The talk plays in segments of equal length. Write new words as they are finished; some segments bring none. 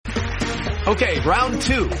Okay, round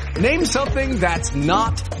two. Name something that's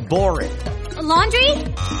not boring. A laundry?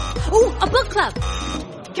 Ooh, a book club.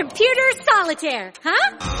 Computer solitaire,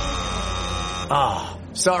 huh? Ah,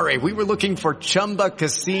 sorry, we were looking for Chumba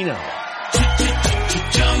Casino.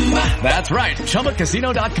 That's right,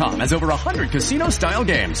 ChumbaCasino.com has over 100 casino-style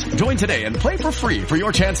games. Join today and play for free for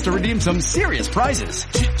your chance to redeem some serious prizes.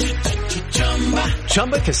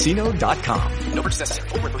 ChumbaCasino.com. No purchase necessary.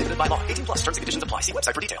 Void where prohibited by law. 18 plus terms and conditions apply. See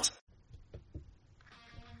website for details.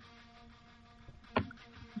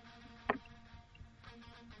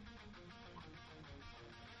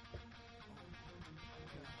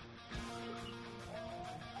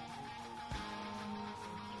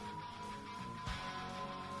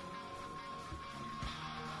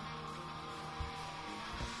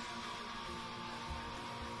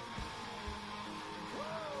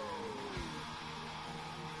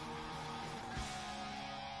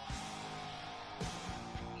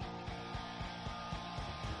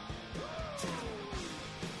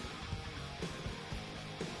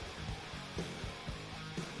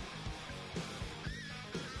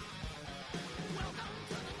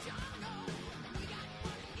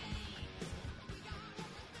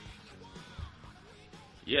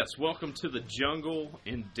 Yes, welcome to the jungle,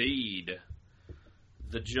 indeed.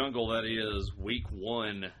 The jungle that is Week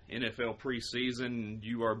 1 NFL preseason.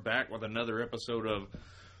 You are back with another episode of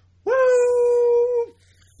Woo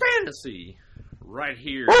Fantasy right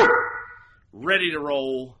here. Ready to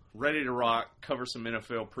roll, ready to rock, cover some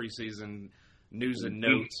NFL preseason news and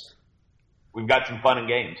notes. We've got some fun and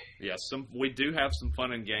games. Yes, we do have some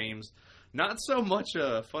fun and games. Not so much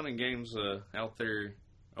fun and games out there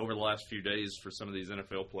over the last few days for some of these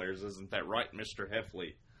NFL players. Isn't that right, Mr.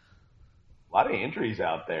 Heffley? A lot of injuries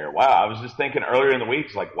out there. Wow, I was just thinking earlier in the week,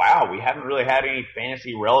 it's like, wow, we haven't really had any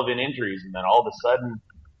fantasy-relevant injuries, and then all of a sudden,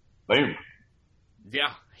 boom.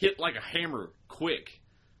 Yeah, hit like a hammer, quick.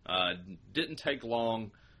 Didn't take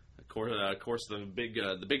long. Of course, the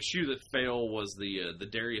big shoe that fell was the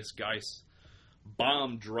Darius Geis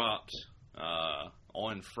bomb dropped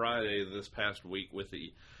on Friday this past week with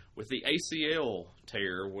the ACL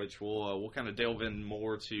tear, which we'll kind of delve in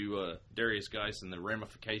more to Darius Geis and the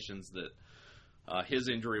ramifications that his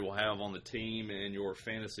injury will have on the team and your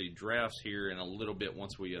fantasy drafts here in a little bit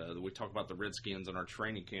once we talk about the Redskins and our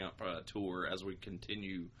training camp tour as we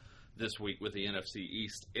continue this week with the NFC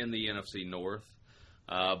East and the NFC North.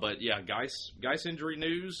 But yeah, Geis injury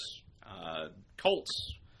news.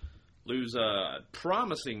 Colts lose a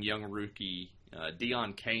promising young rookie,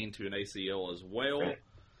 Deion Kane, to an ACL as well. Right.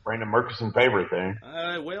 Brandon Murchison favorite there.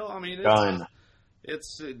 Well, I mean,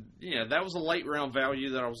 it's that was a late round value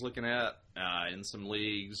that I was looking at in some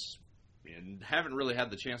leagues, and haven't really had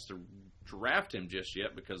the chance to draft him just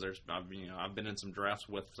yet because I've been in some drafts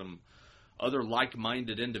with some other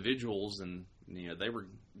like-minded individuals, and they were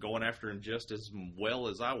going after him just as well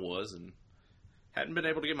as I was, and hadn't been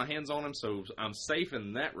able to get my hands on him, so I'm safe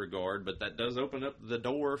in that regard. But that does open up the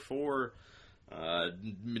door for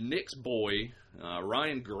Nick's boy,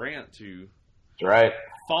 Ryan Grant, to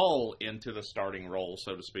fall into the starting role,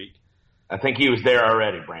 so to speak. I think he was there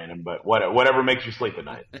already, Brandon, but whatever makes you sleep at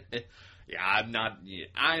night. Yeah,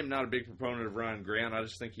 I am not a big proponent of Ryan Grant. I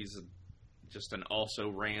just think he's just an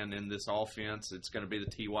also-ran in this offense. It's going to be the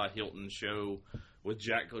T.Y. Hilton show with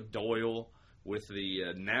Jack Doyle, with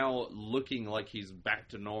the now looking like he's back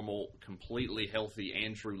to normal, completely healthy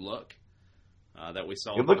Andrew Luck. That we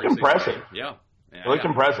saw. It looked impressive. Yeah. It looked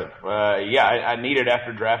impressive. I needed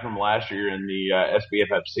after drafting him last year in the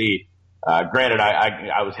SBFFC. Granted,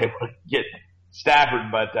 I was able to get Stafford,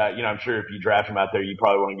 but I'm sure if you draft him out there, you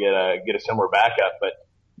probably want to get a similar backup. But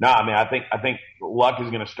no, I mean, I think Luck is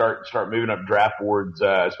going to start moving up draft boards,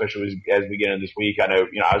 especially as we get into this week. I know,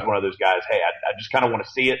 I was one of those guys. Hey, I just kind of want to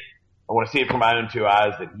see it. I want to see it from my own two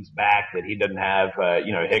eyes that he's back, that he doesn't have a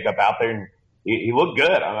hiccup out there. And he looked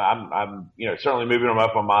good. I'm certainly moving him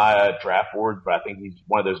up on my draft board, but I think he's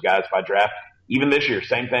one of those guys. If I draft even this year,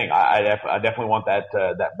 same thing. I definitely want that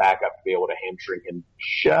backup to be able to hamstring him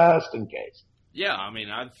just in case. Yeah, I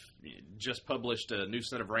mean, I've just published a new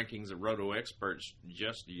set of rankings at Roto Experts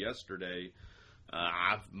just yesterday.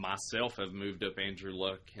 I myself have moved up Andrew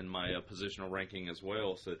Luck in my positional ranking as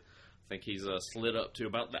well, so I think he's slid up to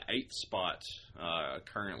about the 8th spot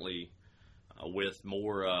currently. With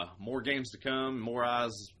more games to come, more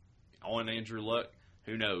eyes on Andrew Luck,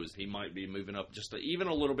 who knows? He might be moving up just even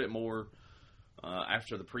a little bit more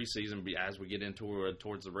after the preseason as we get into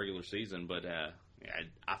towards the regular season. But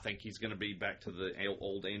I think he's going to be back to the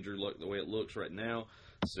old Andrew Luck the way it looks right now.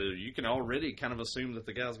 So you can already kind of assume that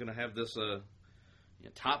the guy's going to have this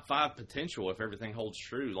top 5 potential if everything holds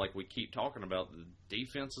true. Like we keep talking about, the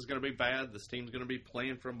defense is going to be bad. This team's going to be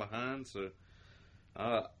playing from behind. So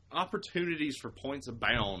opportunities for points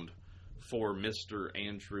abound for Mr.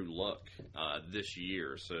 Andrew Luck this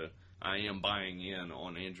year. So I am buying in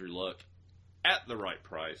on Andrew Luck at the right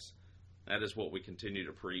price. That is what we continue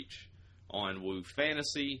to preach on Woo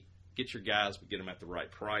Fantasy. Get your guys, but get them at the right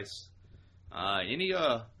price. Any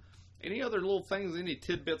other little things, any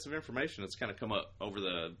tidbits of information that's kind of come up over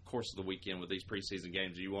the course of the weekend with these preseason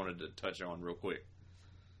games you wanted to touch on real quick?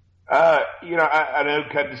 I know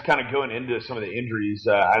just kind of going into some of the injuries,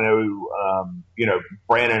 I know,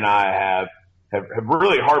 Brandon and I have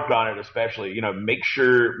really harped on it, especially, make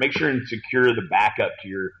sure and secure the backup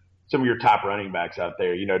to some of your top running backs out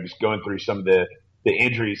there. Just going through some of the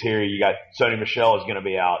injuries here. You got Sony Michel is going to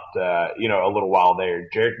be out, a little while there.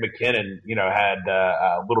 Jerick McKinnon, had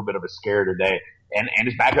a little bit of a scare today. And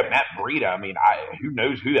his backup, Matt Breida. I mean, who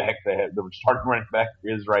knows who the heck the starting running back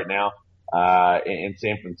is right now in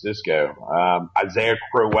San Francisco. Isaiah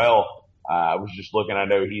Crowell, I was just looking. I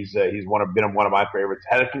know he's been one of my favorites.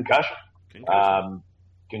 Had a concussion.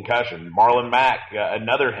 Marlon Mack,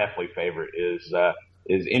 another Heffley favorite, is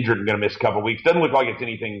injured and going to miss a couple of weeks. Doesn't look like it's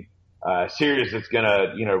anything serious that's going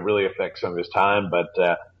to, really affect some of his time. But,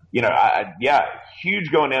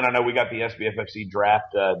 huge going in. I know we got the SBFFC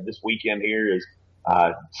draft this weekend here is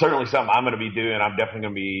certainly something I'm going to be doing. I'm definitely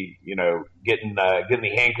going to be, getting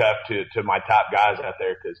the handcuff to my top guys out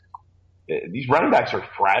there because these running backs are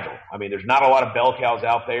fragile. I mean, there's not a lot of bell cows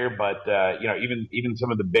out there, but, even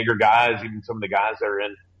some of the bigger guys, even some of the guys that are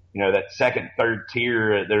in, that second, third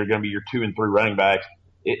tier that are going to be your 2 and 3 running backs,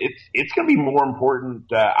 it's going to be more important,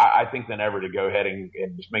 I think, than ever to go ahead and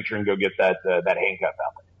just make sure and go get that handcuff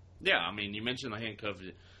out there. Yeah, I mean, you mentioned the handcuff.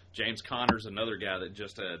 James Conner's another guy that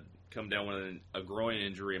just had come down with a groin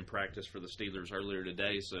injury in practice for the Steelers earlier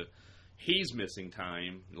today, so he's missing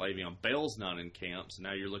time. Le'Veon Bell's not in camp, so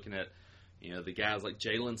now you're looking at, the guys like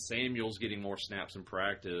Jalen Samuels getting more snaps in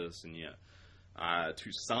practice, and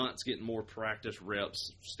Toussaint's getting more practice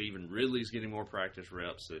reps. Stephen Ridley's getting more practice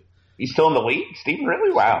reps. He's still in the league? Stephen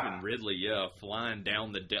Ridley? Wow. Stephen Ridley, flying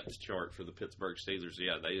down the depth chart for the Pittsburgh Steelers.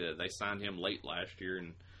 Yeah, they signed him late last year,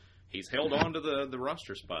 and he's held on to the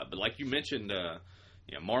roster spot. But like you mentioned,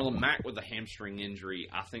 Marlon Mack with a hamstring injury,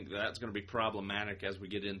 I think that's going to be problematic as we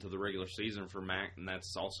get into the regular season for Mack, and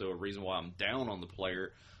that's also a reason why I'm down on the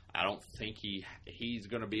player. I don't think he's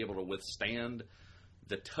going to be able to withstand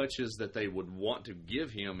the touches that they would want to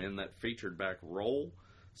give him in that featured back role.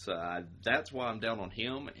 So that's why I'm down on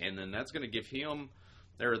him, and then that's going to give him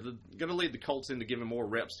 – they're going to lead the Colts into giving more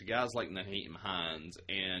reps to guys like Nyheim Hines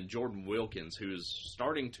and Jordan Wilkins, who's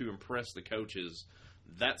starting to impress the coaches.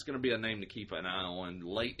 That's going to be a name to keep an eye on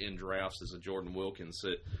late in drafts as a Jordan Wilkins.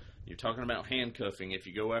 So you're talking about handcuffing. If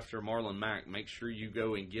you go after Marlon Mack, make sure you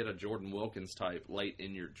go and get a Jordan Wilkins type late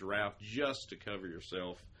in your draft just to cover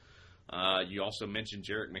yourself. You also mentioned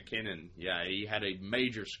Jerick McKinnon. Yeah, he had a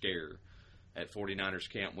major scare at 49ers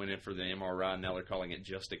camp, went in for the MRI. Now they're calling it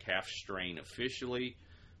just a calf strain officially.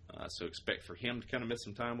 So expect for him to kind of miss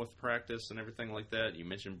some time with practice and everything like that. You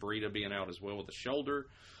mentioned Breida being out as well with the shoulder.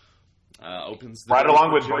 Opens the right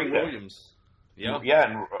along with Joe Breida. Williams. Yeah. Yeah,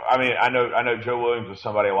 and I mean, I know Joe Williams was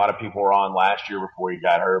somebody a lot of people were on last year before he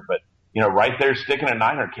got hurt, but right there sticking in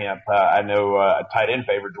Niner camp, I know a tight end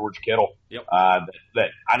favorite, George Kittle, yep. that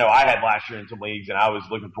I know I had last year in some leagues, and I was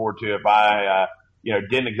looking forward to if I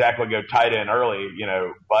didn't exactly go tight end early,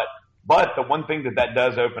 but the one thing that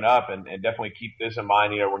does open up, and definitely keep this in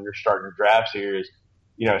mind, when you're starting your drafts here is,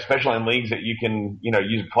 especially in leagues that you can,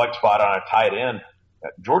 use a flex spot on a tight end.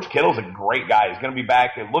 George Kittle's a great guy. He's going to be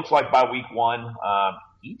back. It looks like by week 1.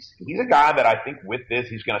 He's a guy that I think with this,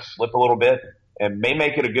 he's going to slip a little bit and may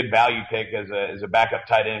make it a good value pick as a backup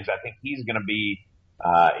tight end. I think he's going to be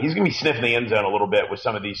sniffing the end zone a little bit with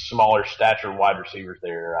some of these smaller stature wide receivers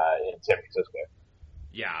there in San Francisco.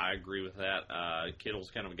 Yeah, I agree with that. Kittle's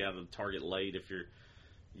kind of a guy to target late if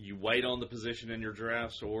you wait on the position in your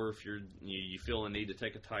drafts, or if you feel a need to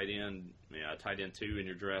take a tight end 2 in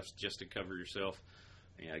your drafts just to cover yourself.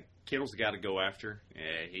 Kittle's the guy to go after.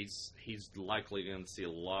 He's likely going to see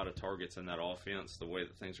a lot of targets in that offense, the way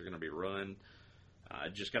that things are going to be run.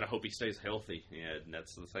 Just got to hope he stays healthy. And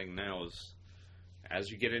that's the thing now is,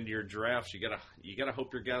 as you get into your drafts, you gotta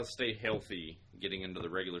hope your guys stay healthy getting into the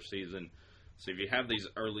regular season. So if you have these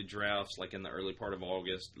early drafts, like in the early part of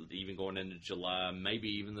August, even going into July, maybe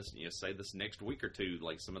even this next week or two,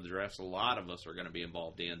 like some of the drafts a lot of us are going to be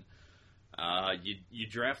involved in. You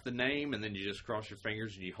draft the name, and then you just cross your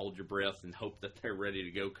fingers and you hold your breath and hope that they're ready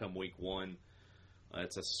to go come week 1.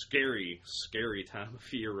 It's a scary, scary time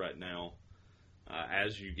of year right now.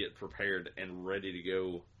 as you get prepared and ready to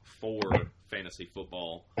go for fantasy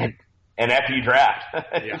football. And after you draft,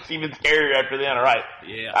 Yeah. it's even scarier after then. All right,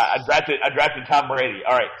 Yeah. I drafted Tom Brady.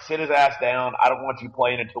 All right, sit his ass down. I don't want you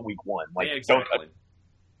playing until week 1. Like, Yeah, exactly.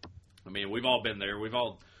 I mean, we've all been there. We've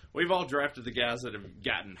all drafted the guys that have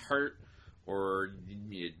gotten hurt or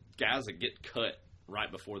guys that get cut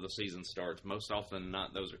right before the season starts. Most often than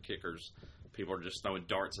not, those are kickers. People are just throwing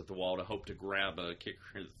darts at the wall to hope to grab a kicker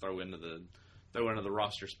to throw into the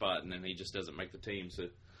roster spot, and then he just doesn't make the team. So,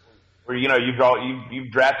 Or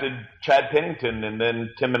you've drafted Chad Pennington, and then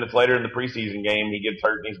 10 minutes later in the preseason game, he gets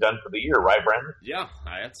hurt and he's done for the year, right, Brandon? yeah,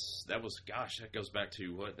 that goes back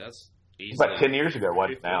to what? That's easily About 10 years ago,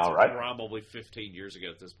 now, right? Probably 15 years ago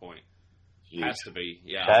at this point. Jeez. Has to be,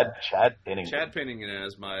 yeah. Chad Pennington. Chad Pennington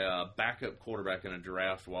is my backup quarterback in a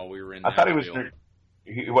draft while we were in. I thought he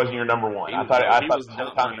wasn't your number one. He was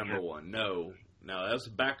not my number one. No, that was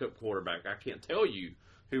a backup quarterback. I can't tell you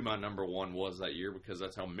who my number one was that year because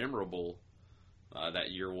that's how memorable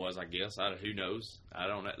that year was. I guess who knows? I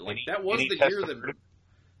don't know. Like that was the year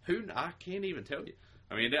that I can't even tell you.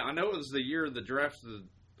 I mean, I know it was the year of the draft.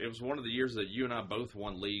 It was one of the years that you and I both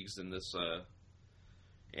won leagues in this.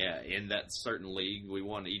 In that certain league, we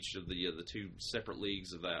won each of the 2 separate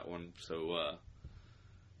leagues of that one. So,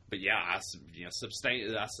 but yeah, I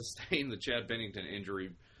sustained the Chad Pennington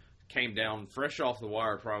injury. Came down fresh off the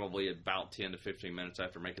wire, probably about 10 to 15 minutes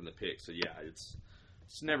after making the pick. So yeah, it's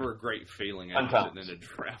never a great feeling sitting in a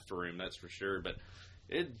draft room, that's for sure. But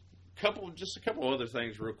just a couple other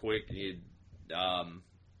things real quick.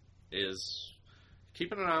 Is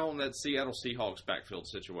keeping an eye on that Seattle Seahawks backfield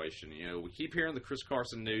situation. We keep hearing the Chris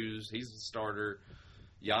Carson news. He's the starter,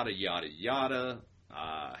 yada, yada, yada.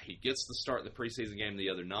 He gets the start in the preseason game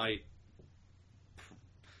the other night.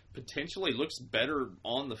 Potentially looks better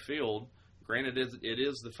on the field. Granted, it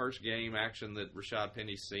is the first game action that Rashad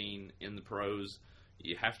Penny's seen in the pros.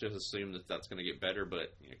 You have to assume that that's going to get better,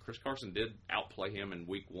 but Chris Carson did outplay him in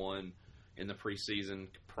week 1 in the preseason,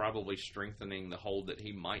 probably strengthening the hold that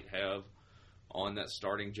he might have on that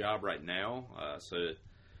starting job right now. So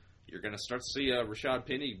you're going to start to see Rashad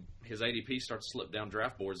Penny, his ADP start to slip down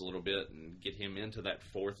draft boards a little bit and get him into that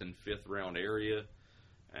 4th and 5th round area.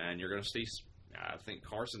 And you're going to see, I think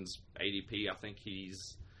Carson's ADP, I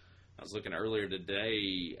was looking earlier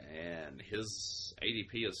today, and his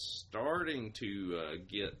ADP is starting to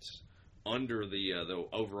get under the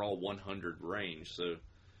overall 100 range. So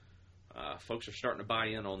folks are starting to buy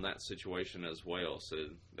in on that situation as well. So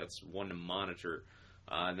that's one to monitor.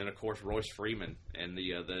 And then, of course, Royce Freeman and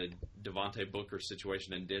the Devontae Booker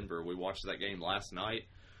situation in Denver. We watched that game last night.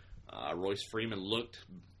 Royce Freeman looked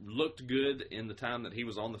good in the time that he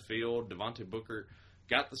was on the field. Devontae Booker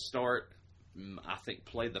got the start. I think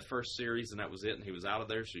played the first series, and that was it, and he was out of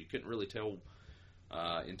there. So you couldn't really tell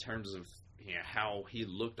in terms of how he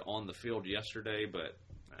looked on the field yesterday. But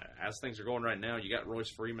as things are going right now, you got Royce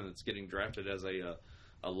Freeman that's getting drafted as a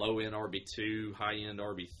low-end RB2, high-end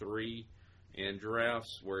RB3 in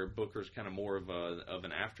drafts, where Booker's kind of more of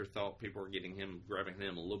an afterthought. People are grabbing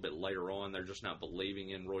him a little bit later on. They're just not believing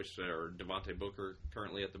in Royce or Devontae Booker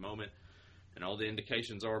currently at the moment. And all the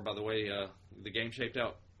indications are, by the way, the game shaped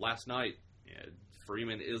out last night.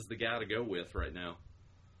 Freeman is the guy to go with right now.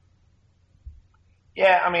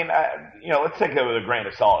 Yeah, I mean, let's take it with a grain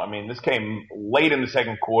of salt. I mean, this came late in the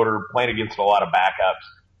second quarter, playing against a lot of backups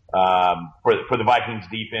for the Vikings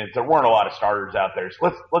defense. There weren't a lot of starters out there,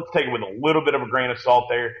 so let's take it with a little bit of a grain of salt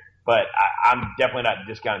there. But I'm definitely not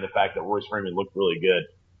discounting the fact that Royce Freeman looked really good.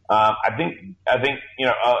 I think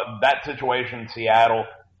that situation in Seattle.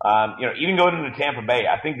 Even going into Tampa Bay,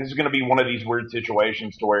 I think this is going to be one of these weird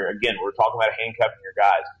situations to where, again, we're talking about handcuffing your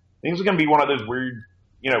guys. I think this is going to be one of those weird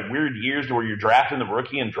years to where you're drafting the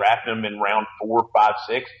rookie and drafting them in round 4, 5,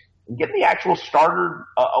 6, and getting the actual starter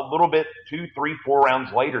a little bit 2, 3, 4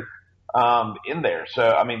 rounds later in there. So,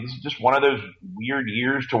 I mean, this is just one of those weird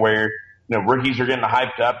years to where, rookies are getting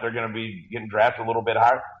hyped up. They're going to be getting drafted a little bit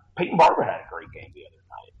higher. Peyton Barber had a great game the other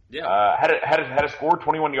night. Yeah. Had a score,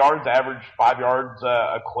 21 yards, average 5 yards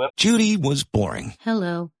a clip. Judy was boring.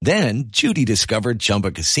 Hello. Then Judy discovered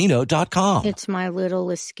ChumbaCasino.com. It's my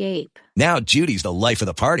little escape. Now Judy's the life of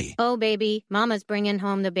the party. Oh, baby, mama's bringing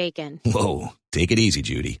home the bacon. Whoa, take it easy,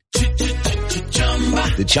 Judy.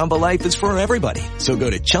 The Chumba life is for everybody. So go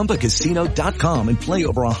to ChumbaCasino.com and play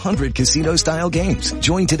over 100 casino-style games.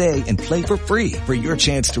 Join today and play for free for your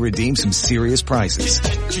chance to redeem some serious prizes.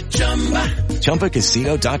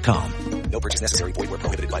 ChumbaCasino.com. No purchase necessary. Void where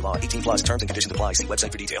prohibited by law. 18 plus terms and conditions apply. See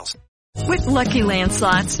website for details. With Lucky Land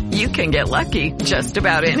Slots, you can get lucky just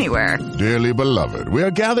about anywhere. Dearly beloved, we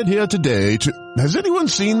are gathered here today to... Has anyone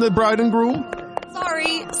seen the bride and groom?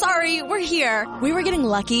 Sorry, we're here. We were getting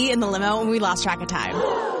lucky in the limo and we lost track of time.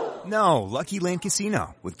 No, Lucky Land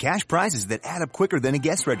Casino, with cash prizes that add up quicker than a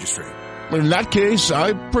guest registry. In that case,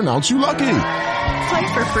 I pronounce you lucky.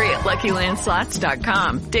 Play for free at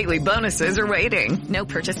LuckyLandSlots.com. Daily bonuses are waiting. No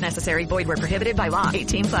purchase necessary. Void where prohibited by law.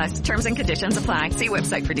 18+. Terms and conditions apply. See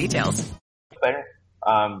website for details. There,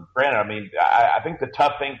 granted, I mean, I think the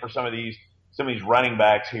tough thing for some of these running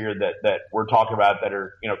backs here that we're talking about that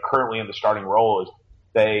are currently in the starting role is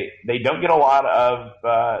they don't get a lot of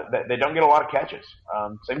catches.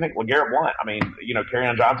 Same thing with Garrett Blount. I mean,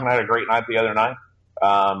 Kerryon Johnson had a great night the other night.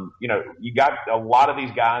 You got a lot of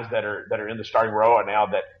these guys that are in the starting role right now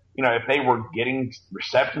that, if they were getting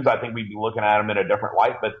receptions, I think we'd be looking at them in a different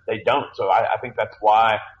light, but they don't. So I think that's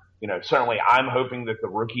why, certainly I'm hoping that the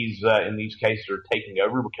rookies, in these cases are taking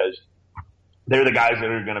over because they're the guys that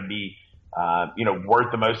are going to be,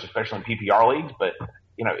 worth the most, especially in PPR leagues. But,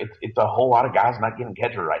 it's a whole lot of guys not getting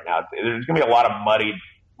catches right now. There's going to be a lot of muddied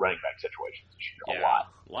running back situations this year. Yeah,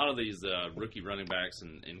 a lot of these rookie running backs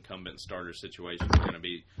and incumbent starter situations are going to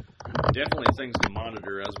be definitely things to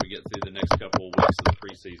monitor as we get through the next couple of weeks of the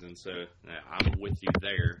preseason. So I'm with you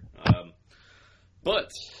there.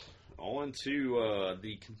 But on to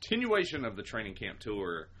the continuation of the training camp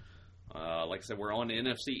tour. Like I said, we're on the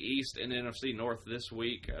NFC East and NFC North this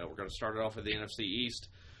week. We're going to start it off with the NFC East.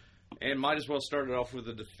 And might as well start it off with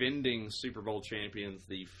the defending Super Bowl champions,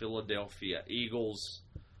 the Philadelphia Eagles.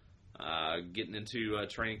 Getting into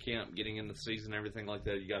training camp, getting into the season, everything like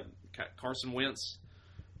that. You got Carson Wentz.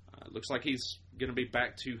 Looks like he's going to be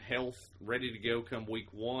back to health, ready to go come week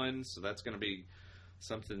 1. So that's going to be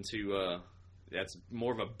something to that's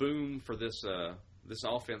more of a boom for this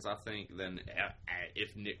offense, I think, than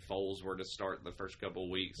if Nick Foles were to start the first couple of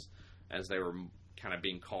weeks, as they were kind of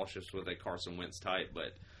being cautious with a Carson Wentz type.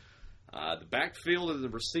 But the backfield and the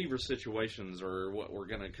receiver situations are what we're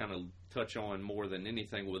going to kind of touch on more than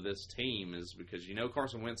anything with this team, is because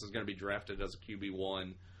Carson Wentz is going to be drafted as a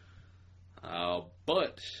QB1.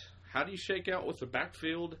 But how do you shake out with the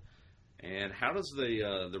backfield, and how does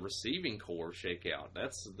the receiving core shake out?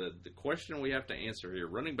 That's the question we have to answer here.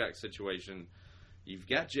 Running back situation, you've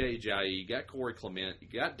got Jay Ajayi, you got Corey Clement, you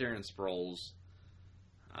got Darren Sproles.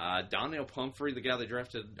 Donnell Pumphrey, the guy they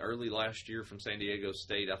drafted early last year from San Diego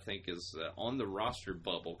State, I think is on the roster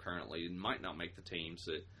bubble currently and might not make the team.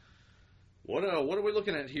 So what are we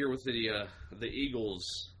looking at here with the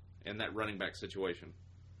Eagles and that running back situation?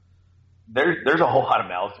 There's a whole lot of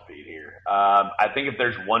mouths to feed here. I think if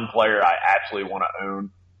there's one player I absolutely want to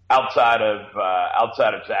own outside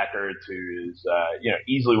of Zach Ertz, who is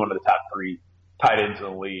easily one of the top 3 tight ends in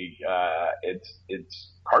the league,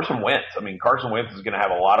 it's Carson Wentz. I mean, Carson Wentz is going to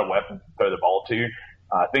have a lot of weapons to throw the ball to.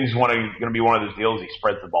 I think it's going to be one of those deals. He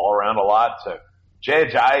spreads the ball around a lot. So Jay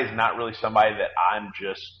Ajayi is not really somebody that I'm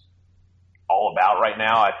just all about right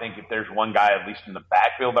now. I think if there's one guy, at least in the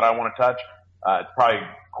backfield, that I want to touch, it's probably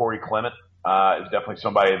Corey Clement. Is definitely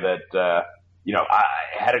somebody that I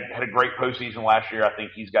had a great postseason last year. I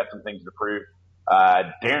think he's got some things to prove.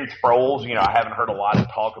 Darren Sproles, I haven't heard a lot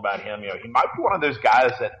of talk about him. He might be one of those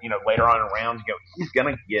guys that, later on in rounds, he's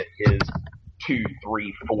going to get his 2,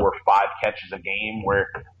 3, 4, 5 catches a game where,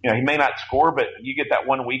 he may not score, but you get that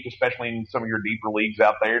 1 week, especially in some of your deeper leagues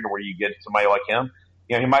out there, to where you get somebody like him.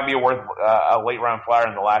 He might be a late round flyer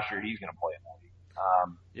in the last year he's going to play in the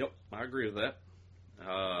league. Yep, I agree with that.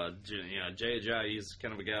 Jay Ajayi is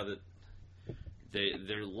kind of a guy that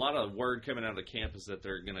there's a lot of word coming out of the campus that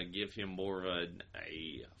they're going to give him more of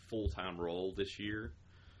a full-time role this year.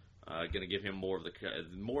 Going to give him more of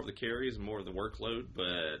the carries and more of the workload,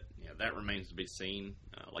 but that remains to be seen.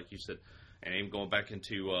 Like you said, and even going back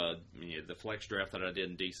into the flex draft that I did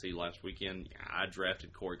in DC last weekend, I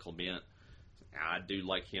drafted Corey Clement. I do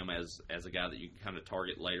like him as a guy that you can kind of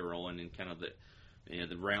target later on in kind of the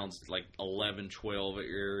rounds like 11, 12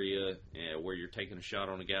 area, where you're taking a shot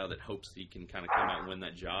on a guy that hopes he can kind of come out and win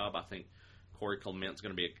that job. I think Corey Clement's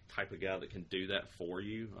going to be a type of guy that can do that for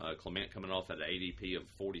you. Clement coming off at an ADP of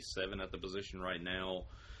 47 at the position right now,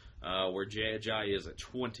 where Jay Ajayi is at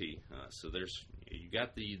 20. So you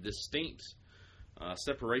got the distinct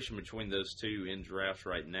separation between those two in drafts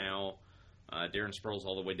right now. Darren Sproles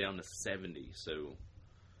all the way down to 70. So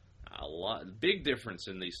big difference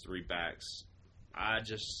in these 3 backs. I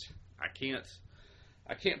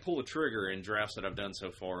can't pull the trigger in drafts that I've done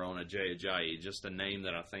so far on a Jay Ajayi. Just a name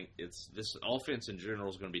that I think this offense in general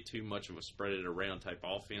is going to be too much of a spread it around type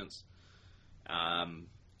offense. And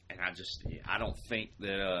I don't think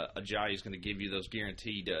that Ajayi is going to give you those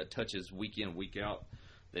guaranteed touches week in, week out.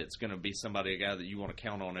 That's going to be a guy that you want to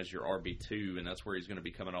count on as your RB2, and that's where he's going to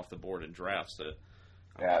be coming off the board in drafts. So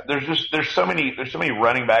Yeah, there's so many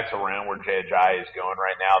running backs around where Jay Ajayi is going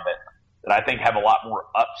right now that I think have a lot more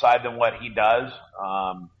upside than what he does.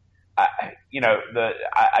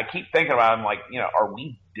 I keep thinking about him like, are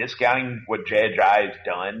we discounting what Jay Ajayi has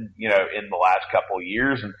done, in the last couple of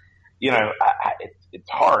years? And, it's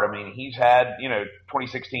hard. I mean, he's had,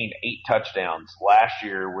 2016, 8 touchdowns. Last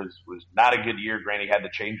year was not a good year. Granted, he had the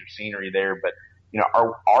change of scenery there, but,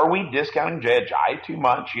 are we discounting Jay Ajayi too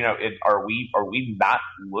much? Are we not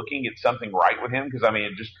looking at something right with him? Because, I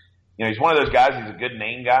mean, he's one of those guys, he's a good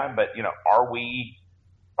name guy, but, are we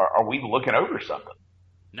looking over something?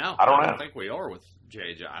 No, I don't know. Think we are with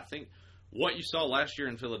Jay Ajayi. I think what you saw last year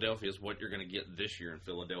in Philadelphia is what you're going to get this year in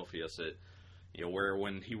Philadelphia. So, where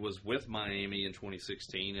when he was with Miami in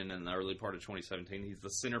 2016 and in the early part of 2017, he's the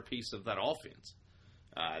centerpiece of that offense.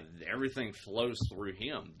 Everything flows through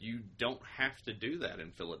him. You don't have to do that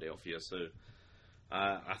in Philadelphia. So,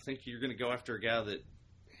 I think you're going to go after a guy that,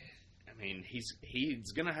 I mean, he's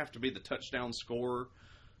going to have to be the touchdown scorer.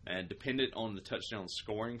 And dependent on the touchdown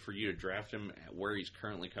scoring for you to draft him at where he's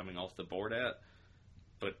currently coming off the board at.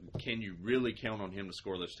 But can you really count on him to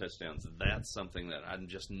score those touchdowns? That's something that I'm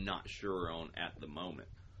just not sure on at the moment.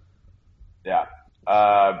 Yeah.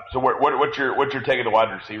 So what's your take of the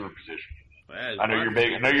wide receiver position? I know you're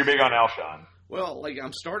big. I know you're big on Alshon. Well,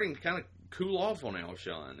 I'm starting to kind of cool off on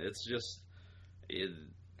Alshon. It's just,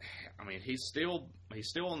 he's still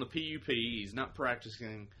on the PUP. He's not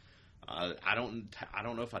practicing. I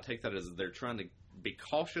don't know if I take that as they're trying to be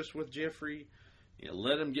cautious with Jeffrey.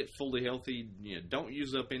 Let him get fully healthy. Don't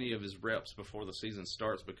use up any of his reps before the season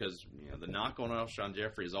starts because the knock on Alshon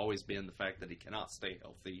Jeffrey has always been the fact that he cannot stay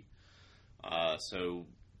healthy. So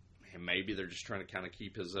maybe they're just trying to kind of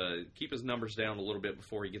keep his numbers down a little bit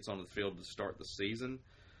before he gets on the field to start the season.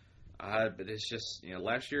 But it's just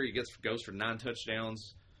last year he goes for 9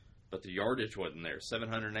 touchdowns, but the yardage wasn't there.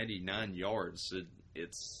 789 yards.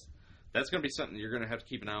 That's going to be something you're going to have to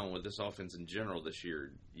keep an eye on with this offense in general this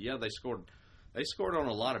year. Yeah, they scored on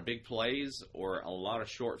a lot of big plays or a lot of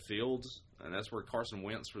short fields, and that's where Carson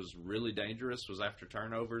Wentz was really dangerous, was after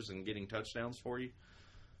turnovers and getting touchdowns for you.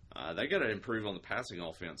 They got to improve on the passing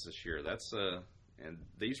offense this year. And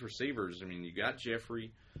these receivers, you got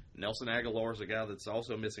Jeffrey. Nelson Aguilar is a guy that's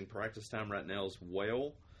also missing practice time right now as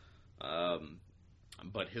well.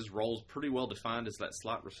 But his role is pretty well defined as that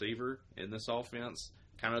slot receiver in this offense.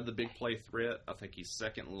 Kind of the big play threat. I think he's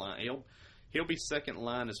second in line. He'll be second in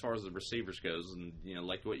line as far as the receivers goes. And,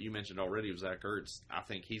 like what you mentioned already with Zach Ertz, I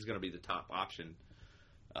think he's going to be the top option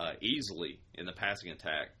easily in the passing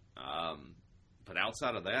attack. But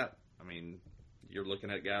outside of that, you're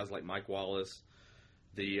looking at guys like Mike Wallace,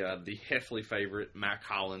 the Heffley favorite, Mac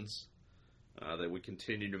Hollins, that we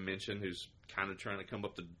continue to mention, who's kind of trying to come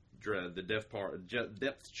up the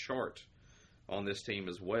depth chart on this team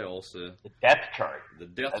as well. So the depth chart.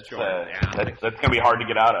 That's going to be hard to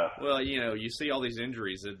get out of. Well, you see all these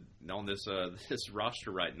injuries on this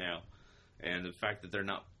roster right now, and the fact that they're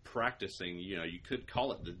not practicing, you could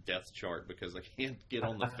call it the depth chart because they can't get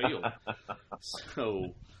on the field.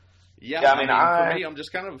 So, for me, I'm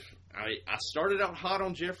just kind of I started out hot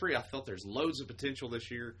on Jeffrey. I thought there's loads of potential this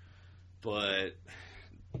year, but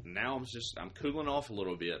now I'm cooling off a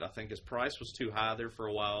little bit. I think his price was too high there for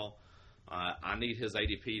a while. I need his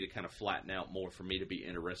ADP to kind of flatten out more for me to be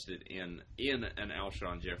interested in an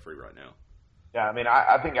Alshon Jeffrey right now. Yeah,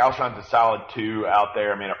 I think Alshon's a solid 2 out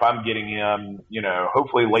there. If I'm getting him,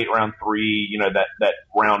 hopefully late round 3, that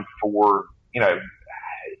round 4,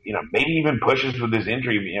 maybe even pushes with his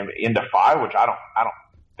injury into 5, which I don't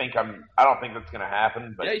think that's going to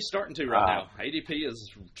happen. But yeah, he's starting to right now. ADP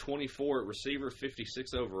is 24 at receiver,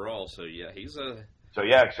 56 overall. So yeah,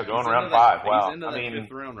 so going around 5. Wow, he's into that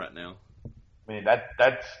 5th round right now.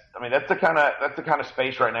 That's the kind of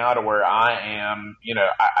space right now to where I am.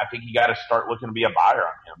 I think you got to start looking to be a buyer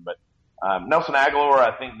on him. But Nelson Aguilar,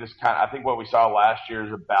 I think what we saw last year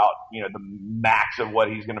is about the max of what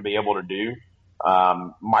he's going to be able to do.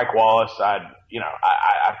 Mike Wallace, I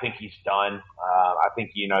think he's done. I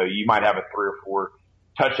think you might have a 3 or 4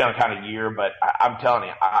 touchdown kind of year, but I'm telling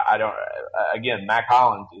you, I don't. Again, Mac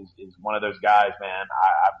Hollins is one of those guys, man.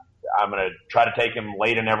 I'm going to try to take him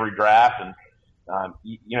late in every draft, and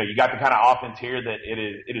you got the kind of offense here that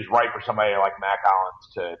it is right for somebody like Mac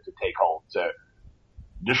Hollins to take hold. So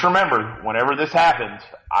just remember, whenever this happens,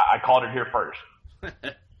 I called it here first.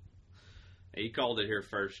 He called it here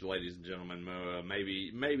first, ladies and gentlemen.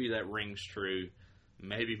 Maybe that rings true.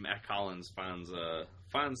 Maybe Mac Hollins finds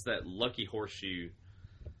that lucky horseshoe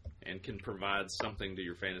and can provide something to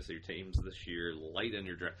your fantasy teams this year late in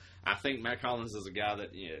your draft. I think Matt Collins is a guy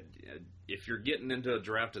that, if you're getting into a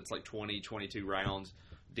draft that's like 20, 22 rounds,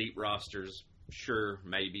 deep rosters, sure,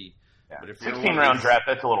 maybe. Yeah. But if 16-round draft,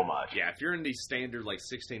 that's a little much. Yeah, if you're in these standard like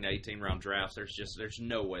 16 to 18-round drafts, there's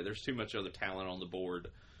no way. There's too much other talent on the board,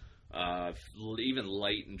 even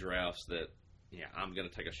late in drafts that, I'm going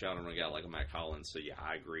to take a shot on a guy like a Matt Collins. So,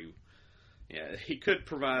 I agree. Yeah, he could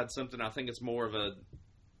provide something. I think it's more of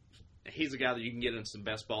he's a guy that you can get in some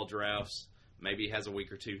best ball drafts. Maybe he has a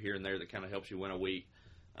week or two here and there that kind of helps you win a week.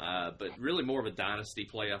 But really more of a dynasty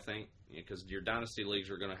play, I think, because your dynasty leagues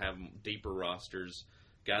are going to have deeper rosters,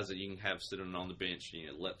 guys that you can have sitting on the bench,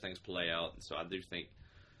 let things play out. And so I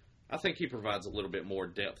think he provides a little bit more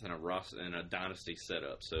depth in a dynasty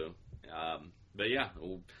setup. So, but yeah,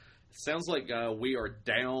 it sounds like we are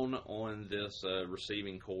down on this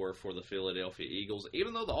receiving core for the Philadelphia Eagles,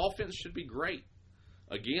 even though the offense should be great.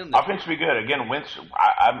 Again, offense should be good. Again, Wentz.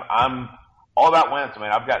 I'm all about Wentz. I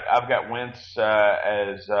mean, I've got Wentz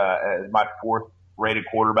as my fourth rated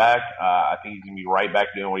quarterback. I think he's gonna be right back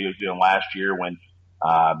doing what he was doing last year. When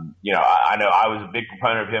I know I was a big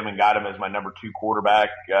proponent of him and got him as my number 2 quarterback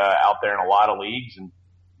out there in a lot of leagues, and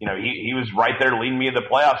he was right there leading me to the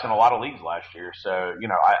playoffs in a lot of leagues last year. So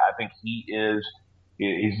I think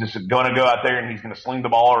he's just going to go out there and he's going to sling the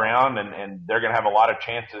ball around, and they're going to have a lot of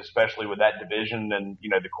chances, especially with that division. And,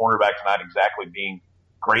 the cornerback's not exactly being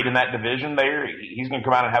great in that division there. He's going to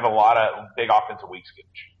come out and have a lot of big offensive weeks.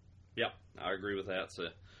 Yep, I agree with that. So,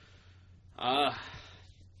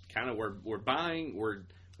 kind of we're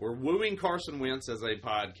wooing Carson Wentz as a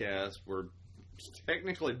podcast. We're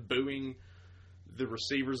technically booing the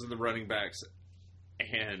receivers and the running backs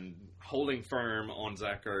and holding firm on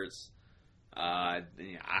Zach Ertz. I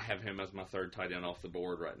have him as my third tight end off the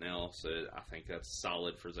board right now, so I think that's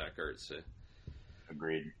solid for Zach Ertz. So.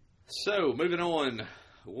 Agreed. So moving on,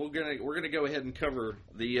 we're gonna go ahead and cover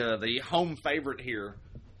the home favorite here,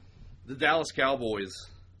 the Dallas Cowboys.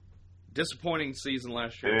 Disappointing season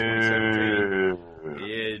last year, 2017.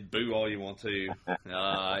 Yeah, boo all you want to.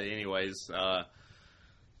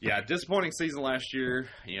 Disappointing season last year.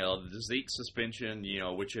 The Zeke suspension.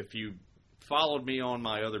 Which if you followed me on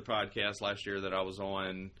my other podcast last year that I was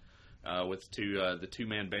on with the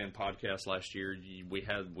two-man band podcast last year, we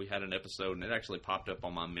had an episode, and it actually popped up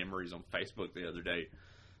on my memories on Facebook the other day.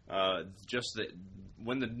 Just that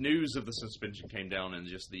when the news of the suspension came down and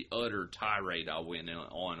just the utter tirade I went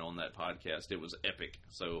on that podcast, it was epic.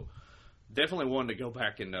 So definitely one to go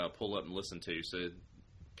back and pull up and listen to. So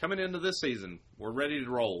coming into this season, we're ready to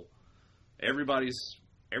roll. Everybody's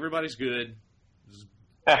good.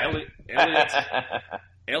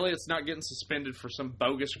 Elliott's not getting suspended for some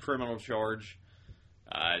bogus criminal charge.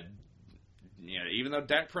 Even though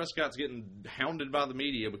Dak Prescott's getting hounded by the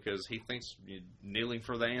media because he thinks kneeling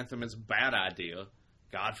for the anthem is a bad idea.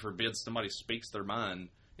 God forbid somebody speaks their mind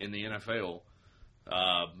in the NFL.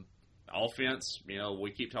 Offense,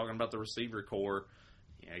 we keep talking about the receiver core.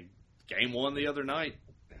 Game 1 the other night,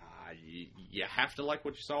 you have to like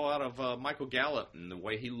what you saw out of Michael Gallup and the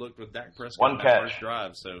way he looked with Dak Prescott on that first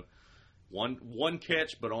drive. So one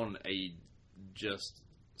catch, but on a just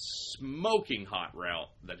smoking hot route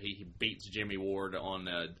that he beats Jimmy Ward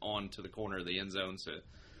on to the corner of the end zone. So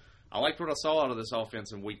I liked what I saw out of this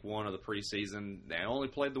offense in week 1 of the preseason. They only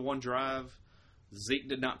played the one drive. Zeke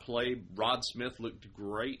did not play. Rod Smith looked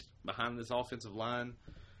great behind this offensive line.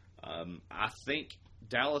 I think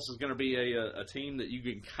Dallas is going to be a team that you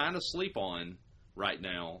can kind of sleep on right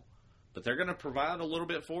now, but they're going to provide a little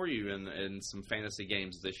bit for you in some fantasy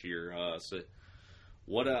games this year.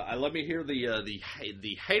 Let me hear the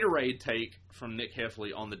haterade take from Nick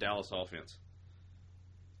Heffley on the Dallas offense.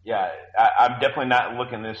 Yeah, I'm definitely not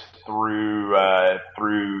looking this through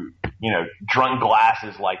drunk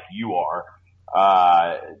glasses like you are.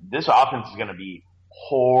 This offense is going to be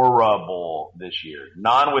horrible this year.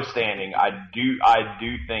 Notwithstanding, I do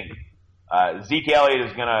think Zeke Elliott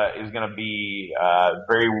is gonna be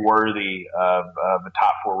very worthy of a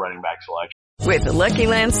top 4 running back selection. With the Lucky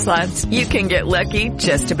Land Slots, you can get lucky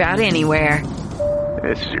just about anywhere.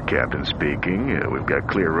 This is your captain speaking. We've got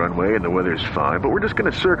clear runway and the weather's fine, but we're just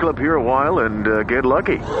going to circle up here a while and get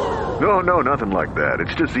lucky. No, nothing like that.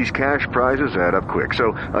 It's just these cash prizes add up quick.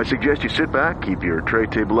 So I suggest you sit back, keep your tray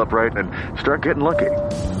table upright, and start getting lucky.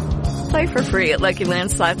 Play for free at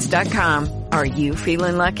LuckyLandSlots.com. Are you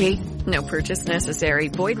feeling lucky? No purchase necessary.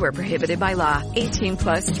 Void where prohibited by law.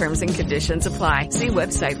 18+ terms and conditions apply. See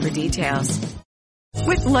website for details.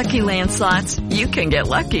 With Lucky Land Slots, you can get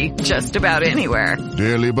lucky just about anywhere.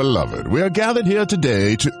 Dearly beloved, we are gathered here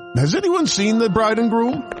today to... Has anyone seen the bride and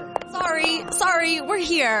groom? Sorry, we're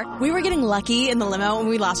here. We were getting lucky in the limo and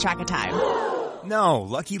we lost track of time. No,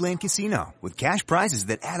 Lucky Land Casino, with cash prizes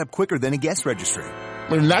that add up quicker than a guest registry.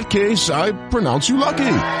 In that case, I pronounce you lucky.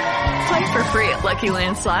 Play for free at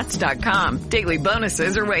LuckyLandSlots.com. Daily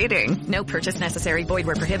bonuses are waiting. No purchase necessary. Void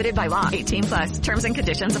where prohibited by law. 18+. Terms and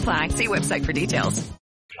conditions apply. See website for details.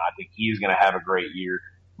 I think he's going to have a great year.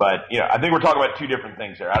 But, I think we're talking about two different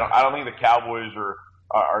things there. I don't think the Cowboys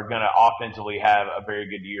are going to offensively have a very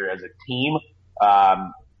good year as a team.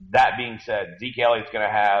 That being said, Zeke Elliott's going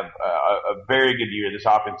to have a very good year. This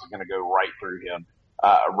offense is going to go right through him.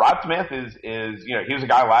 Rod Smith is he was a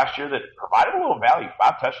guy last year that provided a little value,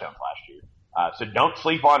 5 touchdowns last year. So don't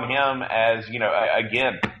sleep on him as,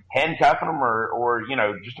 again, handcuffing him or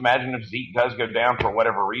just imagine if Zeke does go down for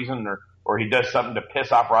whatever reason or he does something to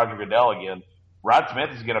piss off Roger Goodell again. Rod Smith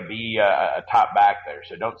is going to be a top back there,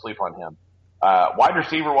 so don't sleep on him. Wide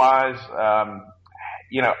receiver wise,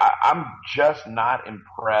 I'm just not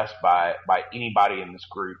impressed by anybody in this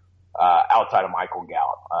group outside of Michael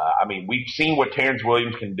Gallup. We've seen what Terrence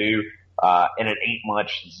Williams can do, and it ain't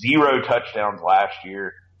much. 0 touchdowns last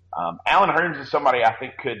year. Allen Hurns is somebody I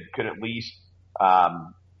think could at least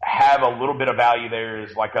have a little bit of value there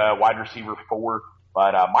as like a wide receiver 4.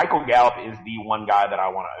 But Michael Gallup is the one guy that I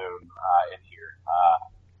want to own in here.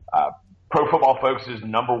 Pro Football Focus's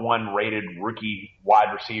number 1 rated rookie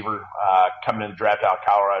wide receiver coming in the draft out of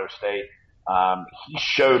Colorado State. He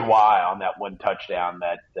showed why on that 1 touchdown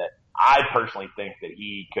that I personally think that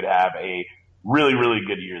he could have a really, really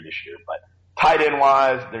good year this year. But tight end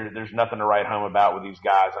wise, there's nothing to write home about with these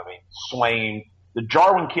guys. Swain, the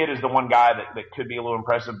Jarwin kid is the one guy that could be a little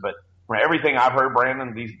impressive, but from everything I've heard,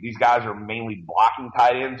 Brandon, these guys are mainly blocking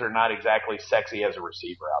tight ends. They're not exactly sexy as a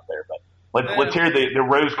receiver out there. But let's hear the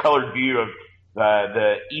rose-colored view of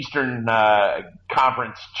the Eastern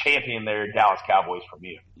Conference champion there, Dallas Cowboys, from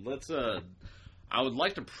you. I would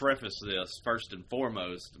like to preface this first and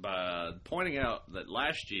foremost by pointing out that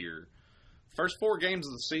last year, first 4 games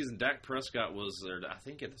of the season, Dak Prescott was there. I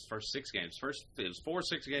think in his first 6 games. It was 4 or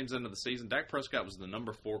 6 games into the season. Dak Prescott was the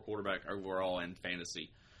number 4 quarterback overall in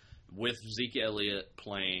fantasy, with Zeke Elliott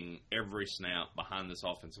playing every snap behind this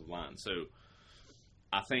offensive line. So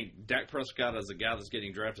I think Dak Prescott is a guy that's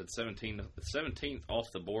getting drafted 17th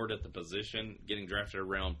off the board at the position, getting drafted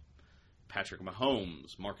around Patrick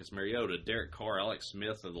Mahomes, Marcus Mariota, Derek Carr, Alex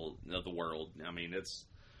Smith of the world.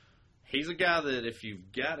 He's a guy that if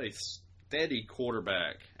you've got a steady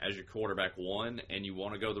quarterback as your quarterback 1 and you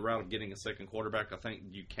want to go the route of getting a second quarterback, I think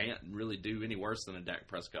you can't really do any worse than a Dak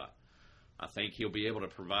Prescott. I think he'll be able to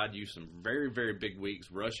provide you some very, very big weeks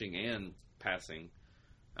rushing and passing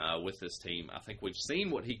with this team. I think we've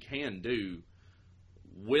seen what he can do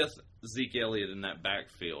with Zeke Elliott in that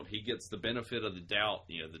backfield. He gets the benefit of the doubt.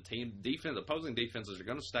 The opposing defenses are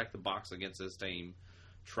going to stack the box against this team,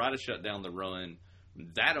 try to shut down the run.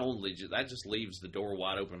 That just leaves the door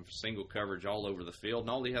wide open for single coverage all over the field, and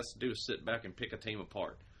all he has to do is sit back and pick a team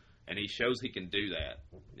apart. And he shows he can do that,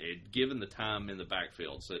 given the time in the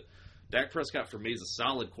backfield. So Dak Prescott, for me, is a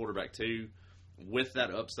solid quarterback, too. With that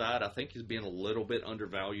upside, I think he's being a little bit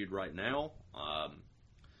undervalued right now.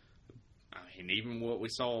 And even what we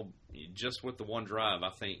saw just with the one drive, I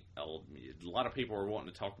think a lot of people are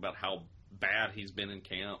wanting to talk about how bad he's been in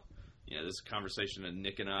camp. This is a conversation that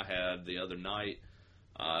Nick and I had the other night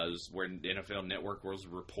where the NFL Network was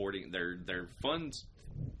reporting their fun,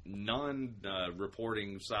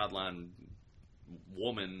 non-reporting sideline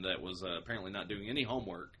woman that was apparently not doing any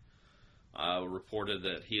homework reported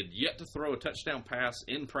that he had yet to throw a touchdown pass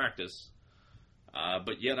in practice,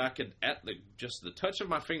 but yet I could, at just the touch of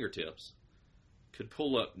my fingertips, could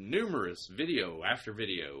pull up numerous video after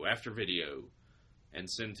video after video and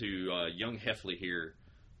send to young Heffley here,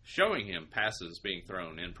 showing him passes being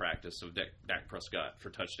thrown in practice of Dak Prescott for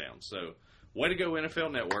touchdowns. So, way to go,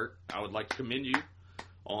 NFL Network. I would like to commend you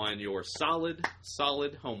on your solid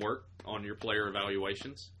homework on your player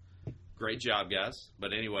evaluations. Great job, guys.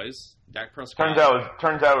 But anyways, Dak Prescott.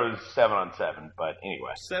 Turns out it was 7 on 7, but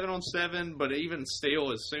anyway. 7 on 7, but even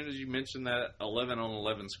still, as soon as you mentioned that, 11 on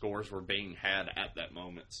 11 scores were being had at that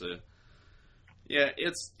moment. So, yeah,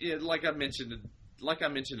 like I mentioned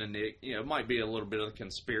to Nick, it might be a little bit of a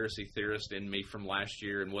conspiracy theorist in me from last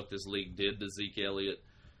year and what this league did to Zeke Elliott.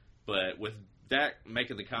 But with Dak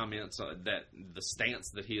making the comments that the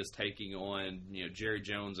stance that he is taking on, Jerry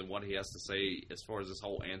Jones and what he has to say as far as this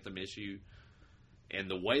whole anthem issue, and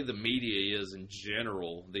the way the media is in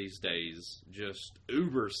general these days, just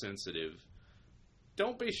uber sensitive.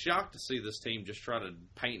 Don't be shocked to see this team just try to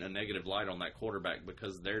paint a negative light on that quarterback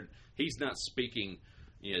because he's not speaking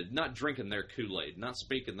not drinking their Kool-Aid, not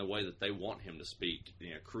speaking the way that they want him to speak,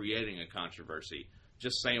 creating a controversy,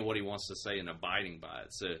 just saying what he wants to say and abiding by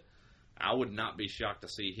it. So I would not be shocked to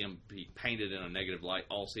see him be painted in a negative light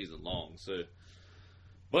all season long. So,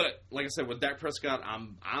 but like I said, with Dak Prescott,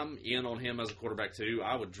 I'm in on him as a quarterback too.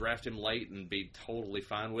 I would draft him late and be totally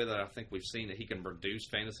fine with it. I think we've seen that he can produce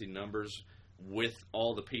fantasy numbers with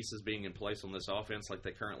all the pieces being in place on this offense like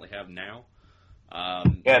they currently have now.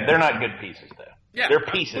 They're not good pieces, though. Yeah, they're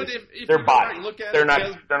pieces. But if they're bodies. They're not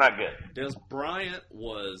good. Dez Bryant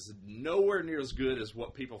was nowhere near as good as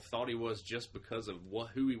what people thought he was just because of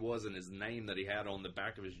who he was and his name that he had on the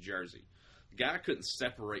back of his jersey. The guy couldn't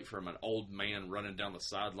separate from an old man running down the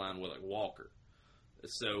sideline with a walker.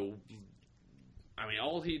 So, I mean,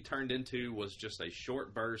 all he turned into was just a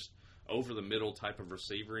short burst, over-the-middle type of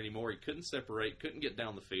receiver anymore. He couldn't separate, couldn't get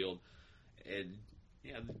down the field. And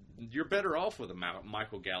you're better off with a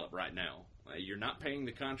Michael Gallup right now. You're not paying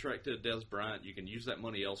the contract to Dez Bryant. You can use that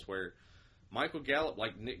money elsewhere. Michael Gallup,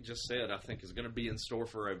 like Nick just said, I think is going to be in store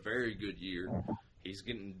for a very good year. He's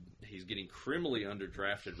getting criminally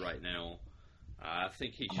underdrafted right now. I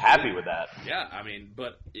think I'm happy with that. Yeah, I mean,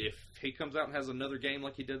 but if he comes out and has another game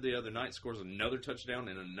like he did the other night, scores another touchdown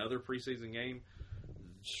in another preseason game,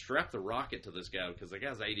 strap the rocket to this guy because the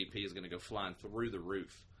guy's ADP is going to go flying through the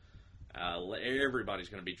roof. Everybody's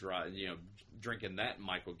going to be drinking that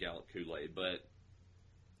Michael Gallup Kool-Aid. But,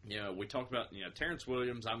 we talked about, Terrence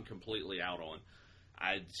Williams, I'm completely out on.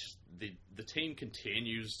 The team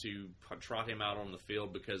continues to trot him out on the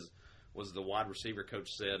field because was the wide receiver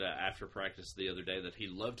coach said after practice the other day that he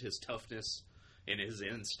loved his toughness and his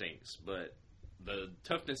instincts. But the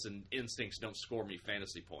toughness and instincts don't score me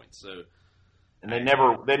fantasy points. So, and they never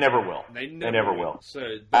will. They never will. So,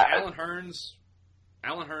 but Allen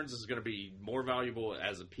Hurns is going to be more valuable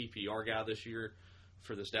as a PPR guy this year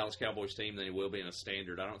for this Dallas Cowboys team than he will be in a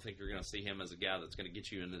standard. I don't think you're going to see him as a guy that's going to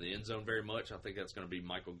get you into the end zone very much. I think that's going to be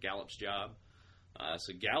Michael Gallup's job.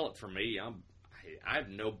 So Gallup, for me, I have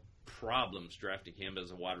no problems drafting him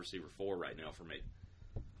as a wide receiver 4 right now for me.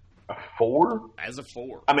 A 4? As a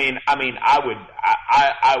 4. I mean, I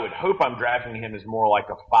would hope I'm drafting him as more like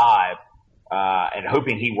a 5. And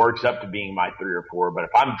hoping he works up to being my 3 or 4. But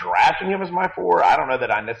if I'm drafting him as my 4, I don't know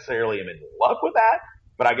that I necessarily am in love with that.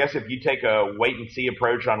 But I guess if you take a wait-and-see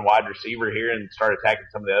approach on wide receiver here and start attacking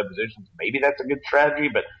some of the other positions, maybe that's a good strategy.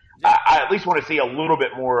 But I at least want to see a little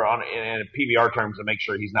bit more in PBR terms to make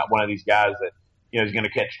sure he's not one of these guys that is going to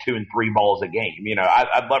catch 2 and 3 balls a game.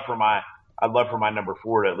 I'd love for my number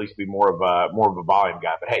 4 to at least be more of a volume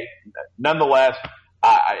guy. But hey, nonetheless.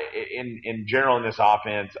 In general in this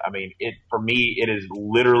offense, I mean, for me, it is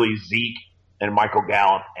literally Zeke and Michael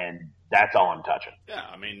Gallup, and that's all I'm touching. Yeah,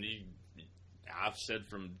 I mean, I've said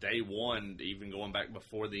from day one, even going back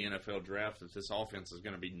before the NFL draft, that this offense is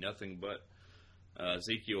going to be nothing but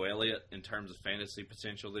Ezekiel Elliott in terms of fantasy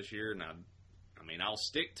potential this year. And I'll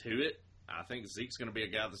stick to it. I think Zeke's going to be a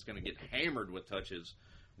guy that's going to get hammered with touches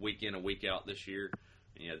week in and week out this year.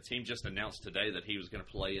 The team just announced today that he was going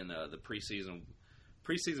to play in the preseason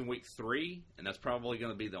week 3, and that's probably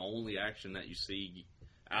going to be the only action that you see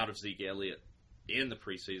out of Zeke Elliott in the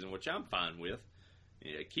preseason, which I'm fine with.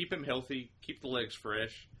 Keep him healthy, keep the legs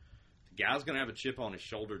fresh. The guy's going to have a chip on his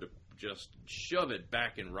shoulder to just shove it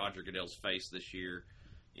back in Roger Goodell's face this year.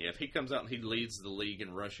 If he comes out and he leads the league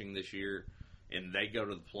in rushing this year and they go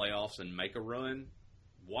to the playoffs and make a run,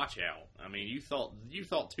 watch out. I mean, you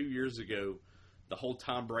thought 2 years ago the whole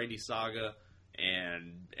Tom Brady saga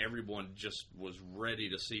and everyone just was ready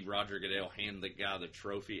to see Roger Goodell hand the guy the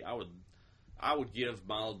trophy. I would give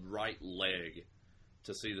my right leg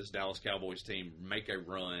to see this Dallas Cowboys team make a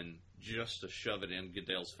run just to shove it in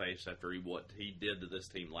Goodell's face after what he did to this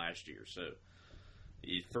team last year. So,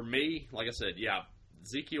 for me, like I said, yeah,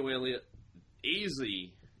 Ezekiel Elliott,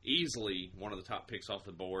 easily one of the top picks off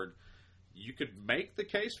the board. You could make the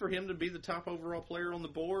case for him to be the top overall player on the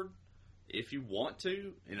board if you want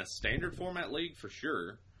to, in a standard format league, for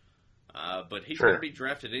sure. But he's going to be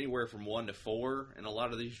drafted anywhere from 1 to 4 in a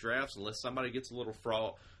lot of these drafts, unless somebody gets a little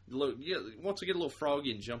wants to get a little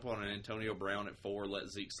froggy and jump on an Antonio Brown at 4, let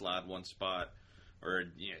Zeke slide one spot, or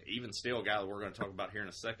even still a guy that we're going to talk about here in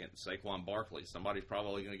a second, Saquon Barkley. Somebody's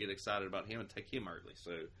probably going to get excited about him and take him early.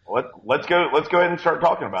 So let's go ahead and start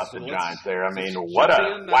talking about the Giants there. I mean, what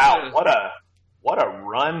a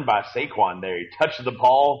run by Saquon there. He touched the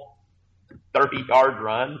ball, 30-yard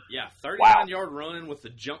run. Yeah, 39-yard run with the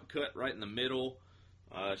jump cut right in the middle.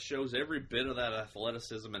 Shows every bit of that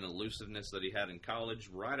athleticism and elusiveness that he had in college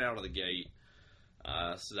right out of the gate.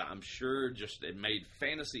 So I'm sure it made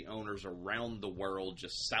fantasy owners around the world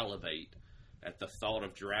just salivate at the thought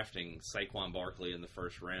of drafting Saquon Barkley in the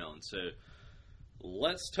first round. So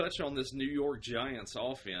let's touch on this New York Giants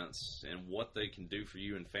offense and what they can do for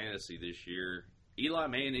you in fantasy this year. Eli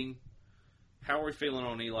Manning, how are we feeling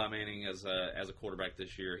on Eli Manning as a quarterback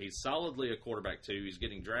this year? He's solidly a quarterback too. He's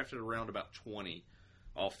getting drafted around about 20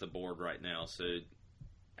 off the board right now. So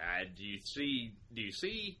do you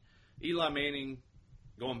see Eli Manning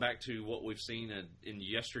going back to what we've seen in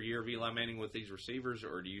yesteryear of Eli Manning with these receivers,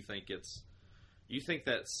 or do you think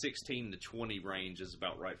that 16 to 20 range is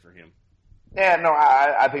about right for him? Yeah, no,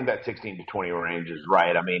 I think that 16 to 20 range is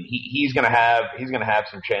right. I mean, he's going to have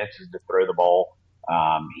some chances to throw the ball.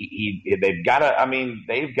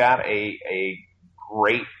 They've got a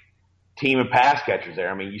great team of pass catchers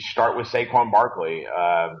there. I mean, you start with Saquon Barkley.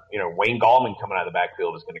 Wayne Gallman coming out of the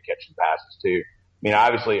backfield is going to catch some passes too. I mean,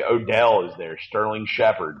 obviously Odell is there, Sterling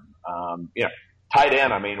Shepard. Tight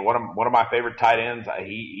end. I mean, one of my favorite tight ends.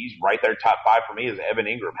 He's right there, top 5 for me. Is Evan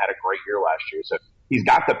Ingram. Had a great year last year, so he's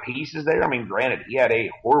got the pieces there. I mean, granted, he had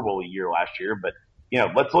a horrible year last year, but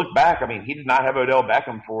let's look back. I mean, he did not have Odell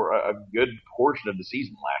Beckham for a good portion of the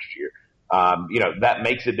season last year. That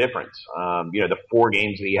makes a difference. The 4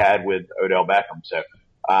 games that he had with Odell Beckham. So,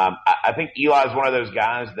 I think Eli is one of those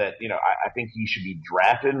guys that, I think he should be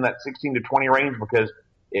drafted in that 16 to 20 range, because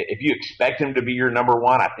if you expect him to be your number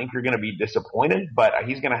one, I think you're going to be disappointed, but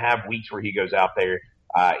he's going to have weeks where he goes out there,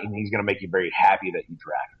 and he's going to make you very happy that you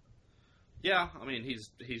draft him. Yeah, I mean, he's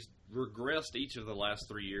regressed each of the last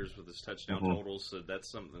 3 years with his touchdown totals, so that's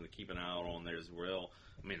something to keep an eye out on there as well.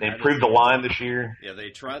 I mean, they improved the line this year. Yeah,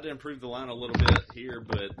 they tried to improve the line a little bit here,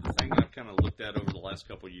 but the thing I've kind of looked at over the last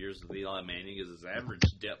couple of years with Eli Manning is his average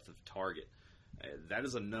depth of target. That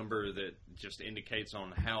is a number that just indicates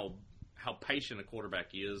on how patient a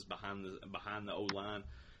quarterback is behind the O-line.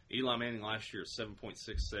 Eli Manning last year,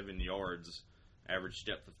 7.67 yards average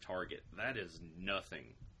depth of target. That is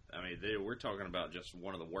nothing. I mean, we're talking about just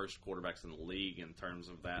one of the worst quarterbacks in the league in terms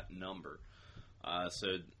of that number.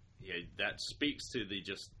 That speaks to the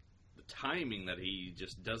timing that he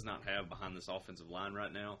just does not have behind this offensive line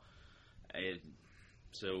right now.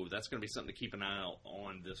 So that's going to be something to keep an eye out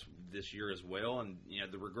on this year as well. And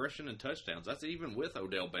the regression in touchdowns, that's even with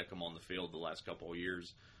Odell Beckham on the field the last couple of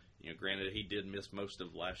years. Granted, he did miss most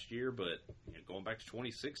of last year, but going back to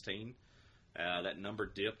 2016, that number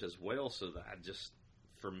dipped as well. So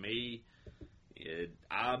for me,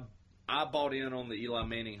 I bought in on the Eli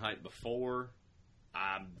Manning hype before.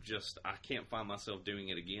 I can't find myself doing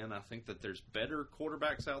it again. I think that there's better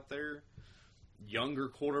quarterbacks out there, younger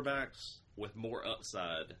quarterbacks with more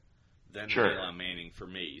upside than Eli Manning for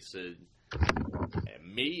me. So,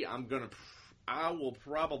 I will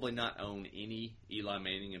probably not own any Eli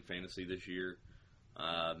Manning in fantasy this year.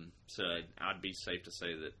 So I'd be safe to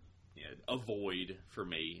say that avoid for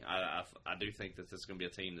me. I do think that this is going to be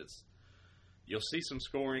a team you'll see some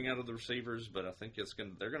scoring out of the receivers, but I think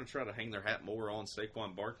they're going to try to hang their hat more on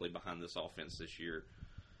Saquon Barkley behind this offense this year.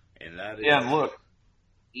 And that is... Yeah, look,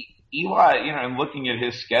 Eli, and looking at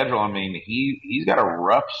his schedule, I mean, he's got a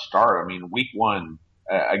rough start. I mean, week 1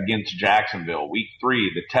 against Jacksonville, week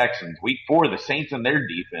 3 the Texans, week 4 the Saints and their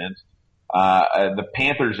defense, the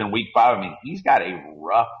Panthers in week 5. I mean, he's got a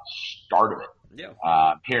rough start of it. Yeah.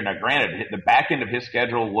 Here, now, granted, the back end of his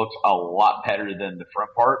schedule looks a lot better than the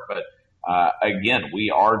front part, but again,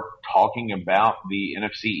 we are talking about the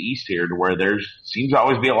NFC East here, to where seems to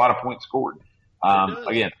always be a lot of points scored.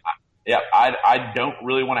 Again, I don't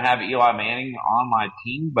really want to have Eli Manning on my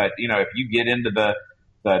team, but if you get into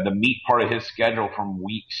the meat part of his schedule from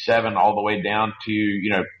week 7 all the way down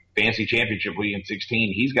to fantasy championship week in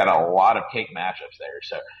 16, he's got a lot of cake matchups there.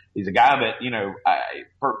 So he's a guy that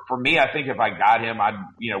for me, I think if I got him, I'd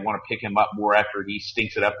want to pick him up more after he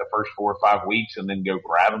stinks it up the first 4 or 5 weeks and then go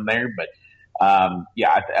grab him there. But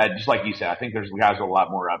I just like you said, I think there's guys with a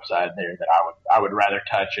lot more upside there that I would rather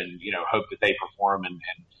touch and hope that they perform and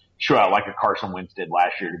show out like a Carson Wentz did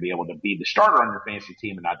last year to be able to be the starter on your fantasy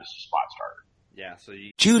team and not just a spot starter. Yeah. So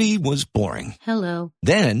Judy was boring. Hello.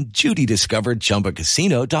 Then Judy discovered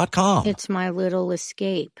ChumbaCasino.com. It's my little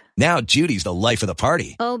escape. Now Judy's the life of the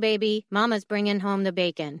party. Oh, baby, mama's bringing home the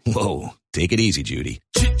bacon. Whoa, take it easy, Judy.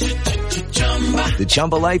 The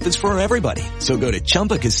Chumba life is for everybody. So go to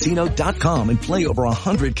ChumbaCasino.com and play over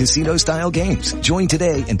 100 casino-style games. Join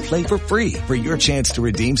today and play for free for your chance to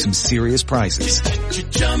redeem some serious prizes.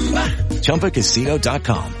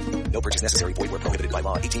 ChumbaCasino.com. No purchase necessary. Void where prohibited by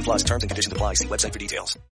law. 18+ terms and conditions apply. See website for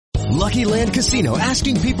details. Lucky Land Casino,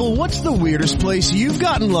 asking people, what's the weirdest place you've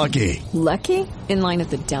gotten lucky? Lucky? In line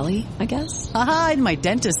at the deli, I guess? Aha, in my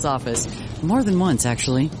dentist's office. More than once,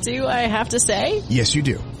 actually. Do I have to say? Yes, you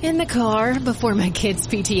do. In the car before my kids'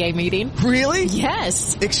 PTA meeting. Really?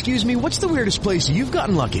 Yes. Excuse me, what's the weirdest place you've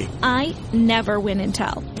gotten lucky? I never win and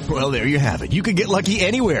tell. Well, there you have it. You can get lucky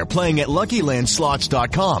anywhere, playing at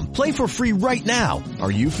LuckyLandSlots.com. Play for free right now.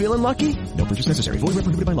 Are you feeling lucky? No purchase necessary. Void where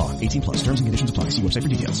prohibited by law. 18 plus. Terms and conditions apply. See website for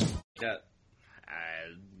details.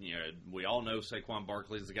 We all know Saquon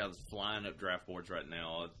Barkley is the guy that's flying up draft boards right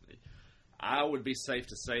now. I would be safe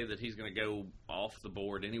to say that he's going to go off the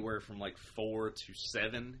board anywhere from like 4 to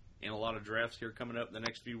 7 in a lot of drafts here coming up in the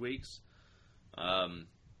next few weeks. Am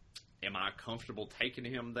I comfortable taking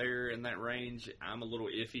him there in that range? I'm a little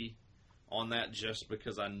iffy on that just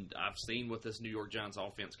because I've seen what this New York Giants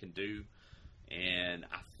offense can do, and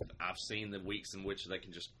I've seen the weeks in which they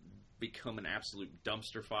can just become an absolute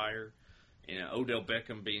dumpster fire. And Odell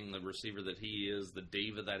Beckham being the receiver that he is, the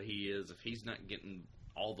diva that he is, if he's not getting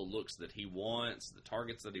all the looks that he wants, the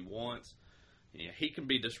targets that he wants, he can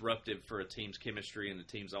be disruptive for a team's chemistry and the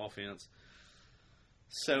team's offense.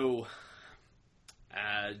 So,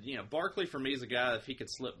 Barkley for me is a guy, if he could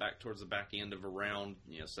slip back towards the back end of a round,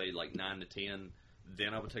 say like 9 to 10,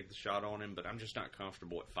 then I would take the shot on him. But I'm just not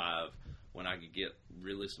comfortable at 5 when I could get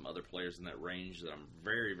really some other players in that range that I'm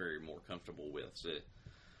very, very more comfortable with. So,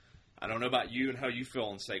 I don't know about you and how you feel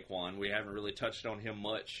on Saquon. We haven't really touched on him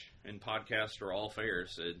much in podcast or off air,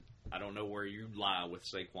 so I don't know where you lie with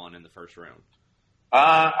Saquon in the first round.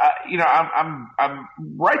 I'm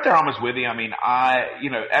right there almost with you. I mean,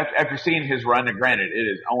 after seeing his run, and granted, it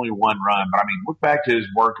is only one run, but I mean, look back to his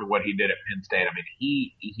work and what he did at Penn State. I mean,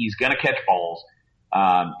 he's going to catch balls.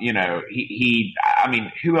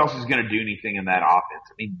 Who else is going to do anything in that offense?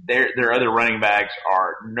 I mean, their other running backs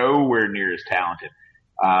are nowhere near as talented.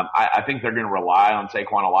 I think they're going to rely on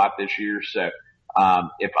Saquon a lot this year. So,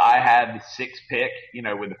 if I had the 6th pick,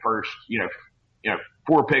 with the first,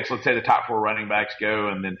 4 picks, let's say the top 4 running backs go,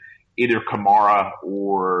 and then either Kamara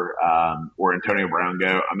or Antonio Brown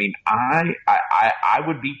go. I mean, I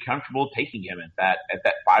would be comfortable taking him at that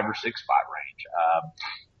 5 or 6 spot range.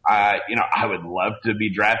 I would love to be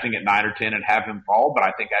drafting at 9 or 10 and have him fall, but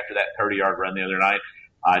I think after that 30-yard run the other night,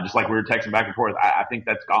 just like we were texting back and forth, I think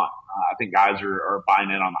that's gone. I think guys are buying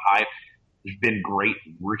in on the hype. There's been great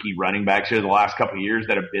rookie running backs here the last couple of years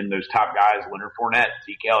that have been those top guys, Leonard Fournette,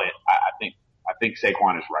 Zeke Elliott. I think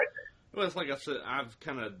Saquon is right there. Well, it's like I said, I've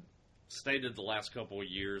kind of stated the last couple of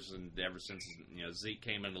years, and ever since Zeke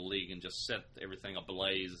came into the league and just set everything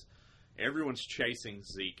ablaze, everyone's chasing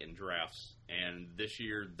Zeke in drafts. And this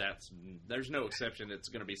year, there's no exception. It's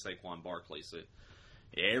going to be Saquon Barkley. So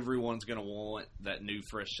everyone's going to want that new,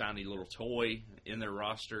 fresh, shiny little toy in their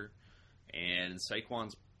roster. And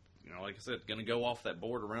Saquon's, like I said, going to go off that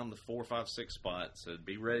board around the 4, 5, 6 spot. So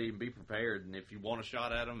be ready and be prepared. And if you want a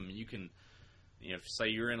shot at him, you can, say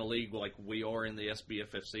you're in a league like we are in the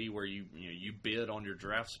SBFFC, where you bid on your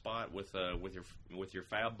draft spot with your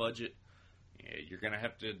fab budget. You're gonna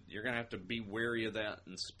have to be wary of that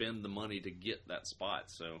and spend the money to get that spot.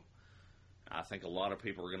 So I think a lot of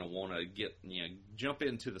people are going to want to jump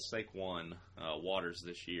into the Saquon waters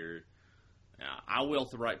this year. I will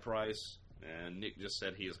at the right price, and Nick just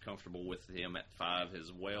said he is comfortable with him at 5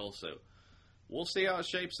 as well. So we'll see how it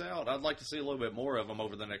shapes out. I'd like to see a little bit more of him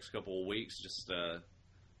over the next couple of weeks. Just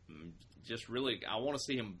really, I want to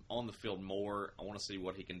see him on the field more. I want to see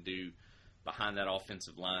what he can do behind that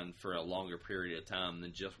offensive line for a longer period of time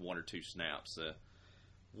than just 1 or 2 snaps.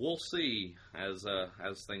 We'll see as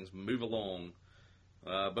things move along.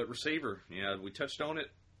 But receiver, we touched on it.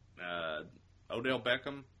 Odell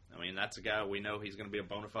Beckham, that's a guy we know he's going to be a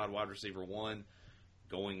bona fide wide receiver 1,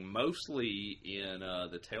 going mostly in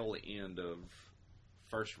the tail end of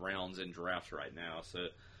first rounds in drafts right now. So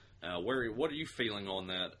what are you feeling on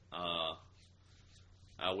that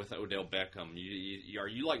with Odell Beckham? Are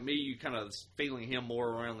you like me? You kind of feeling him more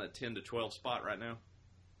around that 10 to 12 spot right now?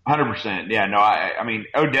 100%. Yeah, no, I mean,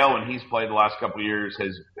 Odell, when he's played the last couple of years,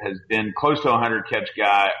 has been close to a 100-catch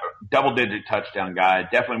guy, double-digit touchdown guy.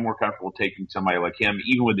 Definitely more comfortable taking somebody like him,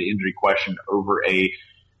 even with the injury question, over a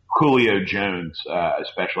Julio Jones,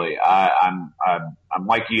 especially. I'm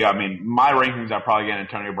like you. I mean, my rankings, I'll probably get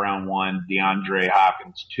Antonio Brown 1, DeAndre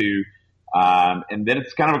Hopkins 2, and then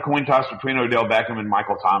it's kind of a coin toss between Odell Beckham and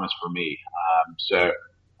Michael Thomas for me.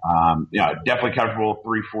 Definitely comfortable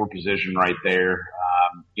 3-4 position right there.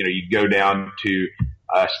 You go down to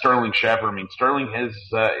Sterling Shepard. I mean, Sterling has,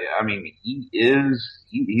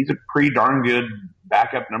 he's a pretty darn good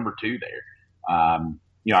backup number 2 there.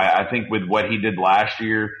 I think with what he did last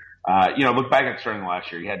year, Look back at Sterling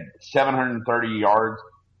last year. He had 730 yards,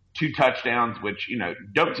 2 touchdowns, which,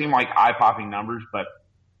 don't seem like eye-popping numbers, but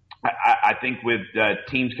I think with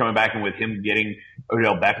teams coming back and with him getting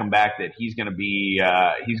Odell Beckham back, that he's going to be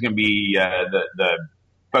the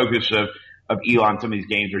focus of Eli in some of these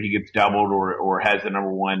games where he gets doubled or has the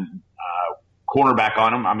number one cornerback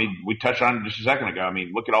on him. I mean, we touched on it just a second ago. I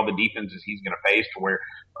mean, look at all the defenses he's going to face to where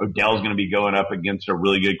Odell's going to be going up against a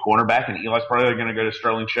really good cornerback, and Eli's probably going to go to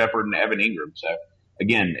Sterling Shepard and Evan Ingram. So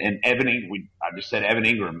again, and I just said Evan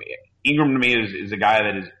Ingram. Ingram to me is a guy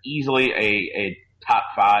that is easily a top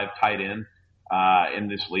 5 tight end in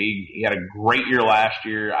this league. He had a great year last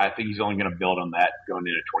year. I think he's only going to build on that going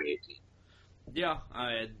into 2018. Yeah,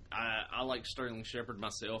 I like Sterling Shepard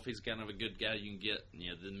myself. He's kind of a good guy you can get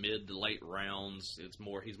the mid to late rounds.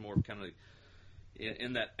 He's more kind of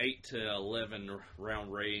in that 8 to 11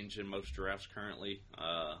 round range in most drafts currently.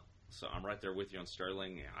 So I'm right there with you on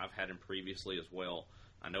Sterling. I've had him previously as well.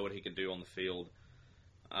 I know what he can do on the field.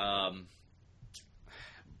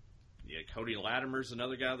 Cody Latimer's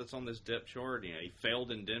another guy that's on this depth chart. He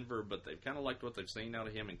failed in Denver, but they've kind of liked what they've seen out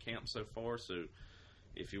of him in camp so far. So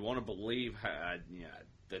if you want to believe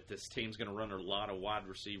that this team's going to run a lot of wide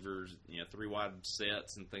receivers, 3 wide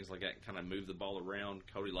sets and things like that, and kind of move the ball around,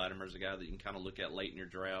 Cody Latimer's a guy that you can kind of look at late in your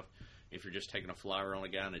draft if you're just taking a flyer on a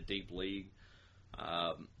guy in a deep league.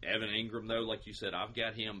 Evan Ingram, though, like you said, I've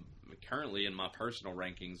got him currently in my personal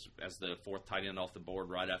rankings as the 4th tight end off the board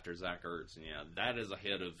right after Zach Ertz. And that is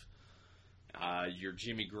ahead of your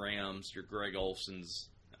Jimmy Grahams, your Greg Olsons.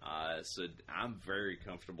 So I'm very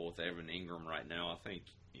comfortable with Evan Ingram right now. I think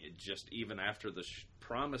just even after the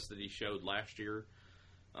promise that he showed last year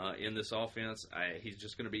in this offense, he's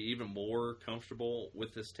just going to be even more comfortable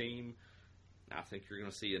with this team. I think you're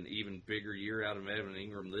going to see an even bigger year out of Evan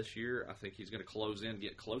Ingram this year. I think he's going to close in,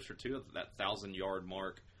 get closer to that 1,000-yard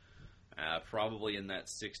mark, probably in that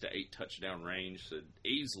 6 to 8 touchdown range. So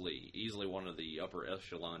easily one of the upper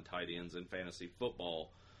echelon tight ends in fantasy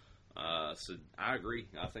football. So I agree.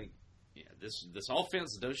 I think this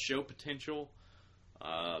offense does show potential.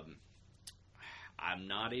 I'm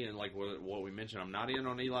not in, like what we mentioned, I'm not in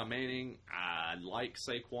on Eli Manning. I like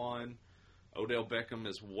Saquon. Odell Beckham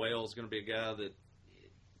as well is going to be a guy that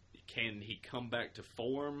can he come back to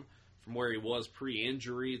form from where he was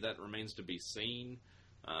pre-injury? That remains to be seen.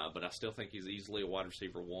 But I still think he's easily a wide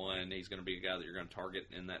receiver 1. He's going to be a guy that you're going to target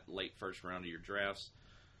in that late first round of your drafts.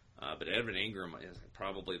 But Evan Ingram is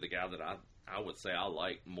probably the guy that I would say I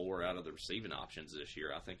like more out of the receiving options this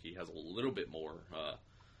year. I think he has a little bit more.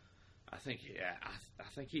 I think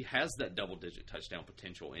he has that double-digit touchdown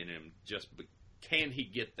potential in him. Can he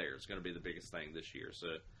get there? It's going to be the biggest thing this year.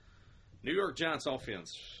 So, New York Giants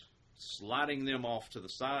offense, sliding them off to the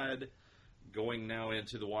side, going now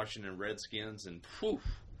into the Washington Redskins, and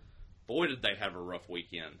boy, did they have a rough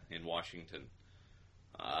weekend in Washington.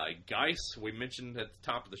 Geis, we mentioned at the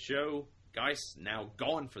top of the show, Geis now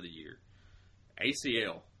gone for the year.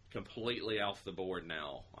 ACL, completely off the board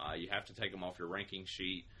now. You have to take him off your ranking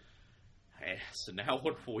sheet. So now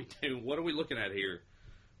what are we doing? What are we looking at here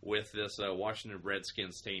with this Washington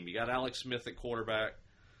Redskins team? You got Alex Smith at quarterback.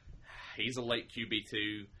 He's a late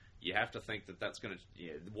QB2. You have to think that's going to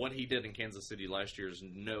what he did in Kansas City last year is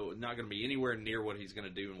not going to be anywhere near what he's going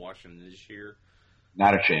to do in Washington this year.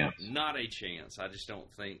 Not a chance. Not a chance. I just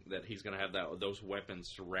don't think that he's going to have those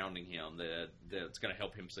weapons surrounding him that's going to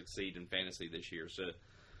help him succeed in fantasy this year. So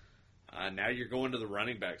now you're going to the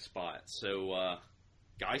running back spot. So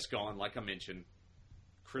Geis gone, like I mentioned.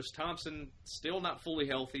 Chris Thompson, still not fully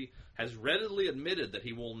healthy, has readily admitted that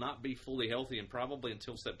he will not be fully healthy and probably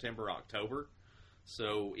until September, October.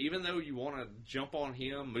 So even though you want to jump on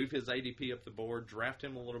him, move his ADP up the board, draft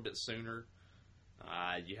him a little bit sooner,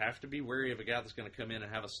 you have to be wary of a guy that's going to come in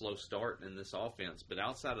and have a slow start in this offense. But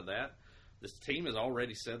outside of that, this team has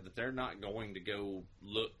already said that they're not going to go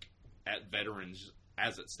look at veterans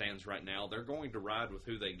as it stands right now. They're going to ride with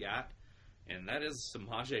who they got, and that is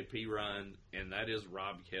Samaje Perine, and that is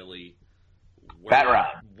Rob Kelly.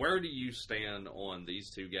 Where do you stand on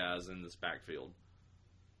these two guys in this backfield?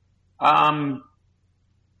 I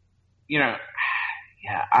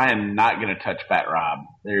am not going to touch Fat Rob.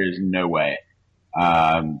 There is no way.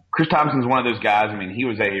 Chris Thompson's one of those guys. I mean, he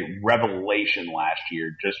was a revelation last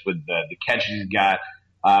year just with the catches he got.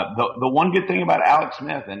 The one good thing about Alex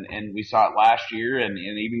Smith, and we saw it last year and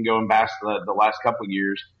even going past the last couple of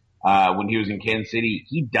years when he was in Kansas City,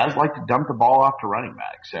 he does like to dump the ball off to running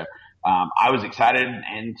back. So I was excited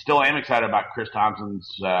and still am excited about Chris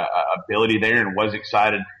Thompson's ability there, and was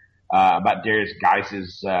excited about Darius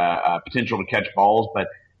Geis's potential to catch balls. But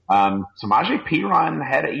Samaje Perine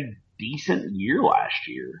had a decent year last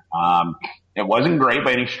year. It wasn't great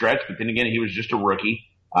by any stretch, but then again, he was just a rookie.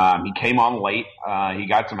 He came on late. He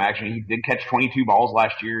got some action. He did catch 22 balls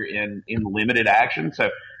last year in limited action. So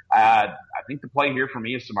I think the play here for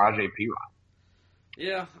me is Samaje Perine.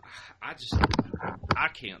 Yeah, I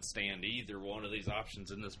can't stand either one of these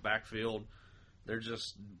options in this backfield. They're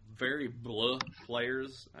just very blunt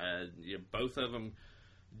players. Both of them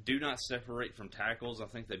do not separate from tackles. I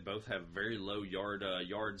think they both have very low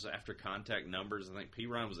yards after contact numbers. I think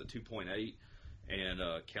Perine was at 2.8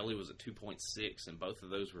 and Kelly was at 2.6, and both of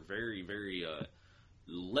those were very, very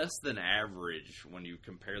less than average when you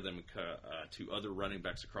compare them to other running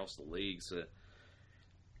backs across the league. So,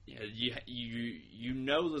 you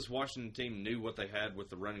know this Washington team knew what they had with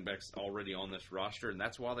the running backs already on this roster, and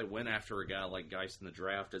that's why they went after a guy like Geis in the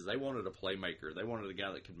draft, is they wanted a playmaker. They wanted a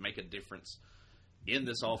guy that could make a difference in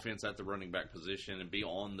this offense at the running back position and be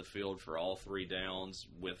on the field for all three downs,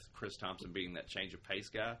 with Chris Thompson being that change of pace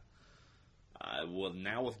guy. Well,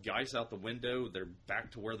 now with Geis out the window, they're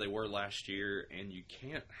back to where they were last year, and you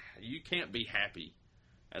can't be happy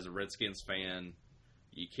as a Redskins fan.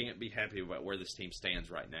 You can't be happy about where this team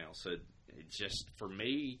stands right now. So, it's just, for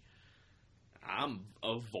me, I'm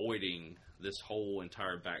avoiding this whole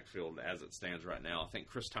entire backfield as it stands right now. I think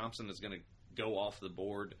Chris Thompson is going to go off the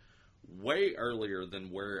board way earlier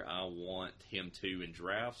than where I want him to in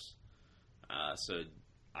drafts. So,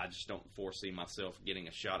 I just don't foresee myself getting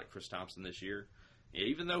a shot at Chris Thompson this year.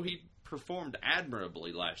 Even though he performed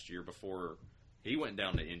admirably last year before he went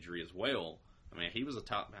down to injury as well. I mean, he was a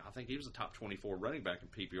top 24 running back in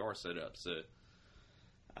PPR setup. So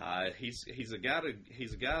he's a guy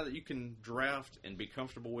that you can draft and be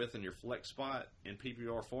comfortable with in your flex spot in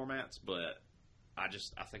PPR formats. But I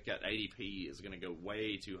think that ADP is going to go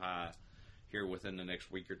way too high here within the next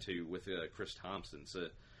week or two with Chris Thompson. So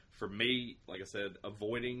for me, like I said,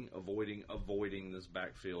 avoiding this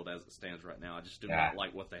backfield as it stands right now. I just do not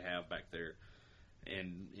like what they have back there.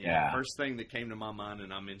 And the first thing that came to my mind,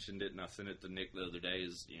 and I mentioned it, and I sent it to Nick the other day,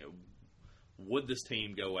 is would this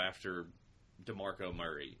team go after DeMarco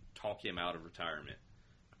Murray, talk him out of retirement?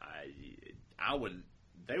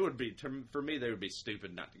 They would be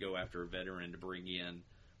stupid not to go after a veteran to bring in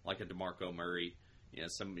like a DeMarco Murray.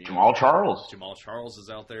 Jamal Charles. Jamal Charles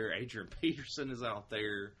is out there. Adrian Peterson is out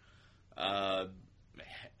there.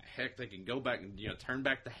 Heck, they can go back and turn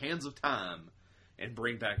back the hands of time and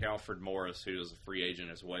bring back Alfred Morris, who is a free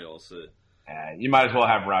agent as well. So you might as well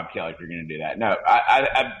have Rob Kelly if you're going to do that. No,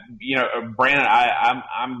 Brandon,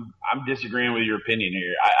 I'm disagreeing with your opinion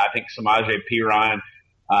here. I think Samaje Perine,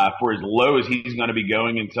 for as low as he's going to be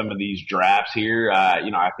going in some of these drafts here,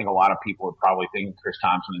 I think a lot of people are probably thinking Chris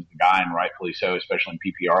Thompson is the guy, and rightfully so, especially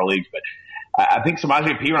in PPR leagues. But I think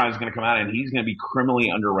Samaje Perine is going to come out and he's going to be criminally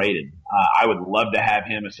underrated. I would love to have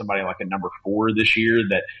him as somebody like a number 4 this year,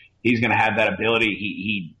 that he's going to have that ability.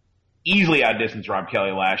 He easily outdistanced Rob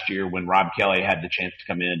Kelly last year when Rob Kelly had the chance to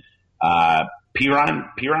come in. Perine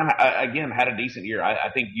again had a decent year.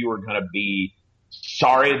 I think you are going to be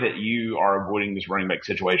sorry that you are avoiding this running back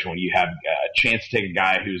situation when you have a chance to take a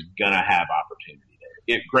guy who's going to have opportunity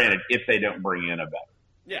there. Granted, if they don't bring in a veteran.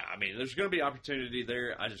 Yeah, I mean, there's going to be opportunity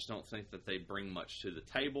there. I just don't think that they bring much to the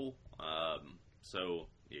table. So,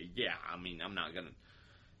 yeah, I mean, I'm not going to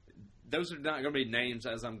 – those are not going to be names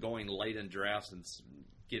as I'm going late in drafts and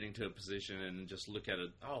getting to a position and just look at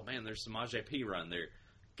it. Oh, man, there's Samaje Perine there.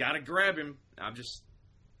 Got to grab him. I'm just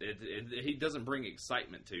 – he doesn't bring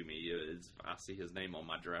excitement to me. I see his name on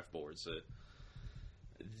my draft board. So,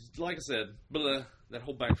 like I said, blah, that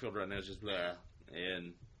whole backfield right now is just blah.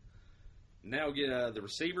 And now get the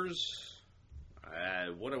receivers.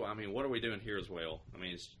 What are we doing here as well? I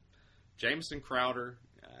mean, it's Jamison Crowder.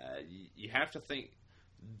 You have to think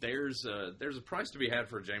there's a price to be had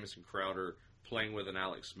for Jamison Crowder playing with an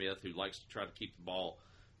Alex Smith who likes to try to keep the ball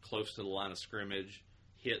close to the line of scrimmage,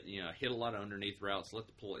 hit a lot of underneath routes, let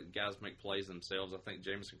the guys make plays themselves. I think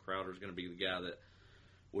Jamison Crowder is going to be the guy that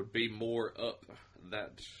would be more up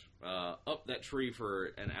that tree for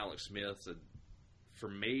an Alex Smith. So for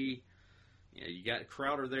me, you got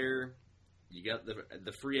Crowder there. You got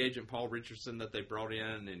the free agent Paul Richardson that they brought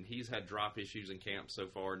in, and he's had drop issues in camp so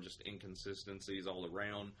far and just inconsistencies all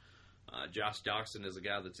around. Josh Doctson is a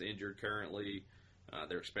guy that's injured currently.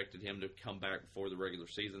 They're expecting him to come back before the regular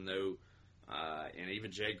season, though. And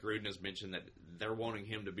even Jay Gruden has mentioned that they're wanting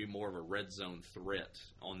him to be more of a red zone threat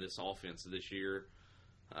on this offense this year.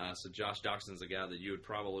 So Josh Doctson's a guy that you would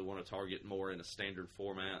probably want to target more in a standard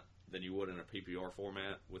format than you would in a PPR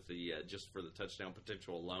format with the just for the touchdown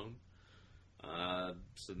potential alone.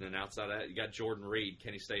 So then outside of that, you got Jordan Reed.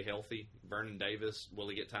 Can he stay healthy? Vernon Davis, will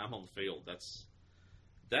he get time on the field?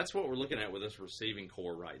 that's what we're looking at with this receiving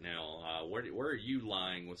core right now. Where are you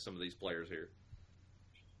lying with some of these players here?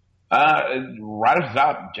 Right off the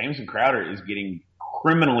top, Jamison Crowder is getting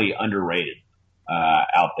criminally underrated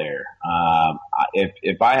out there.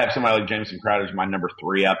 If I have somebody like Jamison Crowder as my number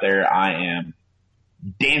 3 out there, I am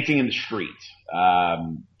dancing in the streets.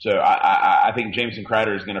 So I think Jamison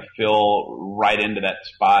Crowder is going to fill right into that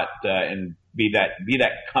spot and be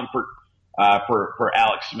that comfort for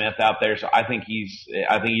Alex Smith out there. So I think he's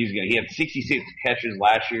going to. He had 66 catches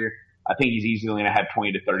last year. I think he's easily going to have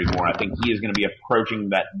 20 to 30 more. I think he is going to be approaching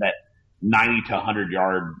that 90 to 100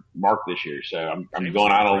 yard mark this year. So I'm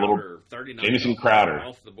going out a little. Jamison Crowder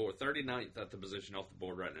off the board, 39th at the position off the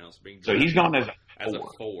board right now. So he's going as a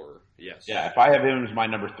 4. Yes. Yeah. If I have him as my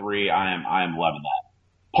number 3, I am loving that.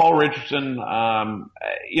 Paul Richardson,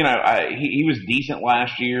 he was decent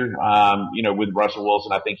last year. With Russell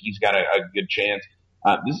Wilson, I think he's got a good chance.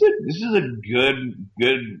 This is a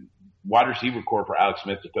good wide receiver core for Alex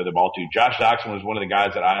Smith to throw the ball to. Josh Doctson was one of the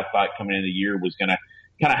guys that I thought coming into the year was going to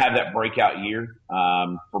kind of have that breakout year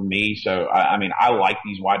for me. So, I like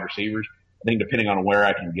these wide receivers. I think depending on where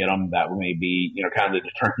I can get them, that may be, kind of the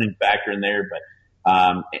determining factor in there. But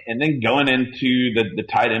and then going into the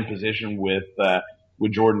tight end position with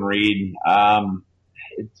Jordan Reed,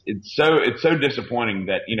 it's so disappointing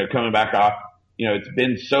that coming back off. It's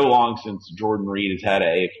been so long since Jordan Reed has had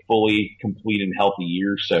a fully complete and healthy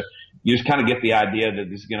year. So you just kind of get the idea that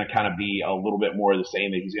this is going to kind of be a little bit more of the same,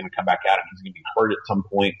 that he's going to come back out and he's going to be hurt at some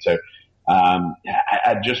point. So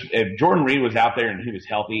if Jordan Reed was out there and he was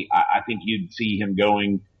healthy, I think you'd see him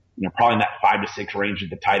going, probably in that 5 to 6 range at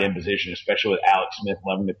the tight end position, especially with Alex Smith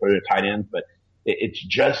loving to throw to tight ends. But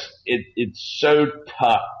it's so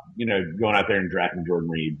tough, going out there and drafting Jordan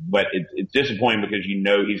Reed. But it's disappointing because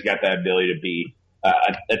he's got that ability to be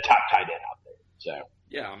a top tight end out there. So.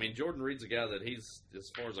 Yeah, Jordan Reed's a guy that he's,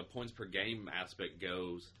 as far as a points per game aspect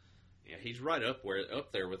goes, he's right up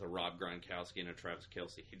there with a Rob Gronkowski and a Travis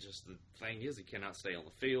Kelce. The thing is, he cannot stay on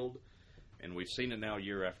the field, and we've seen it now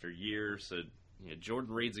year after year. So,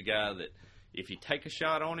 Jordan Reed's a guy that if you take a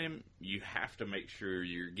shot on him, you have to make sure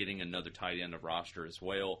you're getting another tight end of roster as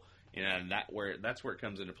well. And that's where it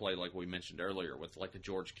comes into play, like we mentioned earlier, with like a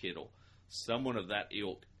George Kittle, someone of that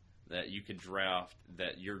ilk that you can draft,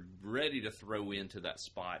 that you're ready to throw into that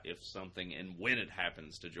spot if something and when it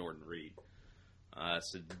happens to Jordan Reed.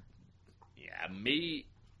 Me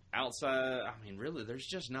outside, really, there's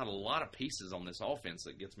just not a lot of pieces on this offense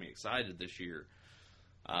that gets me excited this year.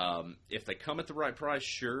 If they come at the right price,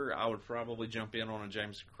 sure, I would probably jump in on a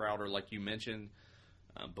James Crowder like you mentioned.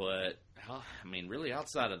 But really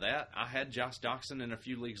outside of that, I had Josh Doctson in a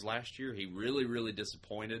few leagues last year. He really, really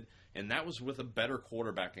disappointed, and that was with a better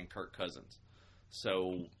quarterback in Kirk Cousins.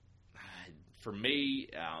 So, for me,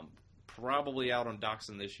 probably out on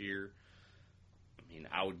Doctson this year.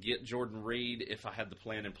 I would get Jordan Reed if I had the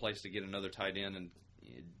plan in place to get another tight end and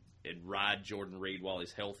ride Jordan Reed while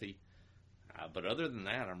he's healthy. But other than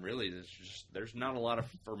that, there's not a lot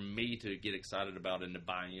for me to get excited about and to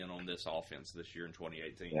buy in on this offense this year in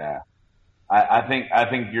 2018. Yeah, I think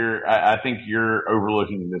you're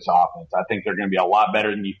overlooking this offense. I think they're going to be a lot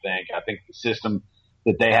better than you think. I think the system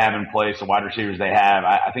that they have in place, the wide receivers they have,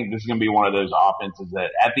 I think this is going to be one of those offenses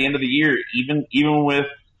that at the end of the year, even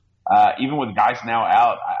with guys now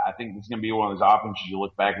out, I think this is going to be one of those offenses you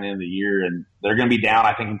look back at the end of the year and they're going to be down,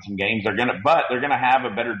 I think, in some games. They're going to have a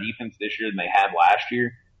better defense this year than they had last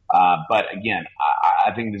year. But again,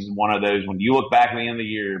 I think this is one of those, when you look back at the end of the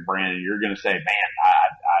year, Brandon, you're going to say, man,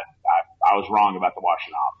 I was wrong about the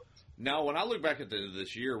Washington offense. No, when I look back at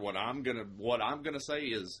this year, what I'm gonna say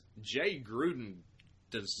is Jay Gruden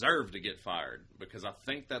deserved to get fired, because I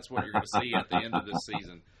think that's what you're going to see at the end of this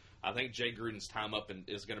season. I think Jay Gruden's time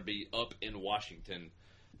is going to be up in Washington,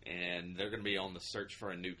 and they're going to be on the search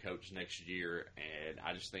for a new coach next year. And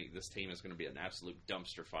I just think this team is going to be an absolute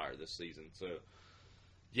dumpster fire this season. So,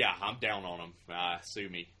 yeah, I'm down on them. Sue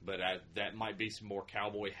me, but that might be some more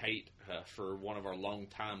Cowboy hate for one of our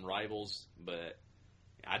longtime rivals. But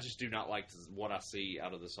I just do not like what I see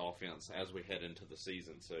out of this offense as we head into the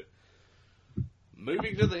season. So,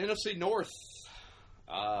 moving to the NFC North.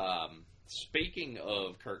 Speaking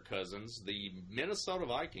of Kirk Cousins, the Minnesota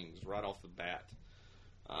Vikings, right off the bat,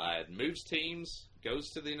 moves teams, goes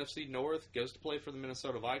to the NFC North, goes to play for the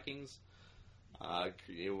Minnesota Vikings.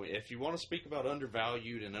 If you want to speak about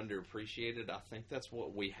undervalued and underappreciated, I think that's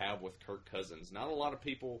what we have with Kirk Cousins. Not a lot of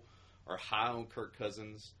people are high on Kirk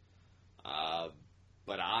Cousins,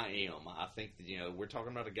 but I am. I think that, we're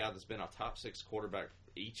talking about a guy that's been a top 6 quarterback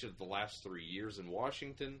each of the last 3 years in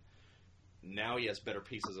Washington. now he has better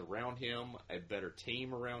pieces around him, a better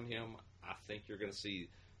team around him. I think you're going to see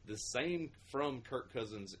the same from Kirk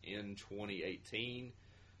Cousins in 2018.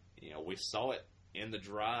 We saw it in the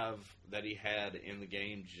drive that he had in the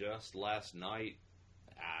game just last night.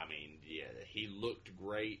 I mean, yeah, he looked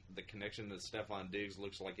great. The connection to Stephon Diggs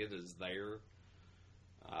looks like it is there.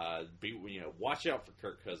 Watch out for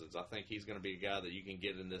Kirk Cousins. I think he's going to be a guy that you can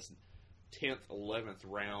get in this 10th, 11th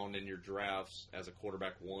round in your drafts as a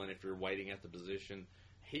quarterback one if you're waiting at the position.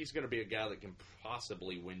 He's going to be a guy that can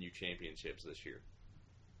possibly win you championships this year.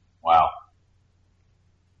 Wow.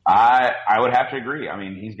 I would have to agree. I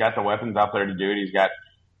mean, he's got the weapons out there to do it. He's got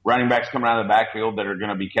running backs coming out of the backfield that are going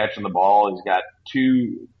to be catching the ball. He's got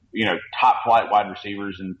two, top flight wide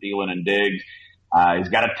receivers in Thielen and Diggs. He's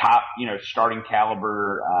got a top, starting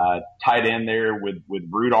caliber tight end there with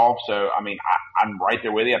Rudolph. So, I mean, I'm right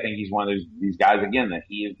there with you. I think he's one of these guys, again, that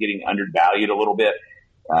he is getting undervalued a little bit.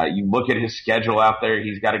 You look at his schedule out there.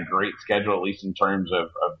 He's got a great schedule, at least in terms of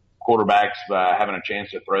quarterbacks having a chance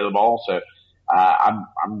to throw the ball. So,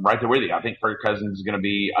 I'm right there with you. I think Kirk Cousins is going to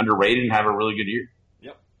be underrated and have a really good year.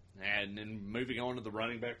 Yep. And then moving on to the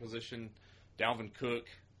running back position, Dalvin Cook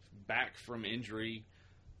back from injury,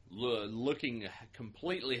 looking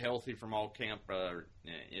completely healthy from all camp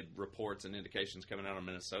reports and indications coming out of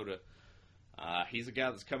Minnesota. He's a guy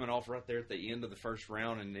that's coming off right there at the end of the first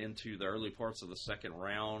round and into the early parts of the second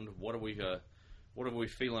round. What are we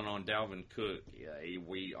feeling on Dalvin Cook?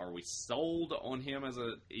 Are we sold on him as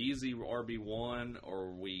an easy RB1, or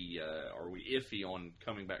are we iffy on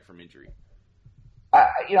coming back from injury?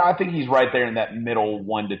 I think he's right there in that middle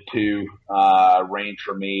 1 to 2 range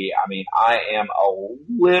for me. I mean, I am a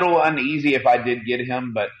little uneasy if I did get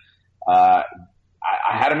him, but I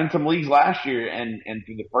had him in some leagues last year, and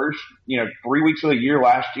through the first 3 weeks of the year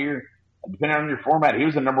last year, depending on your format, he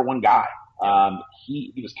was the number one guy.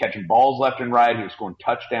 He was catching balls left and right. He was scoring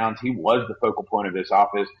touchdowns. He was the focal point of this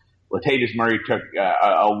offense. Latavius Murray took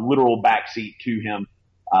a literal backseat to him.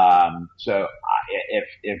 So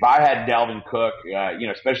if I had Dalvin Cook,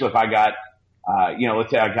 especially if I got,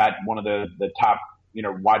 let's say I got one of the top,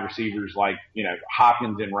 wide receivers like,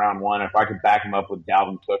 Hopkins in round 1, if I could back him up with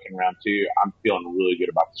Dalvin Cook in round 2, I'm feeling really good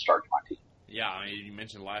about the start of my team. Yeah, I mean, you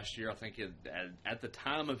mentioned last year, I think at the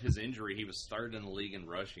time of his injury, he was third in the league in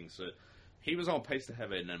rushing. So he was on pace to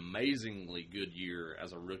have an amazingly good year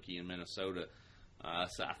as a rookie in Minnesota.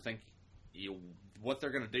 So I think what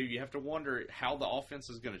they're going to do, you have to wonder how the offense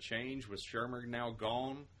is going to change with Shermer now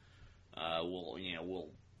gone. Will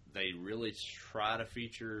they really try to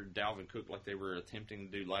feature Dalvin Cook like they were attempting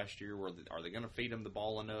to do last year? Are they going to feed him the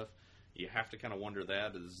ball enough? You have to kind of wonder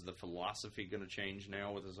that. Is the philosophy going to change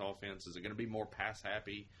now with his offense? Is it going to be more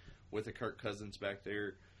pass-happy with the Kirk Cousins back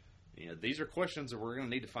there? These are questions that we're going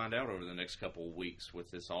to need to find out over the next couple of weeks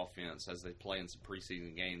with this offense as they play in some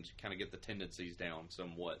preseason games, kind of get the tendencies down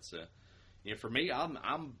somewhat. So, for me,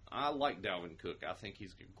 I like Dalvin Cook. I think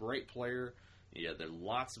he's a great player. Yeah, there's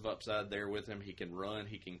lots of upside there with him. He can run,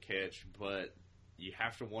 he can catch, but you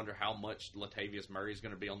have to wonder how much Latavius Murray is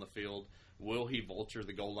going to be on the field. Will he vulture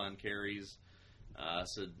the goal line carries?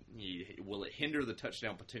 Will it hinder the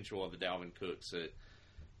touchdown potential of a Dalvin Cook? So,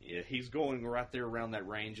 he's going right there around that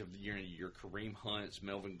range of your Kareem Hunts,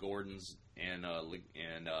 Melvin Gordons, and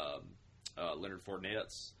Leonard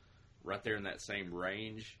Fournette's, right there in that same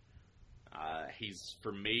range. He's,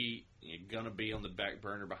 for me, going to be on the back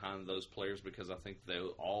burner behind those players because I think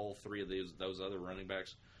all three of those other running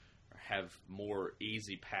backs have more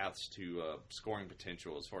easy paths to scoring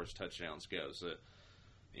potential as far as touchdowns go. So,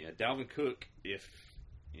 Dalvin Cook, if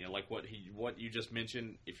like what you just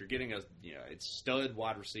mentioned, if you're getting it's stud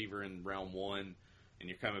wide receiver in round 1, and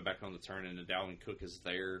you're coming back on the turn, and Dalvin Cook is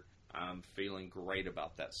there, I'm feeling great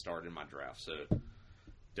about that start in my draft. So,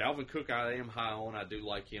 Dalvin Cook, I am high on. I do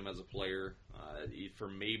like him as a player. For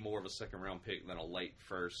me, more of a second-round pick than a late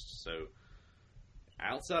first. So,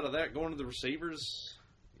 outside of that, going to the receivers,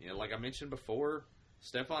 like I mentioned before,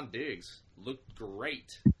 Stephon Diggs looked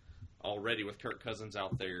great already with Kirk Cousins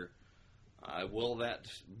out there. Will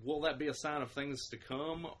that be a sign of things to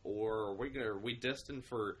come, or are we destined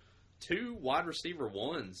for 2 wide receiver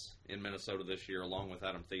ones in Minnesota this year, along with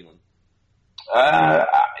Adam Thielen?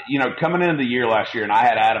 Coming into the year last year, and I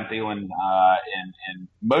had Adam Thielen in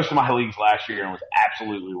most of my leagues last year and was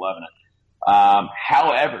absolutely loving it.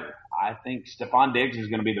 However, I think Stephon Diggs is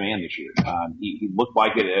going to be the man this year. He looked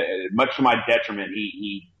like it, much to my detriment.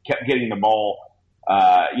 He kept getting the ball,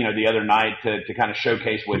 the other night to kind of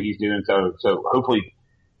showcase what he's doing. So hopefully,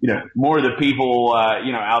 more of the people,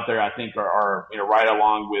 out there, I think are right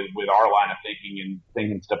along with our line of thinking and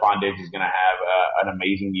thinking Stephon Diggs is going to have an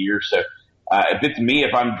amazing year. So, if it's me,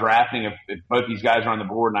 if I'm drafting, if both these guys are on the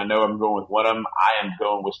board and I know I'm going with one of them, I am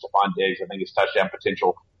going with Stephon Diggs. I think his touchdown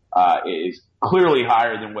potential is clearly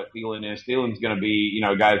higher than what Thielen is. Thielen's going to be,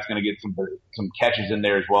 a guy that's going to get some catches in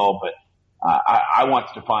there as well. But I want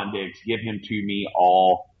Stephon Diggs. Give him to me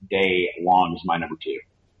all day long as my number 2.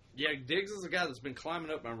 Yeah, Diggs is a guy that's been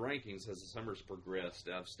climbing up my rankings as the summer's progressed.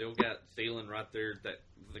 I've still got Thielen right there at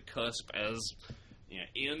the cusp as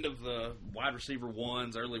end of the wide receiver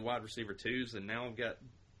 1s, early wide receiver 2s, and now I've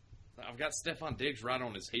got Stephon Diggs right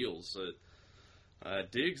on his heels. So,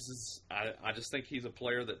 Diggs is, I just think he's a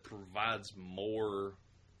player that provides more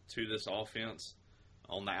to this offense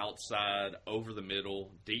on the outside, over the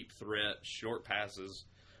middle, deep threat, short passes.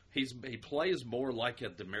 He plays more like a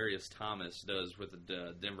Demaryius Thomas does with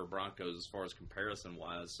the Denver Broncos as far as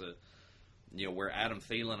comparison-wise. Where Adam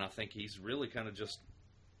Thielen, I think he's really kind of just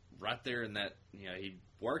right there in that, he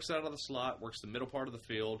works out of the slot, works the middle part of the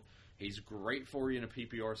field. He's great for you in a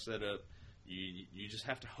PPR setup. You just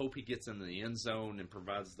have to hope he gets in the end zone and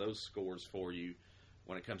provides those scores for you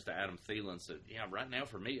when it comes to Adam Thielen. So, right now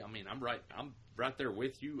for me, I'm right there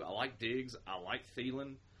with you. I like Diggs. I like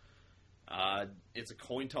Thielen. It's a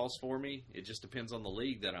coin toss for me. It just depends on the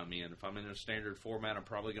league that I'm in. If I'm in a standard format, I'm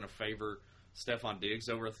probably going to favor Stephon Diggs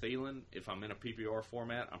over a Thielen. If I'm in a PPR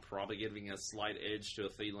format, I'm probably giving a slight edge to a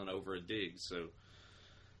Thielen over a Diggs. So,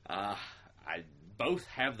 I both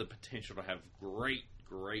have the potential to have great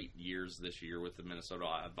years this year with the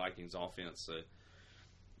Minnesota Vikings offense. So,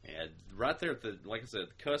 right there at like I said,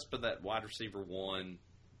 the cusp of that wide receiver 1,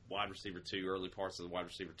 wide receiver 2, early parts of the wide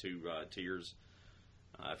receiver 2 tiers.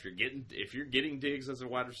 If you're getting Diggs as a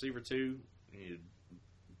wide receiver 2,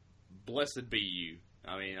 blessed be you.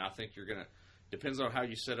 I think you're gonna. Depends on how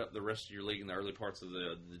you set up the rest of your league in the early parts of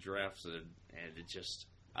the drafts, and it just.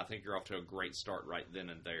 I think you're off to a great start right then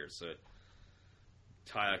and there. So,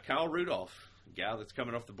 Kyle Rudolph, a guy that's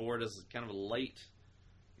coming off the board as kind of a late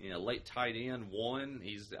tight end 1.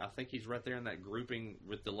 I think he's right there in that grouping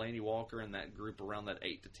with Delaney Walker and that group around that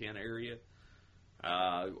 8 to 10 area.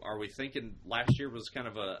 Are we thinking last year was kind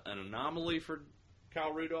of an anomaly for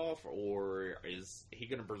Kyle Rudolph, or is he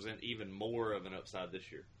going to present even more of an upside this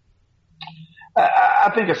year?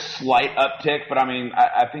 I think a slight uptick, but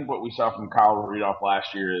I think what we saw from Kyle Rudolph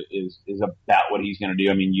last year is about what he's going to do.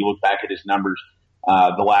 You look back at his numbers,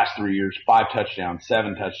 the last 3 years, 5 touchdowns,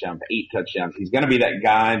 7 touchdowns, 8 touchdowns. He's going to be that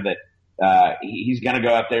guy that he's going to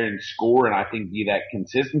go out there and score, and I think be that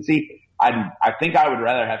consistency. I think I would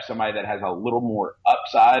rather have somebody that has a little more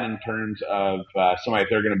upside in terms of somebody if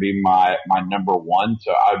they're going to be my number 1.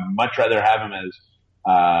 So I'd much rather have him as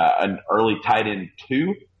an early tight end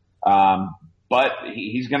 2. But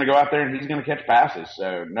he's going to go out there and he's going to catch passes.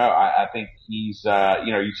 So no, I think he's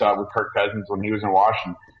you saw it with Kirk Cousins when he was in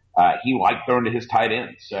Washington. He liked throwing to his tight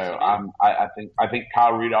end. So I think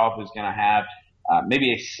Kyle Rudolph is going to have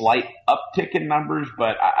maybe a slight uptick in numbers,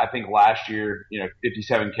 but I think last year,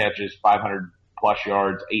 57 catches, 500 plus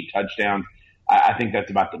yards, 8 touchdowns. I think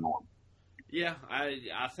that's about the norm. Yeah,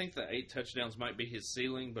 I think the 8 touchdowns might be his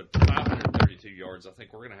ceiling, but 532 yards, I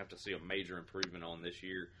think we're going to have to see a major improvement on this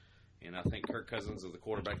year. And I think Kirk Cousins is the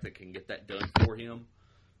quarterback that can get that done for him.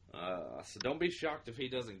 So don't be shocked if he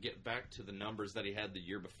doesn't get back to the numbers that he had the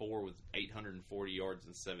year before with 840 yards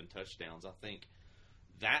and 7 touchdowns. I think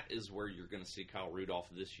that is where you're going to see Kyle Rudolph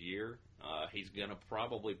this year. He's going to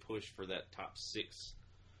probably push for that top 6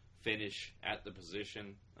 finish at the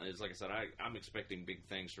position. Like I said, I'm expecting big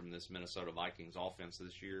things from this Minnesota Vikings offense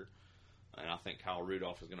this year, and I think Kyle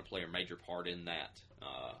Rudolph is going to play a major part in that.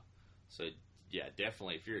 So yeah,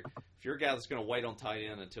 definitely. If you're a guy that's going to wait on tight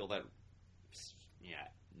end until that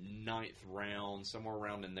 9th round, somewhere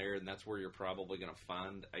around in there, and that's where you're probably going to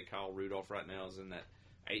find a Kyle Rudolph right now is in that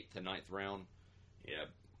 8th to 9th round. Yeah,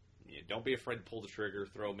 don't be afraid to pull the trigger.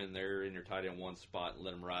 Throw him in there in your tight end 1 spot and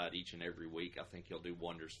let him ride each and every week. I think he'll do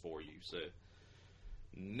wonders for you. So,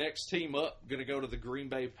 next team up, going to go to the Green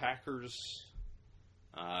Bay Packers.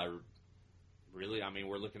 Really,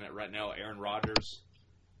 we're looking at right now Aaron Rodgers.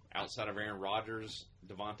 Outside of Aaron Rodgers,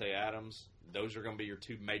 Davante Adams. Those are going to be your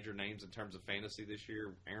 2 major names in terms of fantasy this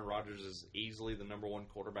year. Aaron Rodgers is easily the number 1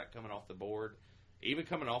 quarterback coming off the board, even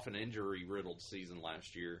coming off an injury-riddled season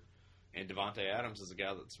last year. And Davante Adams is a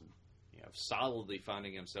guy that's solidly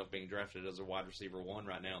finding himself being drafted as a wide receiver 1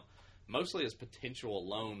 right now, mostly his potential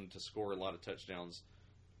alone to score a lot of touchdowns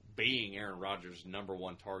being Aaron Rodgers' number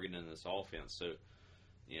 1 target in this offense. So,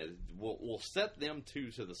 we'll set them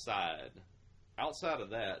 2 to the side. Outside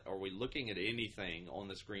of that, are we looking at anything on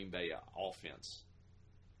this Green Bay offense?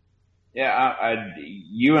 Yeah,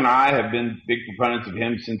 you and I have been big proponents of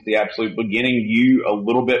him since the absolute beginning. You a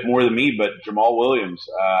little bit more than me, but Jamal Williams,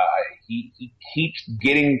 he keeps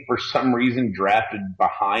getting, for some reason, drafted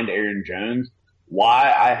behind Aaron Jones.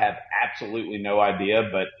 Why, I have absolutely no idea,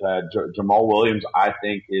 but Jamal Williams, I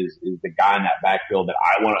think, is the guy in that backfield that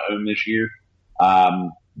I want to own this year.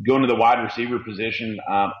 Going to the wide receiver position,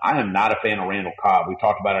 I am not a fan of Randall Cobb. We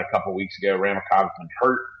talked about it a couple of weeks ago. Randall Cobb's been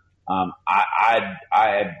hurt. I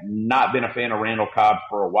have not been a fan of Randall Cobb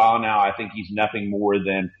for a while now. I think he's nothing more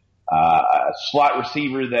than a slot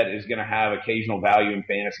receiver that is going to have occasional value in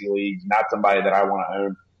fantasy leagues, not somebody that I want to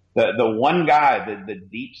own. The one guy, the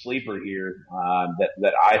deep sleeper here,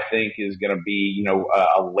 that I think is going to be,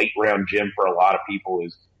 a late round gem for a lot of people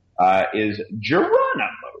is Geronimo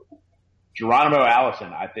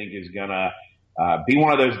Allison. I think is going to be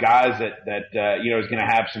one of those guys that is going to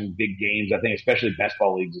have some big games. I think, especially best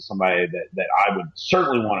ball leagues, is somebody that I would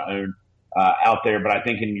certainly want to own out there. But I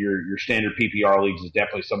think in your standard PPR leagues is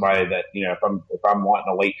definitely somebody that, if I'm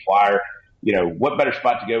wanting a late flyer, what better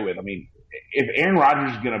spot to go with? I mean, if Aaron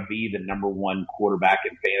Rodgers is going to be the number one quarterback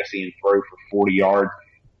in fantasy and throw for 40 yards,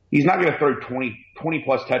 he's not going to throw 20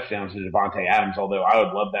 plus touchdowns to Devontae Adams, although I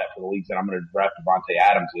would love that for the leagues that I'm going to draft Devontae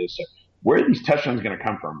Adams is. So where are these touchdowns going to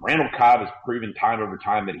come from? Randall Cobb has proven time over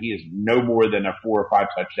time that he is no more than a 4 or 5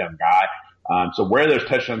 touchdown guy. So where are those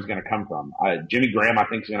touchdowns going to come from? Jimmy Graham, I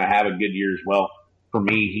think, is going to have a good year as well. For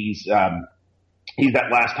me, he's that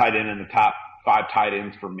last tight end in the top 5 tight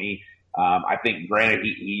ends for me. I think, granted,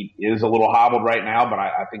 he is a little hobbled right now, but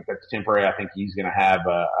I think that's temporary. I think he's going to have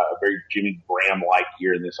a very Jimmy Graham-like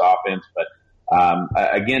year in this offense. But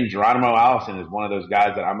again, Geronimo Allison is one of those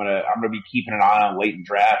guys that I'm gonna be keeping an eye on late in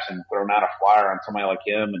drafts and throwing out a flyer on somebody like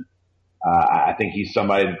him. And I think he's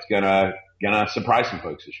somebody that's gonna surprise some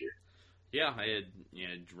folks this year. Yeah,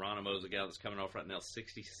 Geronimo's a guy that's coming off right now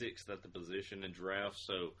 66th at the position in drafts.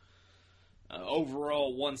 So.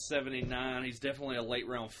 Overall, 179. He's definitely a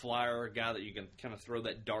late-round flyer, a guy that you can kind of throw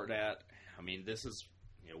that dart at. I mean, this is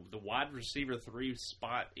the wide receiver 3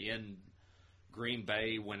 spot in Green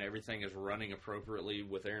Bay when everything is running appropriately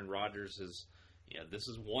with Aaron Rodgers. This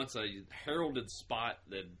is once a heralded spot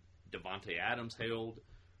that Devontae Adams held,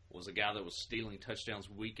 was a guy that was stealing touchdowns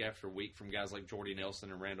week after week from guys like Jordy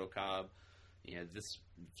Nelson and Randall Cobb. This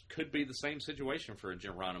could be the same situation for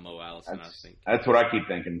Geronimo Allison, I think. That's what I keep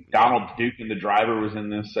thinking. Donald Duke and the driver was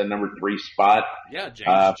in this number 3 spot. Yeah,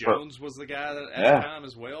 James Jones was the guy at the time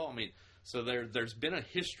as well. I mean, so there's been a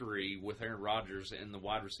history with Aaron Rodgers and the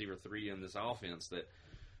wide receiver 3 in this offense that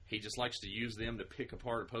he just likes to use them to pick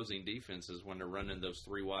apart opposing defenses when they're running those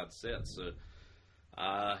 3 wide sets. So,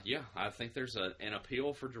 I think there's an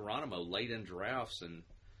appeal for Geronimo late in drafts, and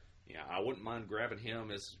I wouldn't mind grabbing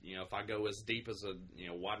him as, if I go as deep as a,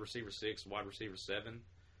 wide receiver 6, wide receiver 7.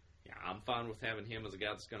 I'm fine with having him as a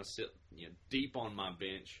guy that's going to sit, deep on my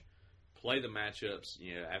bench, play the matchups.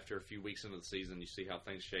 After a few weeks into the season, you see how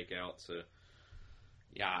things shake out. So,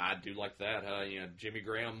 I do like that. Jimmy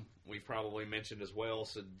Graham, we've probably mentioned as well.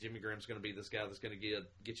 So Jimmy Graham's going to be this guy that's going to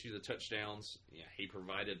get you the touchdowns. He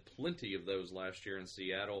provided plenty of those last year in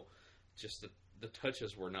Seattle. Just the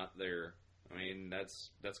touches were not there. I mean, that's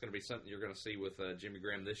going to be something you're going to see with Jimmy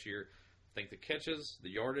Graham this year. I think the catches, the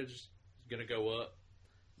yardage is going to go up,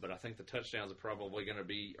 but I think the touchdowns are probably going to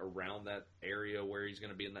be around that area where he's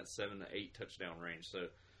going to be in that 7 to 8 touchdown range. So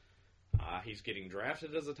he's getting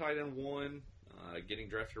drafted as a tight end 1, getting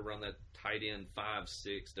drafted around that tight end 5,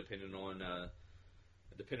 6, depending on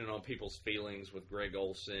people's feelings with Greg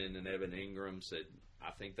Olsen and Evan Ingram. So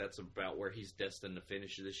I think that's about where he's destined to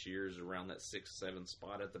finish this year, is around that 6, 7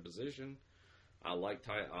 spot at the position. I like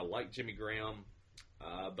Jimmy Graham,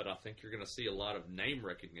 but I think you're going to see a lot of name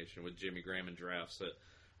recognition with Jimmy Graham in drafts. So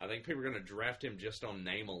I think people are going to draft him just on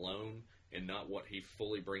name alone and not what he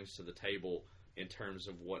fully brings to the table in terms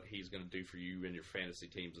of what he's going to do for you and your fantasy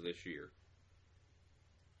teams this year.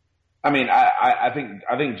 I mean, I think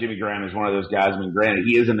Jimmy Graham is one of those guys. I mean, granted,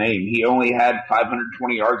 he is a name. He only had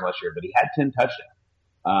 520 yards last year, but he had 10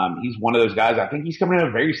 touchdowns. He's one of those guys. I think he's coming in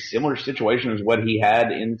a very similar situation as what he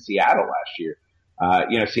had in Seattle last year.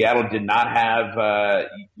 Seattle did not have, a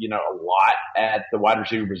lot at the wide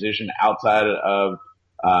receiver position outside of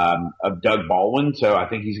Doug Baldwin. So I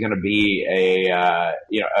think he's going to be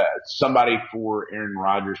somebody for Aaron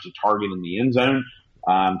Rodgers to target in the end zone.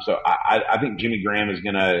 So I think Jimmy Graham is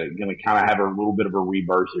going to kind of have a little bit of a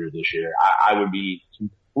rebirth here this year. I would be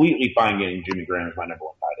completely fine getting Jimmy Graham as my number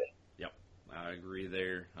 1 tight end. Yep, I agree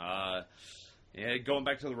there. Going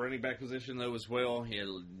back to the running back position, though, as well,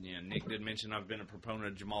 Nick did mention I've been a proponent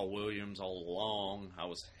of Jamal Williams all along. I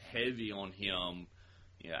was heavy on him,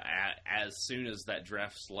 as soon as that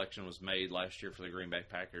draft selection was made last year for the Green Bay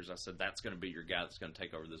Packers, I said that's going to be your guy that's going to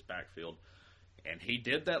take over this backfield. And he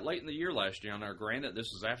did that late in the year last year. Now, granted,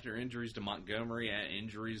 this was after injuries to Montgomery and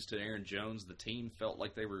injuries to Aaron Jones. The team felt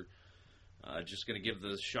like they were just going to give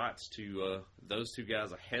the shots to those two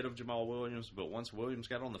guys ahead of Jamal Williams. But once Williams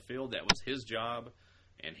got on the field, that was his job,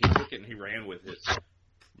 and he took it and he ran with it.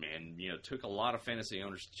 And, took a lot of fantasy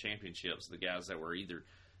owners to championships, the guys that were either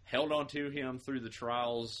held on to him through the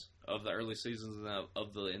trials of the early seasons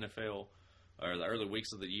of the NFL or the early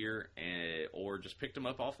weeks of the year, or just picked him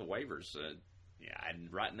up off the waivers.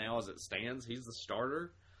 And right now, as it stands, he's the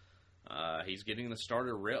starter. He's getting the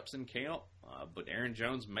starter reps in camp. But Aaron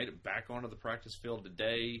Jones made it back onto the practice field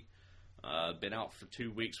today. Been out for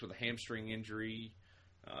 2 weeks with a hamstring injury.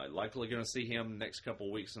 Likely going to see him next couple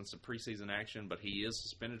of weeks in some preseason action, but he is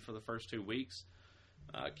suspended for the first 2 weeks.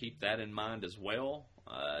 Keep that in mind as well.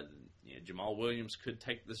 Jamal Williams could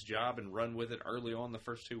take this job and run with it early on the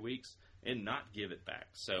first 2 weeks and not give it back.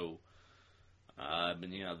 So,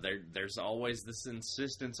 there's always this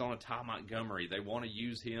insistence on a Ty Montgomery. They want to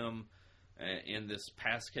use him in this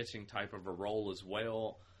pass-catching type of a role as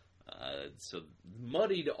well. So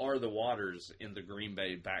muddied are the waters in the Green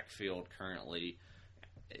Bay backfield currently.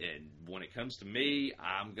 And when it comes to me,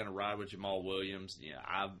 I'm going to ride with Jamal Williams.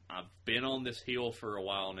 I've been on this hill for a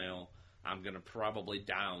while now. I'm going to probably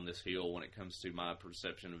die on this hill when it comes to my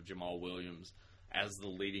perception of Jamal Williams as the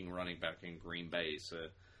leading running back in Green Bay. So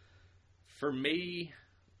for me,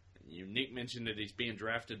 Nick mentioned that he's being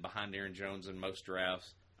drafted behind Aaron Jones in most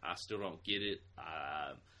drafts. I still don't get it.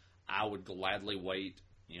 I would gladly wait,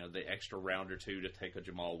 the extra round or two to take a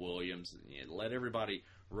Jamal Williams. Let everybody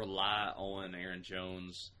rely on Aaron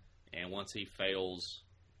Jones, and once he fails,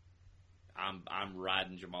 I'm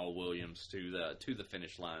riding Jamal Williams to the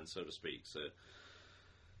finish line, so to speak. So,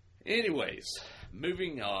 anyways,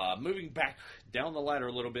 moving back down the ladder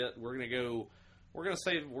a little bit, we're gonna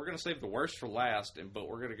save the worst for last, but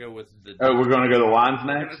we're gonna go with the. Oh, we're gonna go to the Lions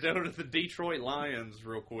next. We're gonna go to the Detroit Lions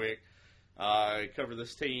real quick. Cover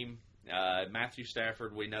this team. Matthew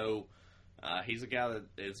Stafford, we know he's a guy that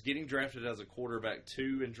is getting drafted as a quarterback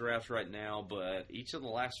 2 in drafts right now, but each of the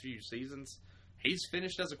last few seasons, he's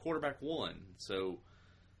finished as a quarterback 1. So,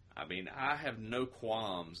 I have no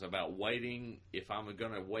qualms about waiting if I'm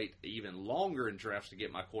going to wait even longer in drafts to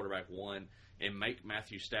get my quarterback 1 and make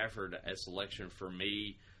Matthew Stafford a selection for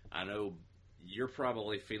me. I know you're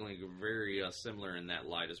probably feeling very similar in that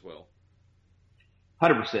light as well.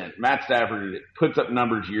 100%. Matt Stafford puts up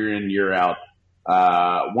numbers year in, year out.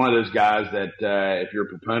 One of those guys that if you're a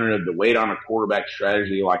proponent of the wait on a quarterback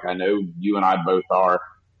strategy, like I know you and I both are,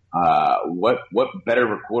 what better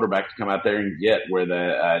of a quarterback to come out there and get with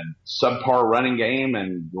a subpar running game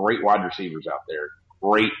and great wide receivers out there.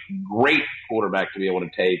 Great quarterback to be able to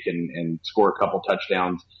take and score a couple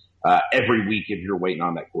touchdowns every week if you're waiting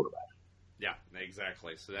on that quarterback. Yeah,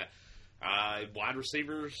 exactly. So that wide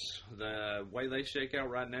receivers, the way they shake out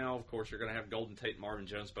right now, of course, you're going to have Golden Tate and Marvin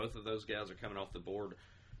Jones. Both of those guys are coming off the board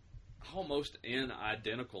almost in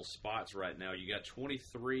identical spots right now. You got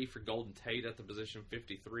 23 for Golden Tate at the position,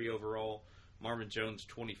 53 overall. Marvin Jones,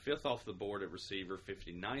 25th off the board at receiver,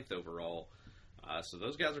 59th overall. So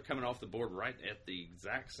those guys are coming off the board right at the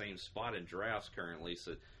exact same spot in drafts currently.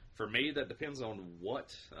 So for me, that depends on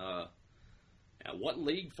what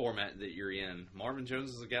league format that you're in. Marvin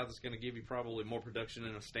Jones is the guy that's going to give you probably more production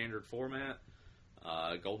in a standard format.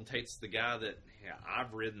 Golden Tate's the guy that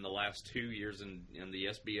I've ridden the last 2 years in the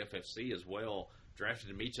SBFFC as well. Drafted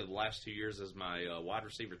him each of the last 2 years as my wide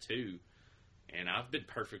receiver 2. And I've been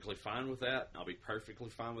perfectly fine with that. I'll be perfectly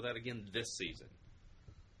fine with that again this season.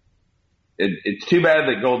 It's too bad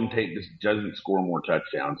that Golden Tate just doesn't score more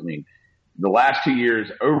touchdowns. The last 3 years,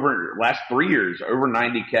 over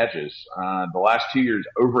 90 catches. The last 2 years,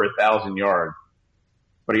 over 1,000 yards.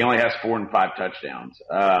 But he only has 4 and 5 touchdowns.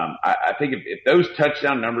 I think if those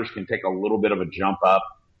touchdown numbers can take a little bit of a jump up,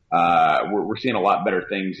 we're seeing a lot better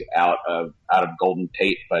things out of Golden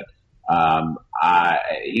Tate. But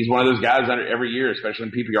he's one of those guys every year, especially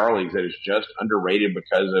in PPR leagues, that is just underrated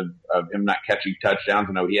because of him not catching touchdowns.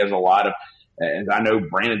 I know he has a lot of. And I know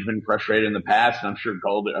Brandon's been frustrated in the past, and I'm sure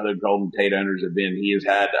other Golden Tate owners have been. He has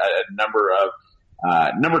had a number of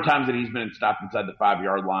times that he's been stopped inside the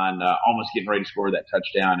 5-yard line, almost getting ready to score that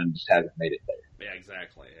touchdown, and just hasn't made it there. Yeah,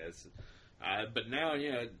 exactly. But now,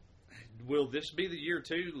 will this be the year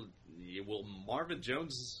too? Will Marvin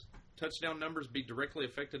Jones' touchdown numbers be directly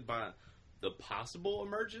affected by the possible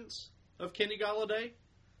emergence of Kenny Golladay?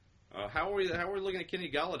 How are we looking at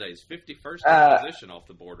Kenny Galladay's 51st position off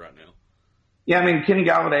the board right now? Yeah, I mean, Kenny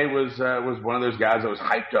Galladay was one of those guys that was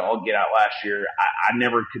hyped to all get out last year. I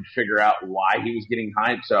never could figure out why he was getting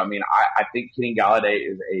hyped. So, I mean, I think Kenny Galladay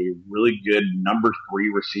is a really good number 3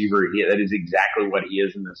 receiver. That is exactly what he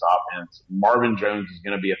is in this offense. Marvin Jones is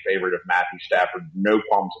going to be a favorite of Matthew Stafford. No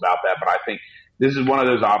qualms about that. But I think this is one of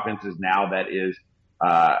those offenses now that is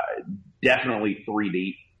definitely 3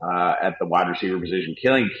 deep at the wide receiver position.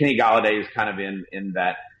 Kenny Galladay is kind of in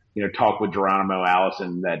that, talk with Geronimo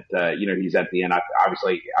Allison that, he's at the end.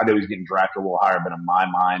 Obviously, I know he's getting drafted a little higher, but in my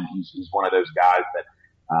mind, he's one of those guys that,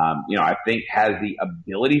 I think has the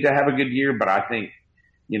ability to have a good year, but I think,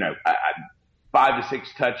 5 to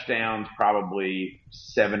 6 touchdowns, probably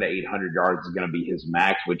 700 to 800 yards is going to be his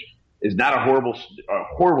max, which is not a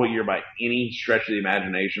horrible year by any stretch of the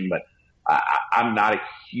imagination, but I'm not a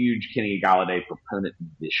huge Kenny Galladay proponent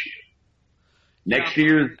this year. Next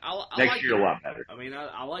year, a lot better. I mean,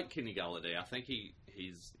 I like Kenny Galladay. I think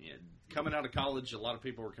he's coming out of college. A lot of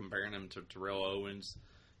people were comparing him to Terrell Owens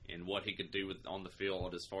and what he could do on the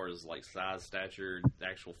field as far as like size, stature,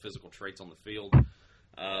 actual physical traits on the field.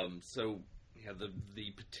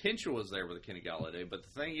 The potential is there with Kenny Galladay. But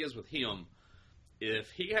the thing is with him, if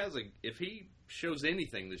he shows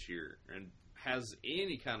anything this year and has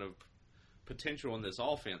any kind of potential in this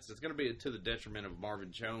offense, it's going to be to the detriment of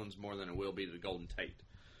Marvin Jones more than it will be to Golden Tate.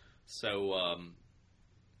 So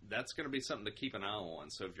that's going to be something to keep an eye on.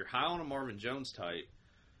 So if you're high on a Marvin Jones type,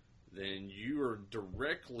 then you are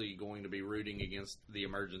directly going to be rooting against the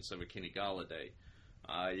emergence of a Kenny Galladay.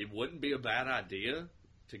 It wouldn't be a bad idea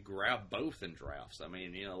to grab both in drafts. I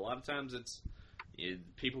mean, a lot of times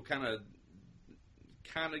people kind of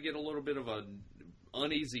get a little bit of a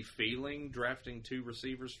uneasy feeling drafting 2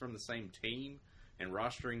 receivers from the same team and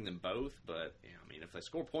rostering them both, but I mean, if they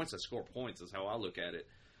score points, they score points is how I look at it,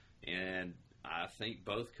 and I think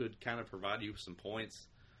both could kind of provide you some points.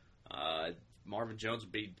 Marvin Jones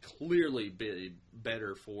would be clearly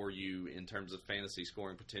better for you in terms of fantasy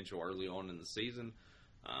scoring potential early on in the season,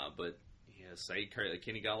 but say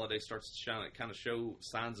Kenny Galladay starts to show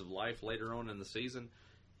signs of life later on in the season,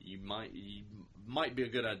 you might be a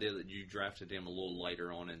good idea that you drafted him a little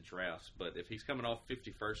later on in drafts. But if he's coming off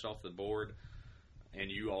 51st off the board and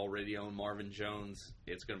you already own Marvin Jones,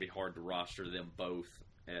 it's going to be hard to roster them both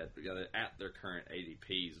at their current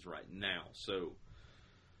ADPs right now. So,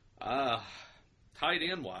 tight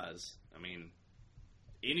end wise, I mean,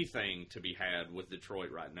 anything to be had with Detroit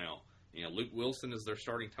right now. Luke Wilson is their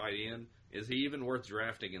starting tight end. Is he even worth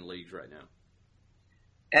drafting in leagues right now?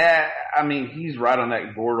 I mean, he's right on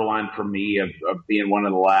that borderline for me of being one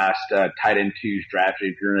of the last tight end 2s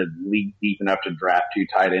drafted. If you're in a league deep enough to draft 2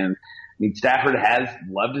 tight ends, I mean, Stafford has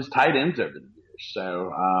loved his tight ends over the years.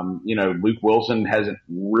 So, Luke Wilson hasn't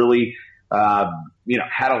really,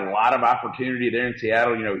 had a lot of opportunity there in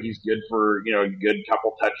Seattle. He's good for, a good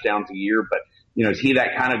couple touchdowns a year, but, is he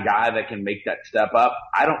that kind of guy that can make that step up?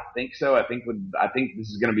 I don't think so. I think this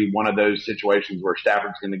is going to be one of those situations where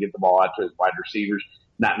Stafford's going to get the ball out to his wide receivers,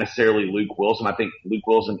 not necessarily Luke Wilson. I think Luke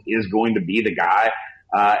Wilson is going to be the guy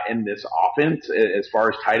in this offense as far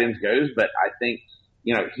as tight ends goes, but I think,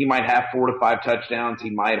 he might have 4 to 5 touchdowns. He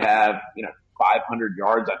might have, 500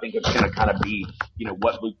 yards. I think it's going to kind of be,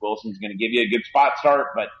 what Luke Wilson's going to give you. A good spot start,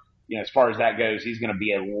 but, as far as that goes, he's going to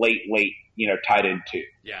be a late, tight end 2.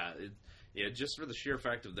 Yeah, just for the sheer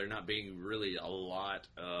fact of there not being really a lot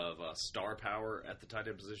of star power at the tight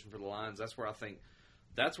end position for the Lions, that's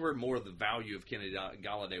where more of the value of Kenny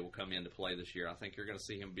Galladay will come into play this year. I think you're going to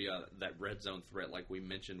see him be that red zone threat like we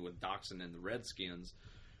mentioned with Doxson and the Redskins.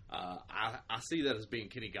 I see that as being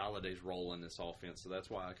Kenny Galladay's role in this offense, so that's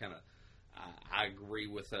why I agree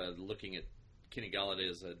with looking at Kenny Galladay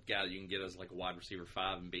as a guy that you can get as like a wide receiver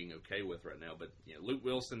 5 and being okay with right now. But Luke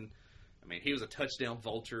Wilson, I mean, he was a touchdown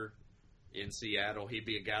vulture in Seattle. He'd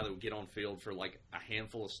be a guy that would get on field for like a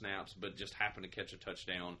handful of snaps, but just happen to catch a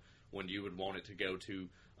touchdown when you would want it to go to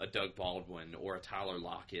a Doug Baldwin or a Tyler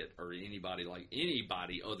Lockett or anybody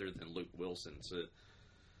other than Luke Wilson. So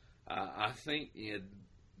I think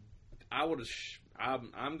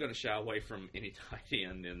I'm going to shy away from any tight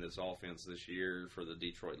end in this offense this year for the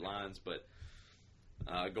Detroit Lions. But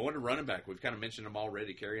going to running back, we've kind of mentioned him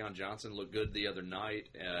already. Kerryon Johnson looked good the other night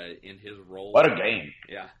in his role. What a game!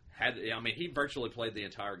 Yeah. He virtually played the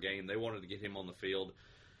entire game. They wanted to get him on the field.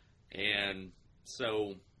 And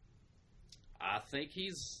so I think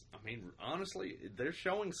honestly, they're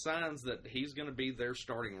showing signs that he's going to be their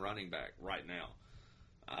starting running back right now.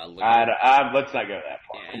 Let's not go that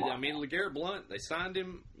far. LeGarrette Blount, they signed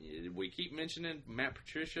him. We keep mentioning Matt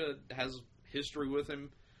Patricia has history with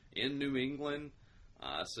him in New England.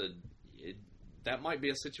 So that might be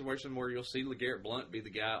a situation where you'll see LeGarrette Blount be the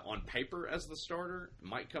guy on paper as the starter.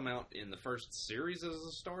 Might come out in the first series as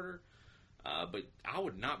a starter. But I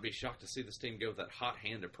would not be shocked to see this team go with that hot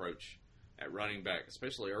hand approach at running back,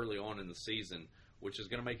 especially early on in the season, which is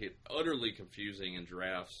going to make it utterly confusing in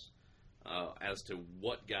drafts as to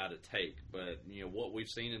what guy to take. But, what we've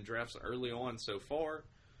seen in drafts early on so far,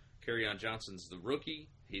 Kerryon Johnson's the rookie.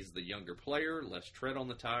 He's the younger player, less tread on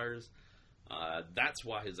the tires. That's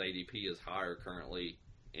why his ADP is higher currently.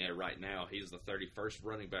 Right now, he's the 31st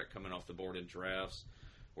running back coming off the board in drafts,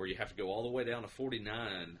 where you have to go all the way down to 48,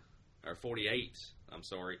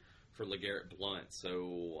 for LeGarrette Blount.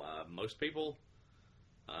 So most people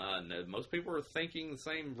are thinking the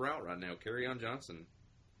same route right now. Kerryon Johnson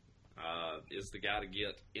is the guy to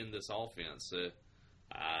get in this offense.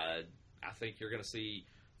 I think you're going to see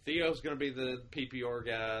Theo's going to be the PPR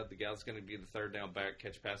guy. The guy's going to be the third down back,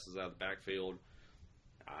 catch passes out of the backfield.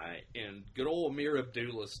 And good old Ameer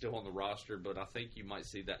Abdullah is still on the roster, but I think you might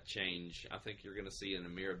see that change. I think you're going to see an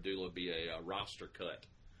Ameer Abdullah be a roster cut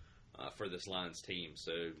for this Lions team.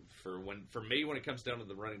 So for me, when it comes down to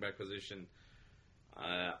the running back position,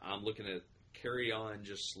 I'm looking at Kerryon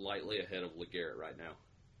just slightly ahead of LeGarrette right now.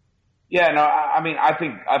 Yeah, no, I mean, I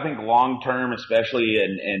think long term, especially,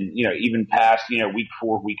 and even past week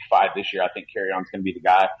 4, week 5 this year, I think Kerryon's going to be the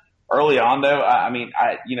guy. Early on, though,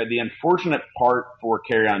 the unfortunate part for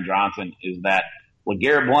Kerryon Johnson is that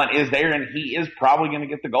LeGarrette Blount is there, and he is probably going to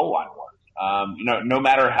get the goal line work. No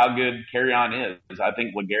matter how good Kerryon is, I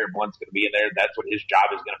think LeGarrette Blount's going to be in there. That's what his job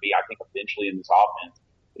is going to be. I think eventually in this offense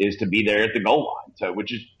is to be there at the goal line. So,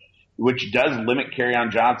 which does limit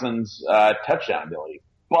Kerryon Johnson's touchdown ability,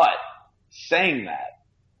 but saying that,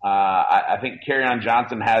 I think Kerryon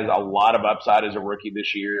Johnson has a lot of upside as a rookie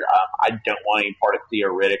this year. I don't want any part of Theo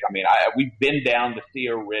Riddick. I mean, we've been down the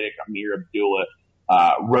Theo Riddick, Ameer Abdullah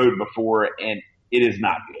road before, and it is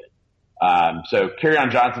not good. So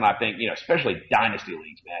Kerryon Johnson, I think, especially dynasty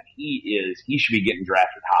leagues, man, he should be getting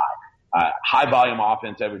drafted high. High volume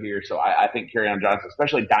offense over here, so I think Kerryon Johnson,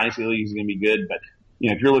 especially dynasty leagues, is going to be good. But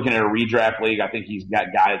if you're looking at a redraft league, I think he's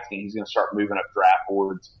got guys. He's going to start moving up draft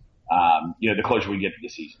boards. The closer we get to the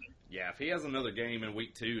season. Yeah, if he has another game in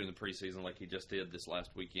week 2 in the preseason like he just did this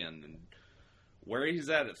last weekend, and where he's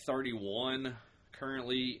at 31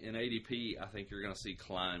 currently in ADP, I think you're going to see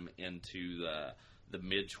climb into the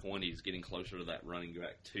mid-20s, getting closer to that running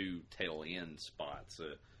back 2 tail end spot. So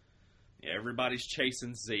everybody's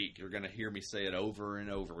chasing Zeke. You're going to hear me say it over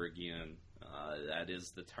and over again. That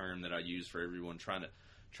is the term that I use for everyone trying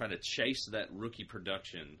to chase that rookie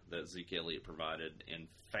production that Zeke Elliott provided in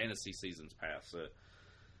fantasy seasons past.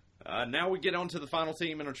 Now we get on to the final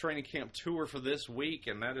team in our training camp tour for this week,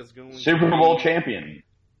 and that is going Super Bowl champion.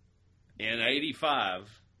 In 85,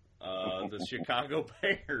 the Chicago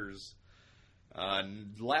Bears.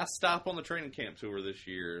 Last stop on the training camp tour this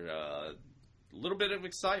year. A little bit of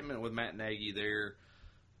excitement with Matt Nagy there.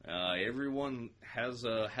 Everyone has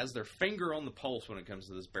their finger on the pulse when it comes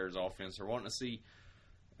to this Bears offense. They're wanting to see,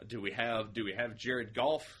 do we have Jared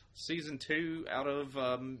Goff season 2 out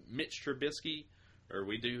of Mitch Trubisky, or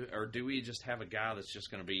do we just have a guy that's just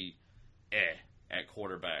going to be at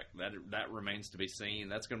quarterback? That remains to be seen.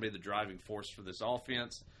 That's going to be the driving force for this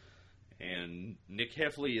offense. And Nick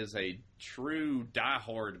Heffley is a true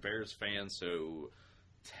diehard Bears fan, so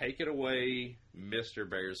take it away, Mr.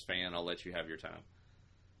 Bears fan. I'll let you have your time.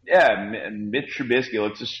 Yeah, Mitch Trubisky,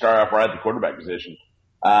 let's just start off right at the quarterback position.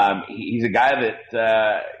 He's a guy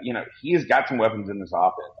that, he has got some weapons in this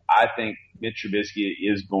offense. I think Mitch Trubisky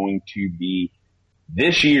is going to be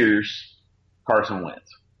this year's Carson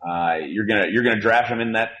Wentz. You're gonna draft him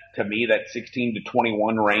in that 16 to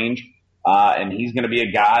 21 range. And he's going to be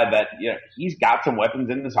a guy that, he's got some weapons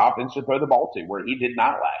in this offense to throw the ball to, where he did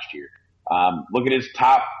not last year. Look at his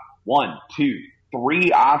top 1, 2,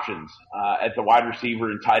 3 options at the wide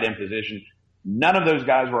receiver and tight end position. None of those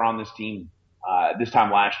guys were on this team this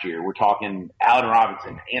time last year. We're talking Allen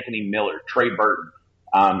Robinson, Anthony Miller, Trey Burton.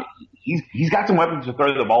 He's got some weapons to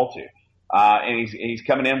throw the ball to. And he's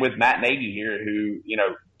coming in with Matt Nagy here, who,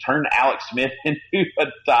 turned Alex Smith into a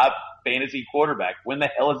top fantasy quarterback. When the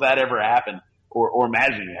hell has that ever happened or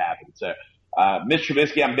imagined it happened? So, Mitch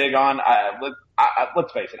Trubisky, I'm big on.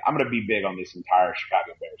 Let's face it, I'm going to be big on this entire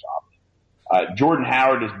Chicago Bears offense. Jordan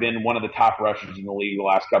Howard has been one of the top rushers in the league the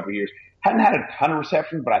last couple of years. Hadn't had a ton of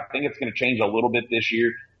receptions, but I think it's going to change a little bit this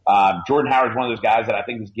year. Jordan Howard is one of those guys that I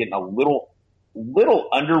think is getting a little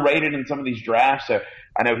underrated in some of these drafts. So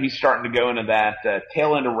I know he's starting to go into that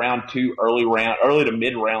tail end of round 2, early to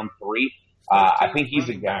mid round 3. I think he's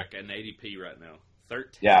a guy in ADP right now.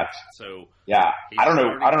 13. Yeah. So yeah, I don't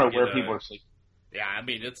know where people are sleeping. Yeah, I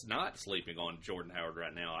mean, it's not sleeping on Jordan Howard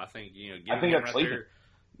right now. I think, I think that's sleeping.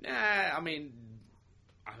 I mean,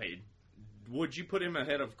 would you put him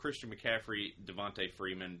ahead of Christian McCaffrey, Devontae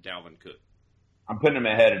Freeman, Dalvin Cook? I'm putting him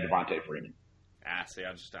ahead of Devontae Freeman. See,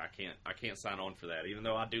 I can't sign on for that. Even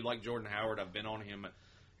though I do like Jordan Howard, I've been on him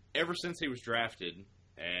ever since he was drafted,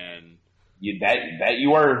 and that you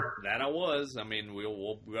were. That I was. I mean,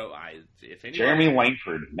 we'll if anybody, Jeremy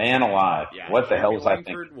Langford, man alive. Yeah, what the hell was I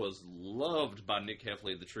thinking? Langford was loved by Nick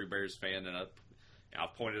Heffley, the true Bears fan, and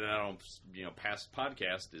I've pointed out on past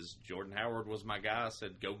podcasts is Jordan Howard was my guy. I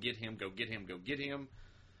said, go get him, go get him, go get him.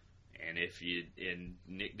 And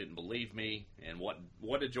Nick didn't believe me. And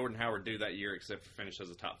what did Jordan Howard do that year except for finish as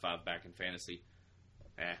a top 5 back in fantasy?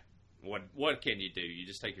 What can you do? You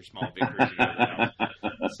just take your small victories and go down.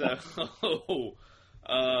 So,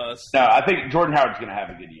 no, I think Jordan Howard's going to have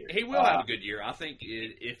a good year. He will have a good year. I think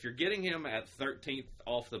if you're getting him at 13th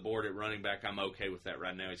off the board at running back, I'm okay with that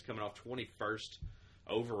right now. He's coming off 21st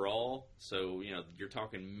overall, so you're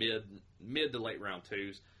talking mid to late round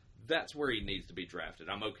 2s. That's where he needs to be drafted.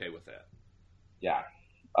 I'm okay with that. Yeah.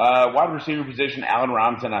 Wide receiver position, Allen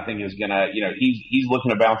Robinson, I think is gonna, he's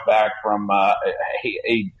looking to bounce back from a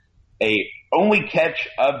only catch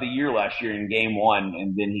of the year last year in game 1,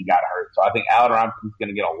 and then he got hurt. So I think Allen Robinson's going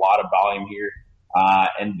to get a lot of volume here.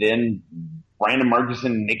 And then Brandon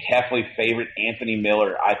Murchison, Nick Heffley favorite, Anthony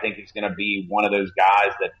Miller, I think is going to be one of those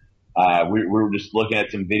guys that we were just looking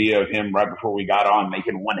at some video of him right before we got on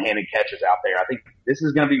making one-handed catches out there. I think this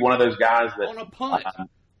is going to be one of those guys that on a punt,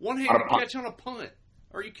 one-handed catch on a punt.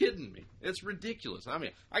 Are you kidding me? It's ridiculous. I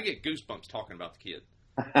mean, I get goosebumps talking about the kid.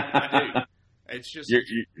 I do. It's just.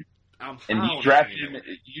 You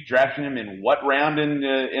drafted him in what round in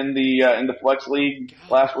the flex league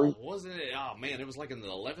last week? Wasn't it? Oh man, it was like in the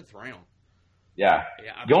 11th round. Yeah,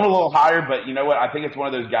 going a little higher, but you know what? I think it's one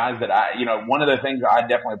of those guys that one of the things I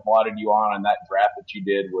definitely applauded you on that draft that you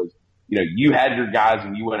did was, you had your guys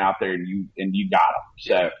and you went out there and you got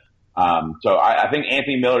them. So I think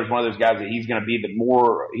Anthony Miller is one of those guys that he's going to be